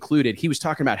 myself included. He was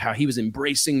talking about how he was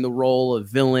embracing the role of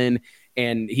villain,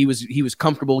 and he was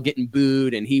comfortable getting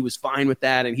booed, and he was fine with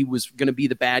that, and he was going to be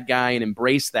the bad guy and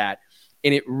embrace that.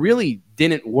 and it really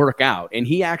didn't work out. And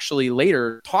he actually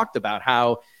later talked about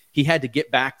how he had to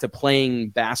get back to playing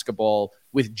basketball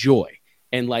with joy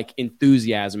and like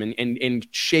enthusiasm and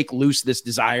shake loose this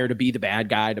desire to be the bad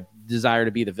guy, to desire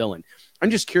to be the villain.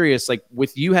 I'm just curious, like,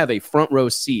 with you have a front row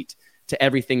seat to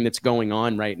everything that's going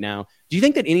on right now. Do you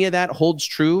think that any of that holds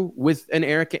true with an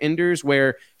Erica Enders,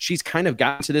 where she's kind of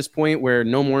gotten to this point where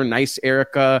no more nice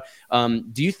Erica? Do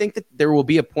you think that there will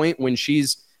be a point when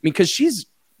because she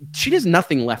has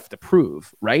nothing left to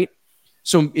prove, right?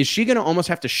 So is she going to almost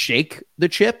have to shake the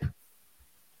chip?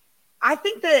 I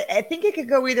think it could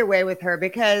go either way with her,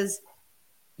 because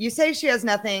you say she has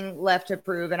nothing left to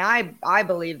prove, and I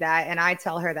believe that, and I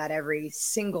tell her that every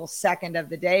single second of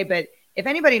the day. But if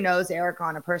anybody knows Erica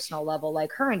on a personal level,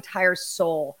 like, her entire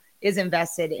soul is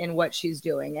invested in what she's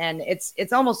doing, and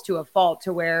it's almost to a fault,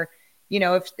 to where, you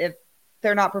know, if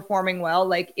they're not performing well,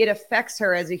 like, it affects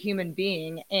her as a human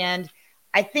being. And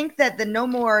I think that the no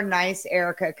more nice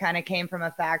Erica kind of came from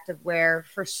a fact of where,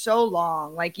 for so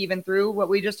long, like, even through what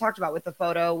we just talked about with the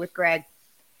photo with Greg,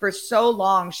 for so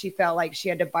long, she felt like she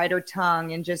had to bite her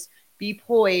tongue and just be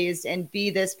poised and be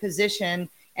this position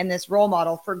and this role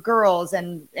model for girls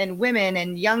and women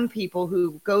and young people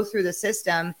who go through the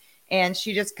system. And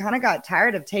she just kind of got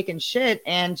tired of taking shit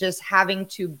and just having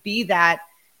to be that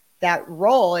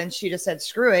role. And she just said,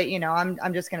 screw it. You know,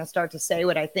 I'm just going to start to say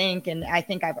what I think. And I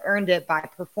think I've earned it by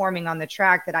performing on the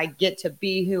track, that I get to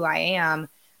be who I am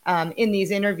in these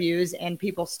interviews, and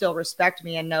people still respect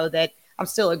me and know that I'm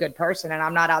still a good person and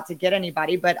I'm not out to get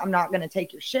anybody, but I'm not going to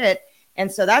take your shit.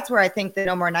 And so that's where I think the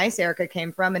No More Nice Erica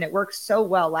came from. And it worked so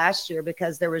well last year,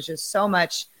 because there was just so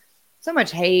much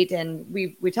hate. And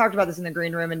we talked about this in the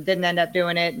green room and didn't end up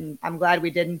doing it. And I'm glad we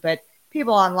didn't, but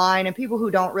people online and people who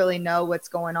don't really know what's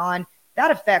going on, that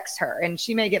affects her. And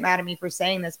she may get mad at me for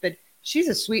saying this, but she's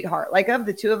a sweetheart. Like, of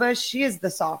the two of us, she is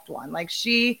the soft one. Like,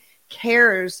 she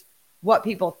cares what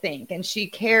people think, and she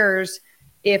cares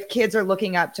if kids are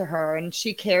looking up to her, and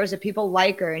she cares if people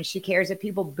like her, and she cares if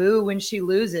people boo when she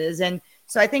loses. And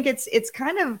so I think it's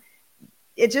kind of,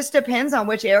 it just depends on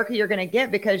which Erica you're going to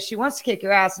get, because she wants to kick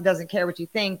your ass and doesn't care what you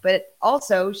think, but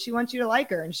also she wants you to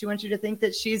like her, and she wants you to think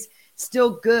that she's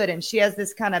still good. And she has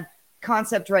this kind of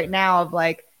concept right now of,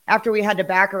 like, after we had to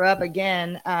back her up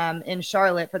again in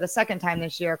Charlotte for the second time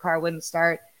this year, our car wouldn't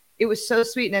start. It was so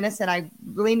sweet and innocent. I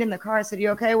leaned in the car. I said, "You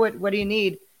okay? What do you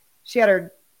need?" She had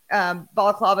her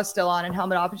balaclava still on and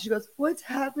helmet off, and she goes, "What's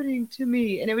happening to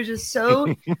me?" And it was just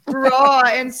so raw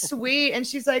and sweet. And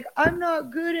she's like, "I'm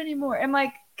not good anymore." And,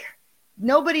 like,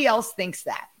 nobody else thinks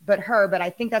that but her. But I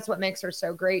think that's what makes her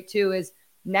so great too, is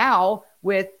now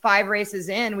with 5 races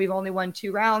in, we've only won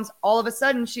 2 rounds. All of a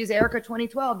sudden she's Erica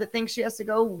 2012 that thinks she has to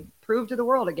go prove to the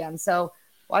world again. So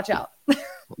watch out.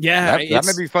 Yeah, that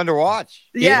may be fun to watch.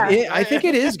 Yeah, I think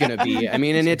it is going to be. I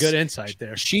mean, and it's good insight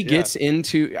there. She gets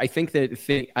into, I think that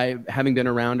I, having been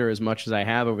around her as much as I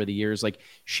have over the years, like,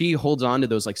 she holds on to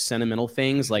those, like, sentimental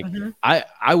things. Like,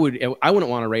 I wouldn't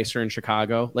want to race her in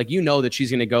Chicago. Like, you know that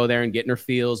she's going to go there and get in her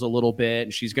feels a little bit,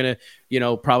 and she's going to, you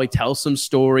know, probably tell some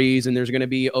stories, and there's going to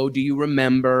be, "Oh, do you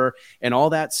remember?" And all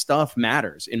that stuff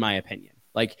matters, in my opinion.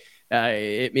 Like,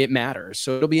 it matters.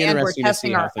 So it'll be interesting to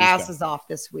see how things go. We're testing our asses off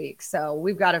this week, so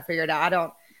we've got to figure it out. I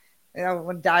don't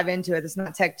want to dive into it. It's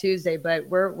not Tech Tuesday, but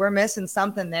we're missing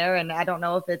something there, and I don't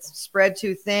know if it's spread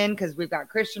too thin because we've got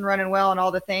Christian running well and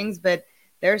all the things, but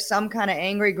there's some kind of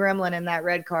angry gremlin in that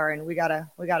red car, and we gotta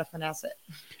finesse it.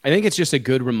 I think it's just a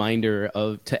good reminder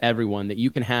to everyone that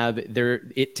you can have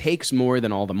there. It takes more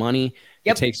than all the money.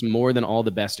 Yep. It takes more than all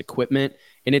the best equipment.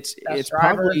 And it's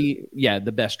probably,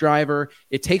 the best driver.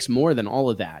 It takes more than all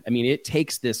of that. I mean, it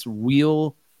takes this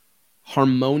real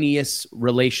harmonious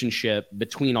relationship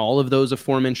between all of those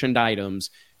aforementioned items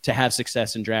to have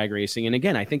success in drag racing. And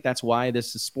again, I think that's why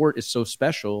this sport is so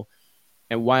special,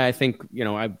 and why I think, you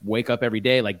know, I wake up every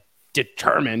day, like,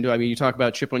 determined. I mean, you talk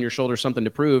about chip on your shoulder, something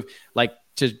to prove, like,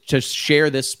 to share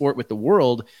this sport with the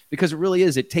world, because it really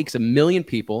is. It takes 1 million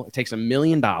people. It takes $1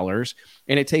 million,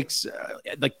 and it takes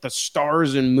like the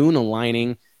stars and moon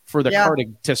aligning for the car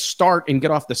to start and get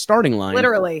off the starting line,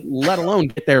 literally, let alone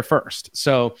get there first.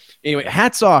 So anyway,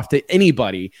 hats off to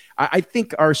anybody. I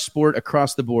think our sport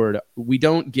across the board, we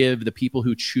don't give the people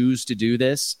who choose to do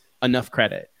this enough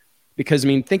credit, because, I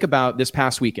mean, think about this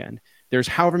past weekend. There's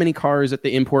however many cars at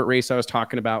the import race I was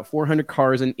talking about, 400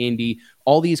 cars in Indy,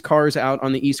 all these cars out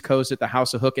on the East Coast at the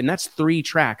House of Hook. And that's 3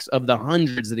 tracks of the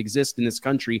hundreds that exist in this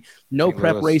country. No St.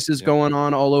 prep Louis, races going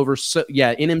on all over. So,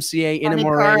 NMCA, Funny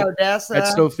NMRA, car, Odessa. at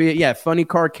Sofia. Yeah, Funny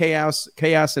Car Chaos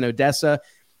in Odessa.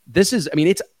 This is, I mean,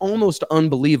 it's almost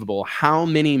unbelievable how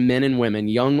many men and women,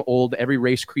 young, old, every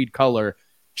race, creed, color,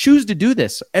 choose to do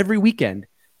this every weekend.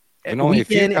 And only a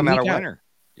few Weekend come and out a week winner.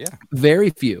 Yeah. Very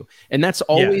few. And that's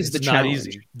always the it's not challenge.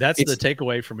 easy. That's the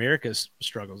takeaway from Erica's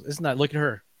struggles. It's not, look at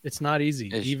her. It's not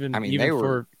easy. Even they were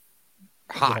for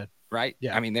hot, right?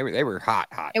 Yeah. I mean, they were hot.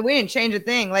 And we didn't change a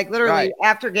thing. Like literally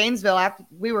after Gainesville, after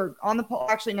we were on the pole,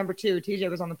 actually number 2, TJ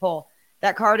was on the pole.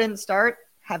 That car didn't start.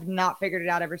 Have not figured it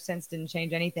out ever since. Didn't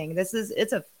change anything. It's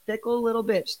a fickle little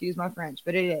bitch. Excuse my French,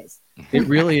 but it is. It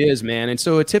really is, man. And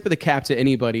so a tip of the cap to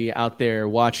anybody out there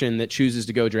watching that chooses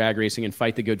to go drag racing and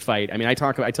fight the good fight. I mean, I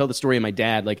tell the story of my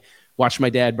dad, like watch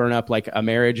my dad burn up like a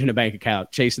marriage and a bank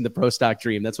account, chasing the pro stock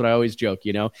dream. That's what I always joke,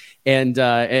 you know? And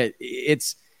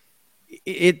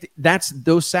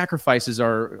those sacrifices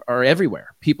are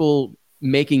everywhere. People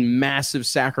making massive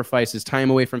sacrifices, time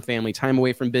away from family, time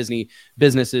away from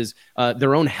businesses,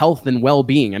 their own health and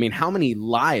well-being. I mean, how many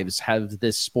lives have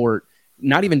this sport,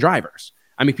 not even drivers?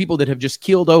 I mean, people that have just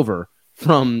keeled over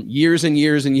from years and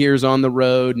years and years on the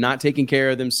road, not taking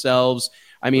care of themselves.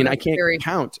 I mean, I can't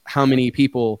count how many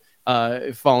people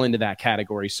fall into that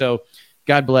category. So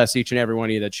God bless each and every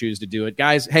one of you that choose to do it.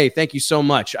 Guys, hey, thank you so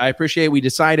much. I appreciate it. We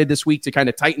decided this week to kind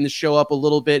of tighten the show up a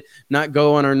little bit, not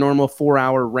go on our normal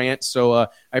 4-hour rant. So I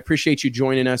appreciate you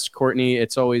joining us, Courtney.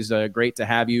 It's always great to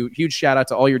have you. Huge shout out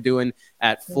to all you're doing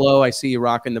at Flow. I see you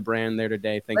rocking the brand there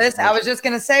today. Thank you. I was just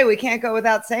going to say, we can't go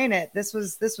without saying it. This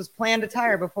was planned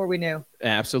attire before we knew.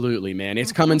 Absolutely, man.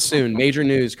 It's coming soon. Major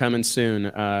news coming soon.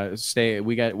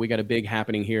 We got a big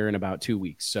happening here in about 2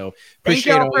 weeks. So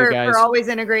appreciate all you guys for always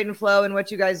integrating Flow and what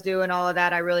you guys do and all of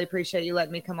that. I really appreciate you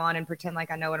letting me come on and pretend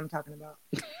like I know what I'm talking about.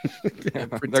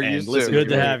 Pretend. Listen, good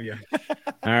to have you.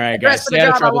 All right, guys. Stay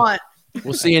out of trouble.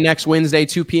 We'll see you next Wednesday,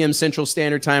 2 p.m. Central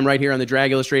Standard Time, right here on the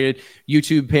Drag Illustrated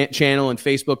YouTube channel and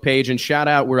Facebook page. And shout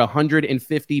out, we're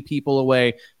 150 people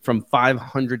away from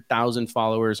 500,000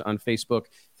 followers on Facebook.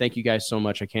 Thank you guys so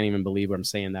much. I can't even believe I'm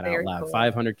saying that out loud. Cool.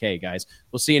 500K, guys.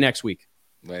 We'll see you next week.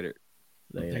 Later.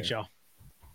 Thanks, y'all.